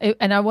life.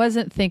 And I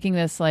wasn't thinking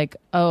this like,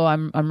 oh,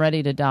 I'm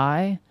ready to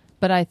die.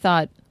 But I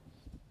thought,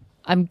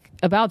 I'm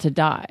about to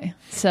die.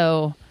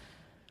 So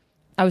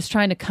I was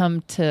trying to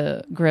come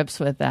to grips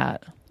with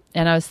that.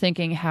 And I was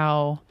thinking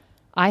how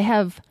I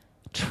have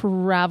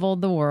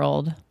traveled the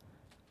world.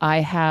 I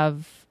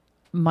have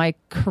my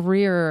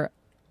career.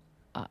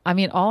 I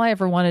mean, all I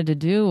ever wanted to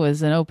do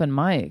was an open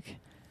mic.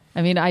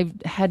 I mean, I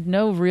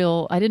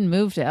didn't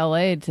move to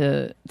LA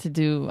to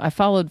do, I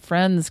followed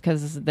friends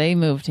because they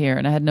moved here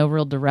and I had no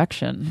real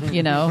direction,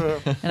 and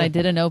I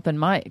did an open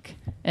mic.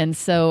 And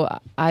so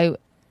I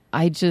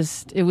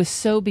just, it was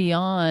so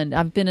beyond,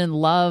 I've been in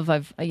love.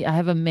 I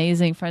have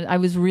amazing friends. I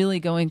was really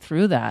going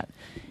through that.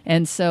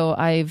 And so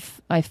I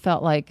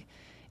felt like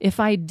if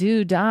I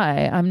do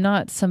die, I'm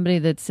not somebody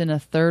that's in a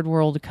third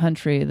world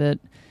country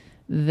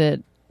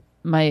that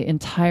my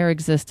entire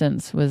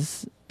existence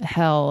was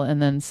hell,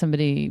 and then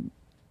somebody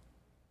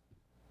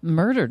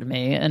murdered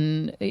me,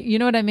 and you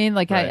know what I mean?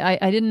 Like, right.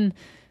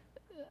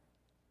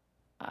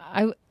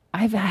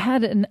 I've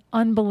had an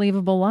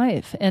unbelievable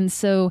life, and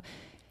so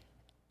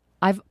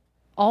I've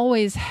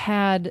always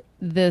had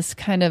this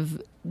kind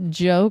of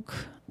joke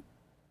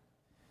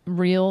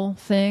reel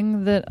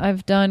thing that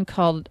I've done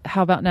called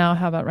How About Now,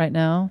 How About Right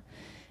Now.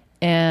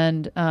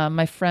 And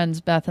my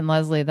friends Beth and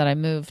Leslie that I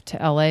moved to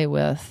LA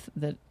with,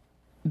 that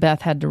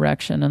Beth had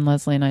direction and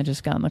Leslie and I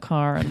just got in the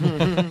car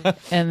and,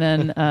 and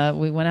then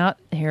we went out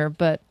here.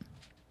 But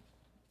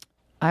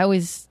I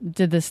always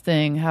did this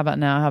thing, how about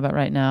now, how about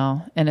right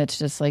now? And it's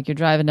just like you're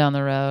driving down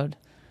the road,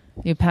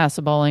 you pass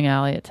a bowling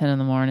alley at 10 in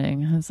the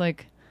morning. It's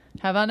like,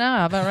 how about now?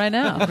 How about right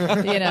now?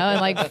 You know,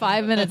 and like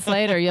 5 minutes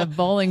later, you have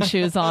bowling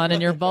shoes on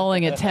and you're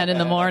bowling at 10 in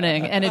the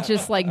morning, and it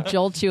just like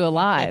jolts you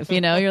alive. You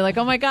know, you're like,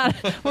 oh my God,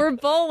 we're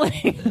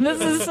bowling. This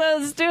is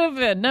so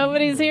stupid.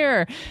 Nobody's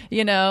here.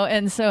 You know,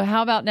 and so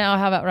how about now?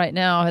 How about right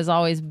now has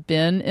always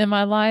been in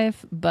my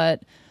life,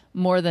 but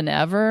more than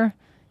ever,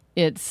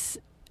 it's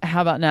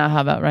how about now?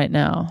 How about right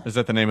now? Is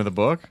that the name of the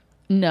book?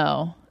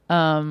 No,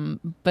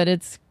 but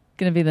it's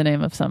going to be the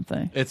name of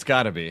something. It's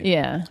got to be.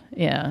 Yeah,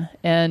 yeah,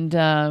 and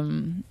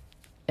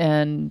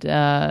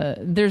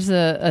there's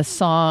a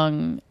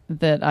song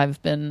that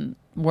I've been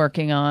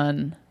working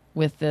on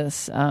with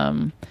this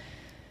slam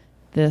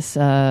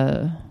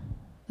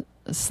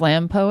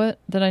poet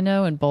that I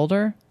know in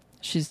Boulder.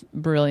 She's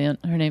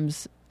brilliant. Her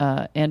name's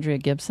Andrea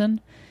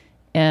Gibson,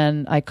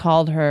 and I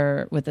called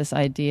her with this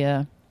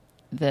idea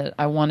that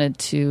I wanted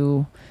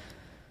to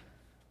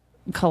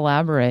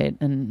collaborate,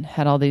 and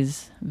had all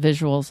these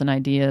visuals and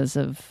ideas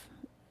of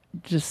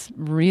just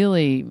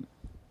really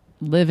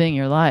living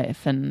your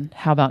life and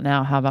how about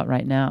now, how about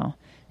right now.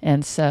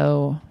 And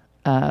so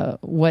the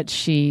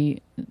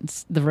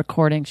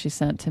recording she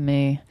sent to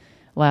me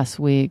last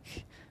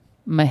week,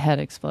 my head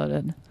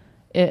exploded.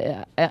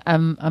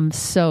 I'm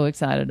so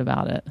excited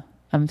about it.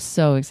 I'm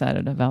so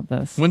excited about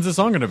this. When's the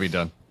song going to be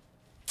done?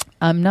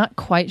 I'm not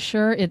quite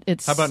sure.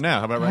 It's how about now?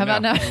 How about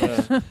right now?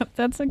 Yeah.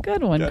 That's a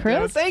good one,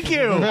 Chris. Thank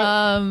you.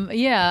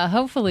 Yeah,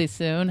 hopefully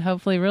soon.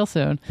 Hopefully real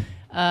soon.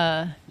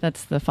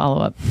 That's the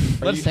follow-up.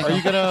 Are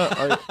you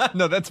gonna?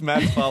 No, that's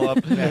Matt's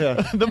follow-up.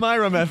 The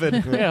Myra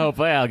method. Yeah,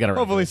 hopefully I'll get it.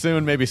 Hopefully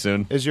soon, maybe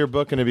soon. Is your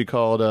book going to be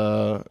called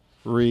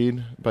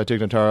 "Read" by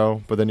Tig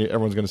Notaro? But then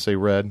everyone's going to say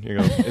 "Red." You're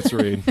going, it's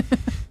Read.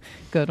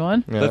 Good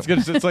one. Yeah. That's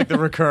good. It's like the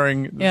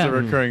recurring. Yeah. The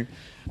recurring.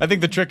 I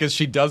think the trick is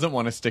she doesn't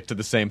want to stick to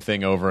the same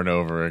thing over and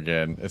over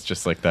again. It's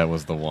just like that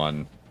was the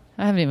one.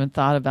 I haven't even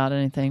thought about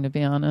anything, to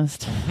be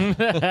honest.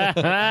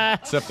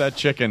 Except that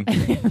chicken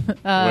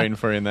waiting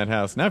for you in that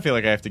house. Now I feel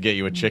like I have to get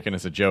you a chicken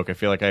as a joke. I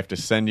feel like I have to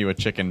send you a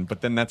chicken,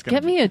 but then that's going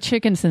to Get me a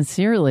chicken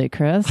sincerely,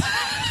 Chris.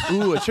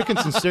 Ooh, a chicken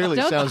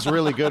sincerely sounds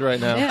really good right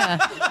now.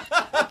 Yeah.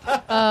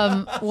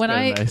 When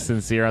I nice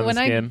sincere on the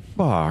skin.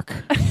 Bark.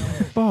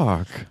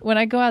 When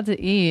I go out to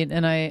eat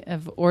and I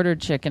have ordered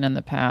chicken in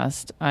the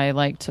past, I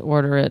like to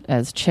order it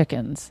as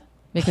chickens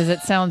because it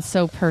sounds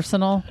so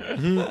personal.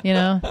 You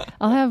know,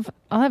 I'll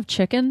have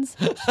chickens.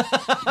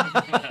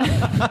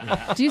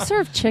 Do you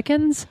serve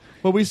chickens?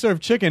 Well, we serve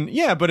chicken.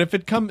 Yeah, but if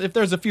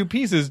there's a few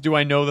pieces, do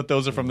I know that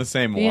those are from the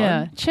same one?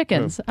 Yeah,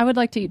 chickens. I would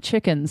like to eat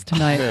chickens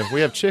tonight. Yeah,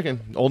 we have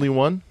chicken. Only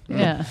one?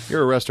 Yeah.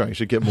 You're a restaurant. You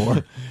should get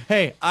more.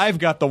 Hey, I've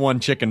got the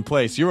one chicken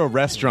place. You're a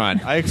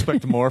restaurant. I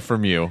expect more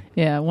from you.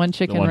 Yeah, one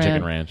chicken The one ranch.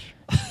 chicken ranch.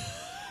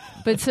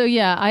 But so,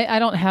 yeah, I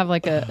don't have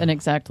like an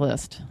exact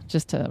list,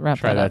 just to wrap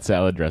Try that that up.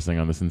 salad dressing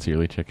on the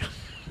sincerely chicken.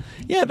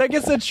 Yeah, I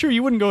guess that's true.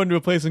 You wouldn't go into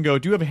a place and go,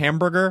 do you have a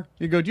hamburger?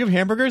 You go, do you have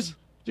hamburgers?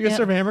 Do you guys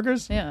serve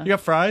hamburgers? Yeah. You got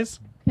fries?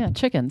 Yeah,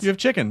 chickens. You have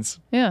chickens.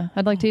 Yeah,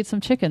 I'd like to eat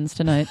some chickens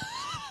tonight.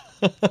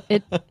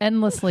 It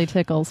endlessly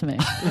tickles me.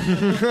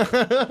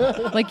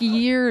 Like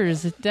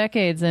years,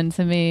 decades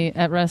into me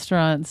at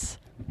restaurants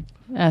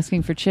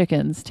asking for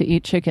chickens, to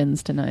eat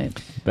chickens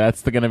tonight.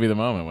 That's going to be the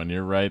moment when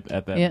you're right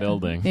at that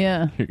building.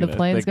 Yeah, You're the gonna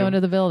plane's think going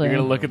to the building. You're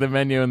going to look at the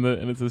menu and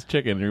it says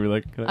chicken. And you're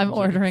like, I'm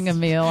ordering a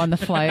meal on the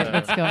flight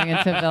that's going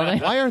into the building.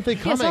 Why aren't they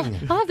coming?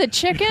 Yes, I'll have the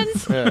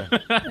chickens.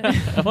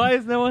 Why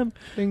is no one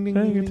paying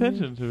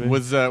attention to me?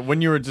 Was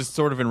when you were just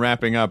sort of in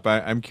wrapping up,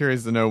 I'm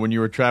curious to know, when you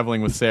were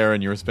traveling with Sarah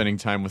and you were spending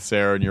time with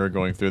Sarah and you were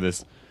going through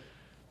this,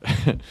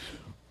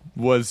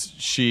 was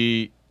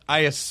she...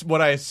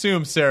 what I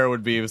assume Sarah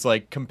would be was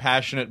like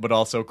compassionate, but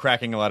also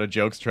cracking a lot of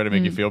jokes to try to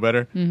make you feel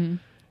better. Mm-hmm.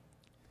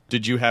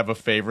 Did you have a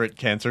favorite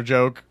cancer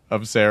joke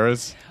of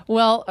Sarah's?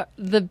 Well,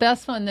 the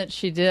best one that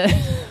she did,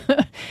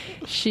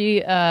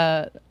 she,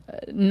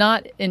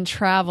 not in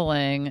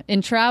traveling.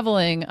 In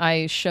traveling,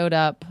 I showed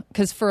up,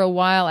 because for a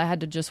while I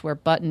had to just wear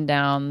button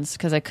downs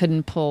because I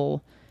couldn't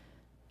pull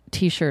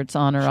T-shirts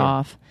on or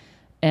off.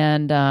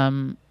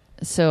 And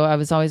so I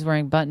was always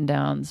wearing button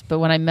downs. But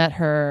when I met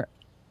her,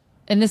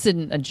 and this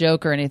isn't a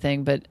joke or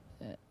anything, but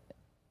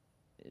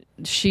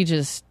she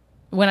just,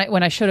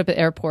 when I showed up at the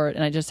airport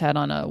and I just had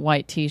on a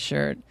white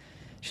T-shirt,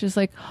 she's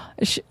like,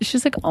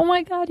 oh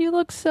my God, you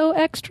look so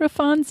extra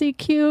Fonzie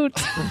cute,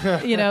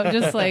 you know,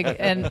 just like,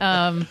 and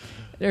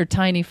or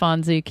tiny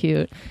Fonzie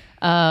cute,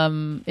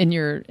 in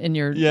your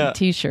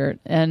T-shirt,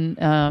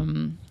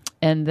 and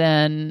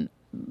then,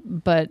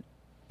 but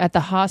at the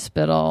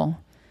hospital,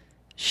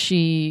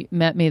 she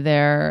met me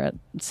there at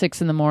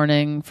 6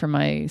 a.m. for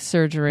my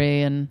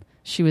surgery, and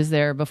she was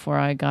there before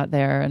I got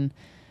there, and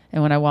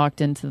when I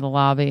walked into the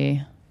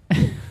lobby,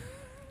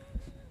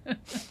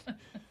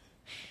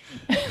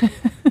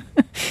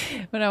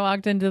 When I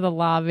walked into the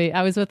lobby,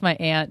 I was with my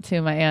aunt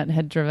too. My aunt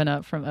had driven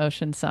up from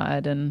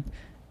Oceanside,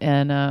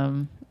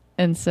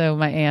 and so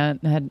my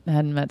aunt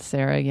hadn't met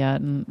Sarah yet,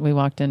 and we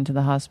walked into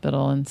the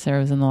hospital, and Sarah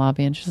was in the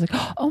lobby, and she's like,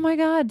 "Oh my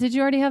God, did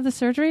you already have the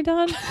surgery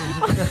done?"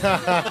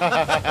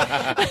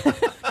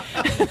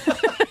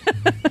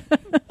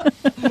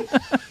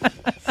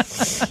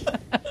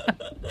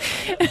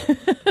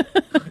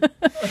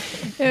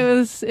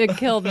 It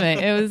killed me.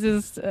 It was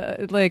just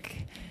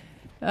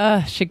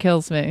she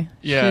kills me.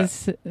 Yeah,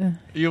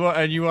 you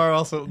are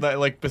also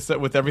like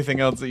with everything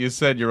else that you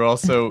said. You're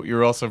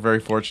also very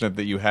fortunate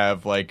that you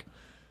have like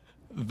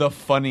the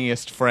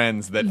funniest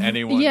friends that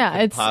anyone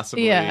could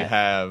possibly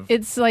have.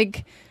 It's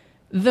like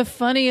the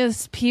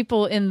funniest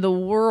people in the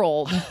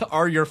world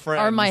are your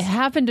friends.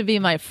 Happen to be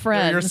my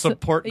friends. They're your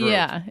support group.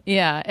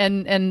 Yeah.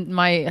 And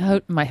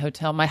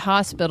my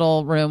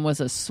hospital room was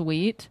a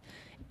suite,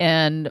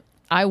 and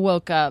I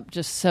woke up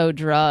just so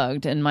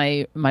drugged, and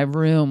my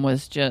room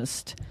was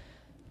just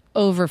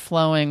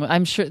overflowing.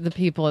 I'm sure the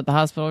people at the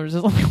hospital were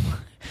just like,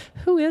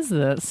 who is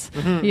this?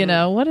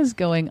 What is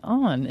going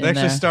on? They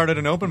actually started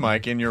an open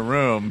mic in your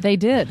room. They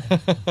did.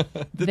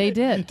 They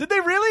did. Did they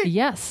really?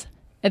 Yes.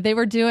 They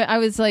were doing,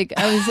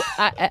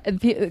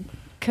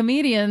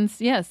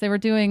 comedians, yes, they were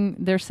doing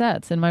their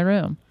sets in my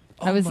room.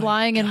 I was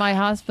lying in my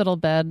hospital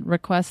bed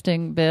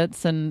requesting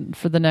bits and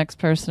for the next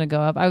person to go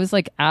up. I was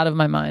like out of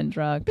my mind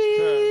drugged.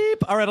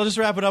 Beep. All right, I'll just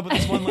wrap it up with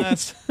this one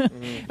last.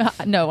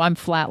 No, I'm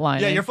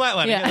flatlining. Yeah, you're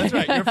flatlining. Yeah, that's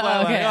right. You're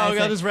flatlining. Okay,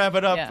 I'll just wrap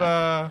it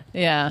up.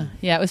 Yeah,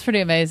 it was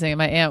pretty amazing. And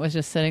my aunt was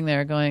just sitting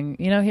there going,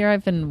 here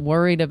I've been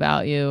worried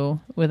about you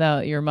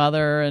without your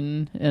mother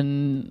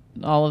and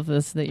all of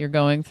this that you're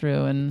going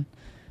through. And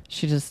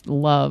she just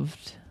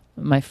loved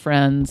my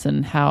friends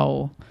and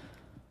how...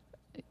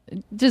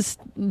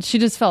 she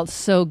just felt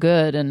so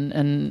good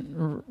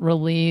and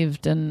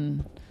relieved,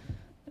 and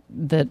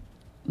that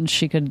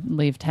she could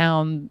leave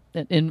town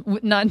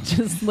and not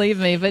just leave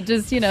me, but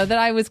just that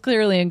I was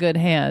clearly in good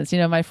hands.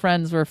 My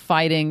friends were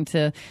fighting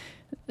to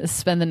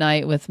spend the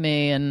night with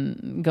me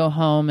and go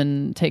home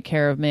and take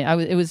care of me.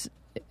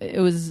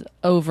 It was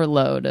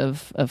overload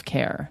of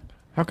care.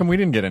 How come we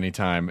didn't get any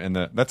time? And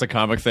that's a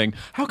comic thing.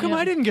 How come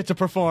I didn't get to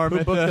perform?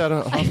 Who booked that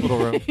hospital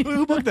room?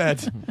 Who booked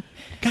that?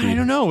 God, I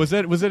don't know.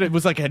 It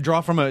was like a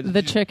draw from a...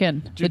 The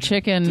chicken. The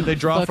chicken. Did they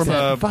draw from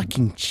a...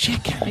 Fucking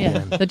chicken. Yeah,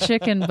 the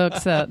chicken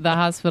books the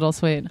hospital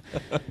suite.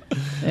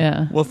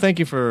 Yeah. Well,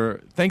 thanks for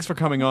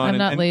coming on. I'm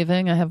not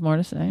leaving. I have more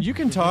to say. You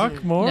can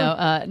talk more.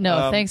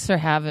 No, thanks for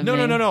having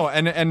me. No.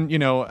 And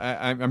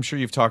I'm sure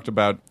you've talked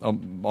about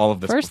all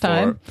of this First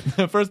before.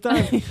 time. First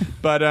time.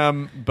 But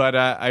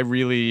I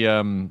really...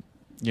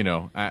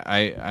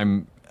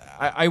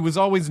 I was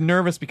always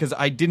nervous because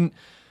I didn't.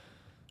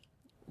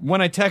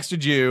 When I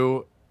texted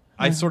you,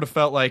 I sort of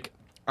felt like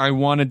I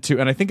wanted to,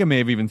 and I think I may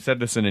have even said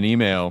this in an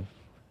email.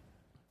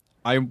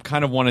 I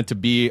kind of wanted to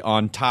be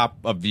on top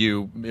of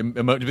you, to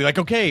be like,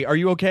 okay, are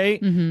you okay?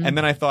 Mm-hmm. And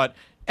then I thought,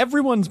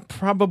 everyone's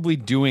probably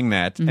doing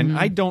that, and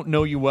I don't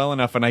know you well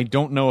enough, and I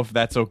don't know if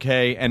that's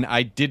okay. And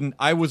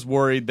I was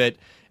worried that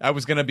I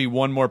was going to be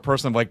one more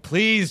person of like,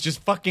 please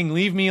just fucking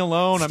leave me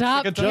alone.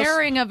 Stop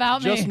caring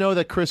about me. Just know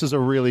that Chris is a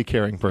really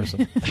caring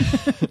person.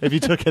 If you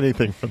took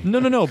anything from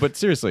No, but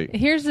seriously.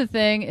 Here's the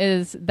thing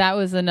is that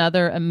was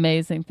another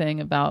amazing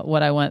thing about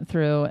what I went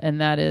through, and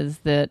that is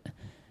that,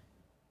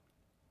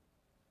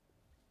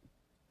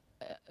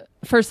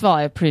 first of all,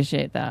 I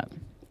appreciate that.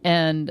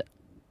 And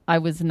I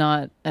was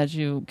not, as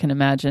you can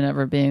imagine,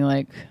 ever being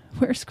like,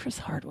 where's Chris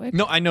Hardwick?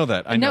 No, I know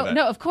that. No,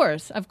 of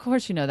course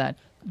you know that.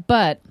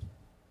 But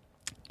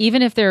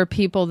even if there are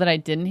people that I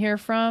didn't hear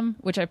from,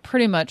 which I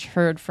pretty much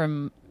heard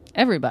from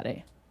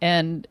everybody,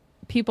 and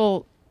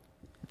people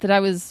that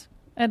I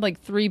had like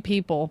 3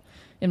 people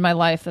in my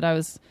life that I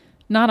was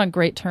not on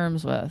great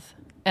terms with,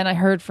 and I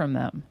heard from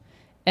them.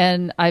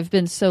 And I've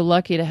been so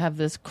lucky to have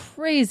this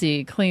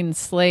crazy clean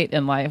slate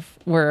in life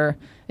where,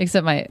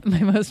 except my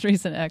most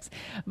recent ex,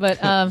 but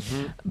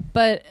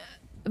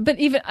but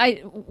even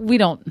I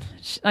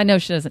know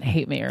she doesn't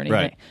hate me or anything,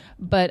 right.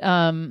 But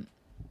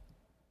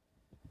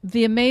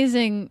the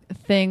amazing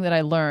thing that I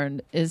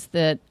learned is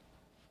that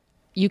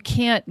you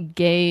can't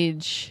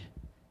gauge,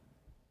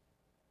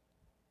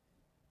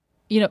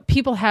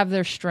 people have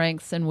their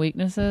strengths and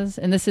weaknesses,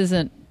 and this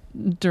isn't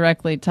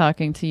directly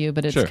talking to you,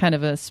 but it's kind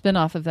of a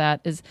spin-off of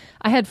that. Is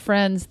I had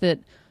friends that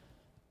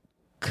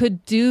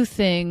could do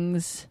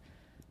things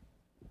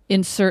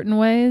in certain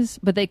ways,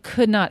 but they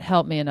could not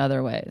help me in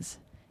other ways.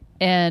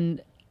 And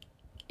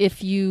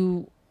if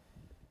you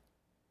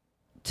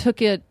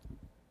took it,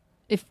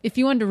 if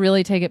you wanted to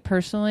really take it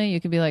personally,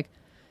 you could be like,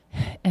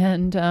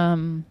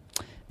 and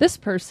this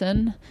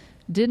person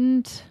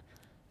didn't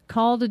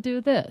call to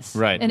do this.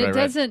 Right. And it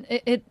doesn't,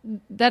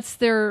 that's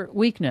their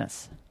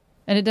weakness.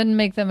 And it doesn't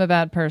make them a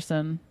bad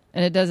person.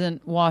 And it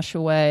doesn't wash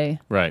away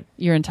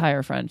your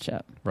entire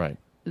friendship. Right.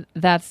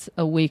 That's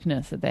a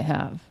weakness that they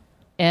have.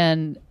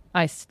 And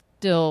I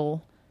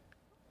still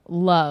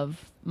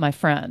love my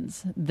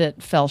friends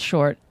that fell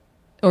short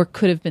or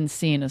could have been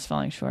seen as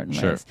falling short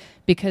in ways,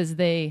 because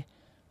they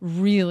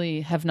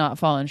really have not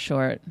fallen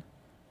short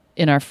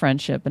in our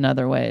friendship in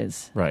other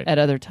ways, Right. at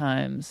other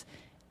times.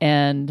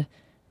 And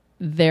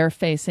they're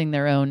facing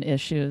their own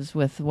issues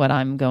with what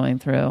I'm going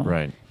through.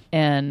 Right.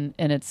 And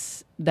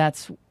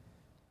that's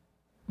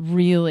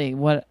really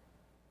what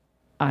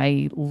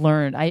I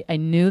learned. I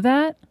knew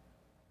that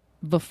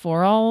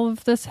before all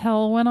of this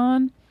hell went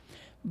on,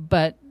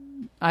 but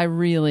I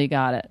really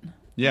got it.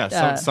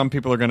 Yeah, some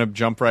people are going to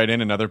jump right in,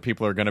 and other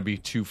people are going to be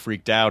too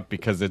freaked out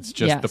because it's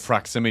just Yes. the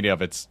proximity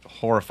of it's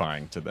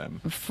horrifying to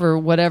them. For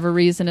whatever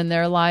reason in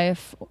their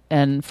life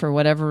and for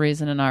whatever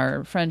reason in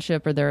our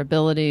friendship or their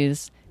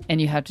abilities,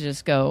 and you have to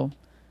just go,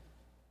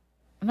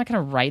 I'm not going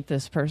to write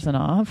this person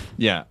off.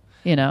 Yeah,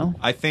 You know?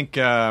 I think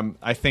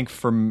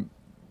for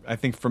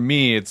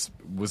me it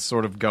was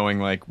sort of going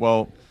like,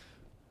 well,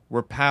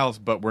 we're pals,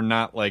 but we're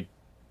not like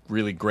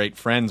really great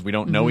friends. We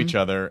don't know each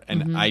other,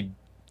 and I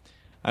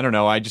don't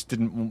know. I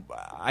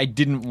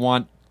didn't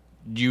want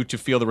you to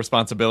feel the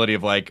responsibility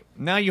of like,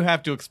 now you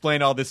have to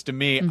explain all this to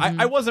me.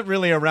 I wasn't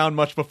really around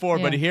much before,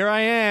 but here I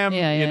am.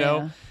 You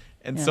know,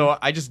 and so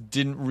I just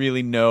didn't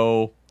really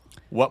know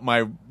what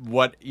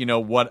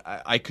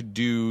I could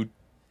do.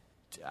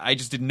 I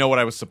just didn't know what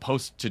I was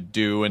supposed to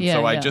do, and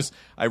so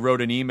I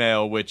wrote an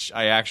email, which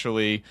I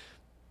actually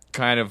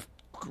kind of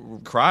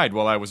cried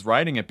while I was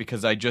writing it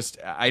because I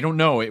don't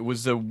know. It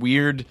was a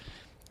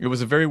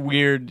very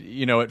weird.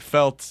 It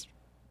felt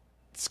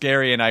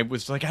scary, and I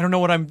was like, I don't know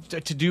what I'm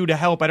to do to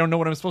help. I don't know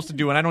what I'm supposed to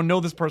do, and I don't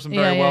know this person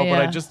very well,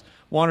 but I just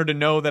wanted to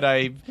know that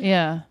I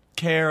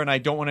care, and I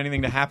don't want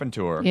anything to happen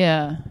to her.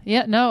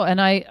 No,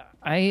 and I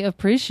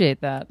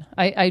appreciate that.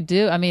 I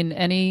do. I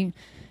mean,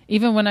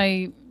 even when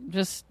I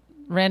just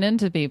ran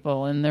into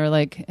people and they're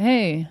like,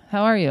 hey,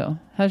 how are you?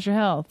 How's your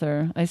health?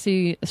 Or I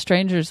see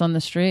strangers on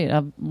the street.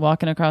 I'm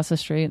walking across the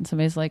street and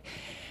somebody's like,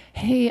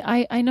 hey,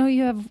 I know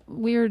you have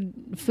weird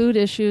food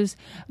issues,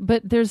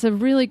 but there's a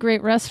really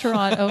great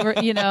restaurant over,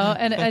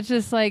 and it's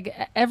just like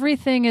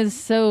everything is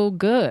so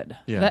good.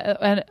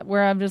 And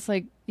where I'm just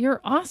like, you're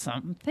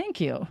awesome.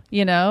 Thank you.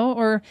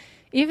 Or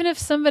even if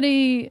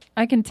somebody,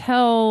 I can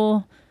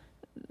tell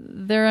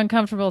they're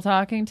uncomfortable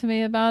talking to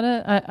me about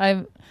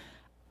it.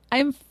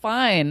 I'm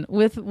fine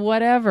with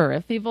whatever.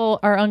 If people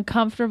are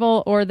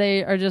uncomfortable or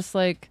they are just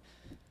like,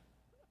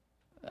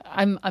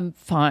 I'm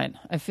fine.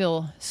 I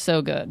feel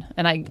so good,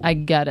 and I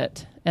get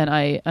it. And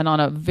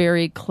on a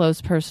very close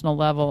personal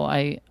level,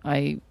 I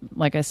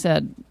like I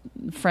said,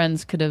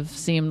 friends could have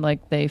seemed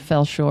like they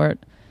fell short,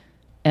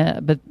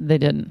 but they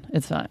didn't.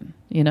 It's fine.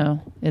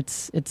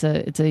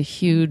 It's a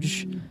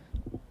huge.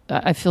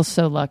 I feel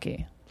so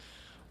lucky.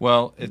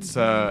 Well,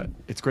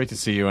 it's great to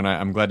see you, and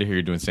I'm glad to hear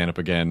you're doing stand up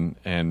again.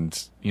 And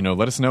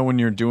let us know when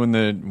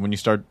you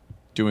start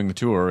doing the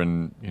tour,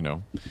 and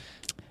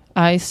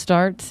I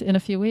start in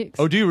a few weeks.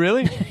 Oh, do you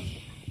really?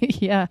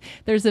 Yeah.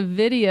 There's a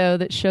video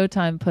that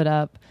Showtime put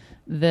up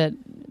that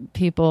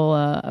people...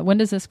 when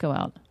does this go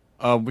out?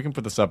 We can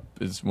put this up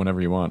whenever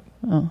you want.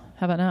 Oh,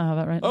 how about now? How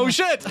about right now? Oh,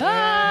 shit!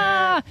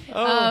 Ah!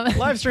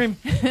 Live stream.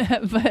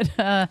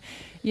 But,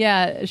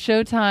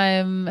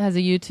 Showtime has a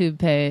YouTube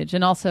page.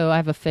 And also I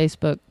have a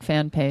Facebook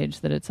fan page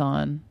that it's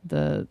on.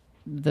 The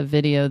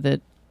video that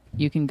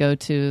you can go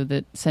to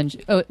that sends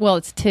you... Oh, well,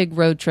 it's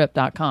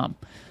tigroadtrip.com.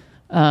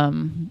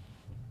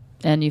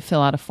 And you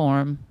fill out a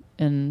form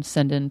and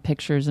send in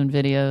pictures and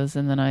videos,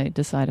 and then I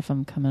decide if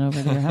I'm coming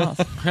over to your house.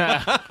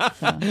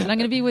 And I'm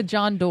going to be with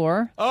John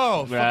Doerr.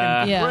 Oh,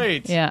 fucking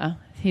great. Yeah.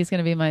 He's going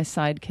to be my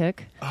sidekick.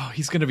 Oh,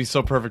 he's going to be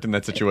so perfect in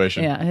that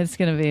situation. Yeah, it's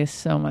going to be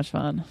so much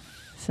fun.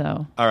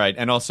 So. All right,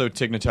 and also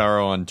Tig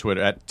Notaro on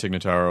Twitter, at Tig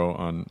Notaro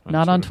on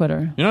Not Twitter. on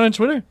Twitter. You're not on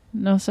Twitter?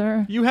 No,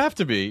 sir. You have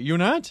to be. You're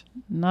not?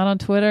 Not on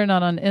Twitter,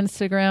 not on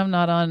Instagram,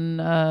 not on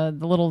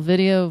the little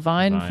video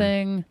Vine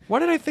thing. Why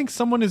did I think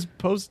someone is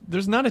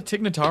There's not a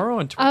Tig Notaro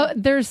on Twitter?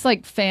 There's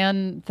like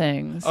fan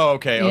things. Oh,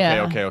 okay.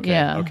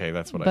 Yeah. Okay,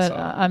 that's what I saw. But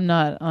I'm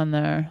not on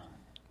there.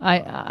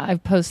 I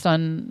post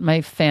on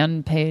my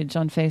fan page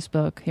on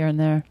Facebook here and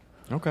there.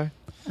 Okay.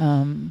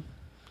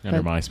 And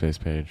her MySpace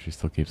page, she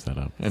still keeps that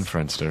up. And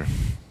Friendster.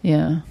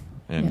 Yeah.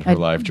 And her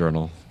live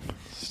journal.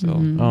 Still.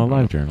 Mm-hmm. Oh,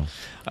 live journal.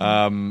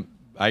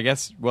 I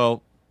guess,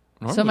 well...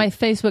 So my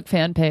Facebook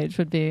fan page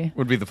would be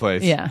the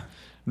place. Yeah.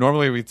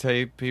 Normally we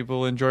say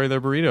people enjoy their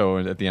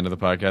burrito at the end of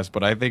the podcast,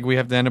 but I think we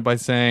have to end it by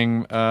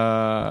saying,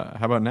 how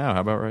about now?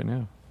 How about right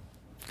now?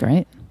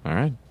 Great. All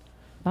right.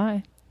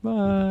 Bye.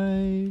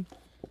 Bye.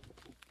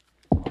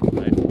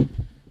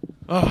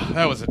 Oh,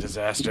 that was a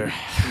disaster.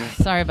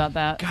 Sorry about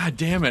that. God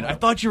damn it. I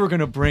thought you were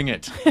going to bring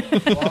it.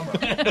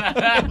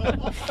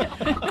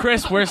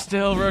 Chris, we're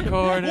still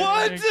recording.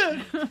 What?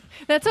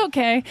 That's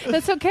okay.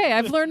 That's okay.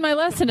 I've learned my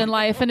lesson in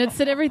life, and it's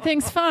that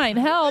everything's fine.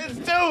 Help. It's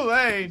too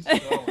late.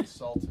 So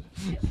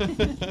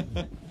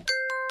insulted.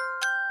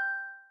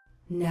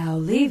 Now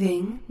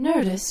leaving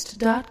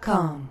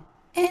Nerdist.com.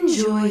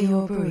 Enjoy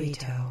your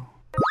burrito.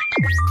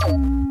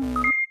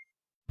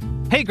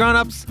 Hey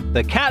grown-ups,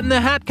 The Cat in the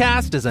Hat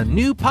Cast is a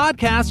new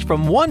podcast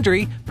from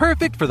Wondery,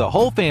 perfect for the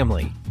whole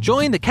family.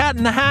 Join the Cat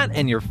in the Hat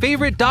and your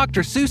favorite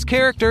Dr. Seuss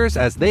characters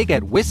as they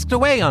get whisked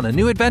away on a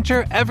new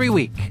adventure every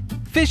week.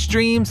 Fish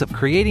dreams of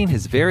creating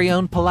his very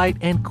own polite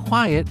and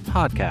quiet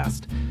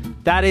podcast.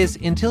 That is,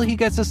 until he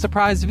gets a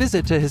surprise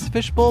visit to his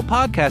Fishbowl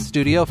podcast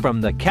studio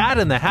from the Cat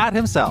in the Hat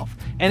himself,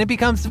 and it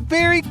becomes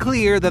very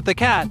clear that the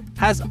cat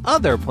has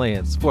other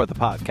plans for the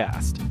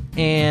podcast.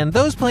 And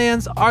those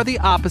plans are the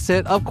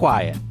opposite of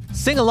quiet.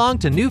 Sing along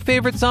to new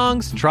favorite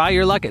songs, try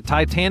your luck at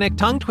Titanic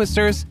tongue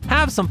twisters,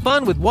 have some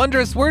fun with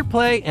wondrous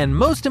wordplay, and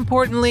most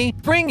importantly,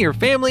 bring your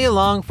family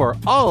along for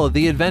all of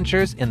the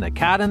adventures in the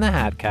Cat in the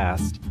Hat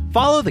Cast.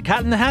 Follow the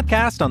Cat in the Hat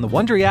Cast on the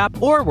Wondery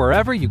app or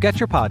wherever you get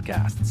your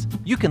podcasts.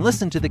 You can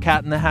listen to the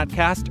Cat in the Hat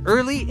Cast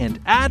early and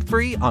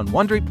ad-free on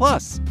Wondery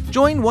Plus.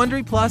 Join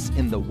Wondery Plus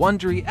in the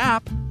Wondery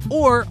app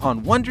or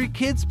on Wondery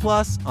Kids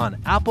Plus on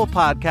Apple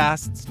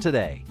Podcasts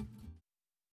today.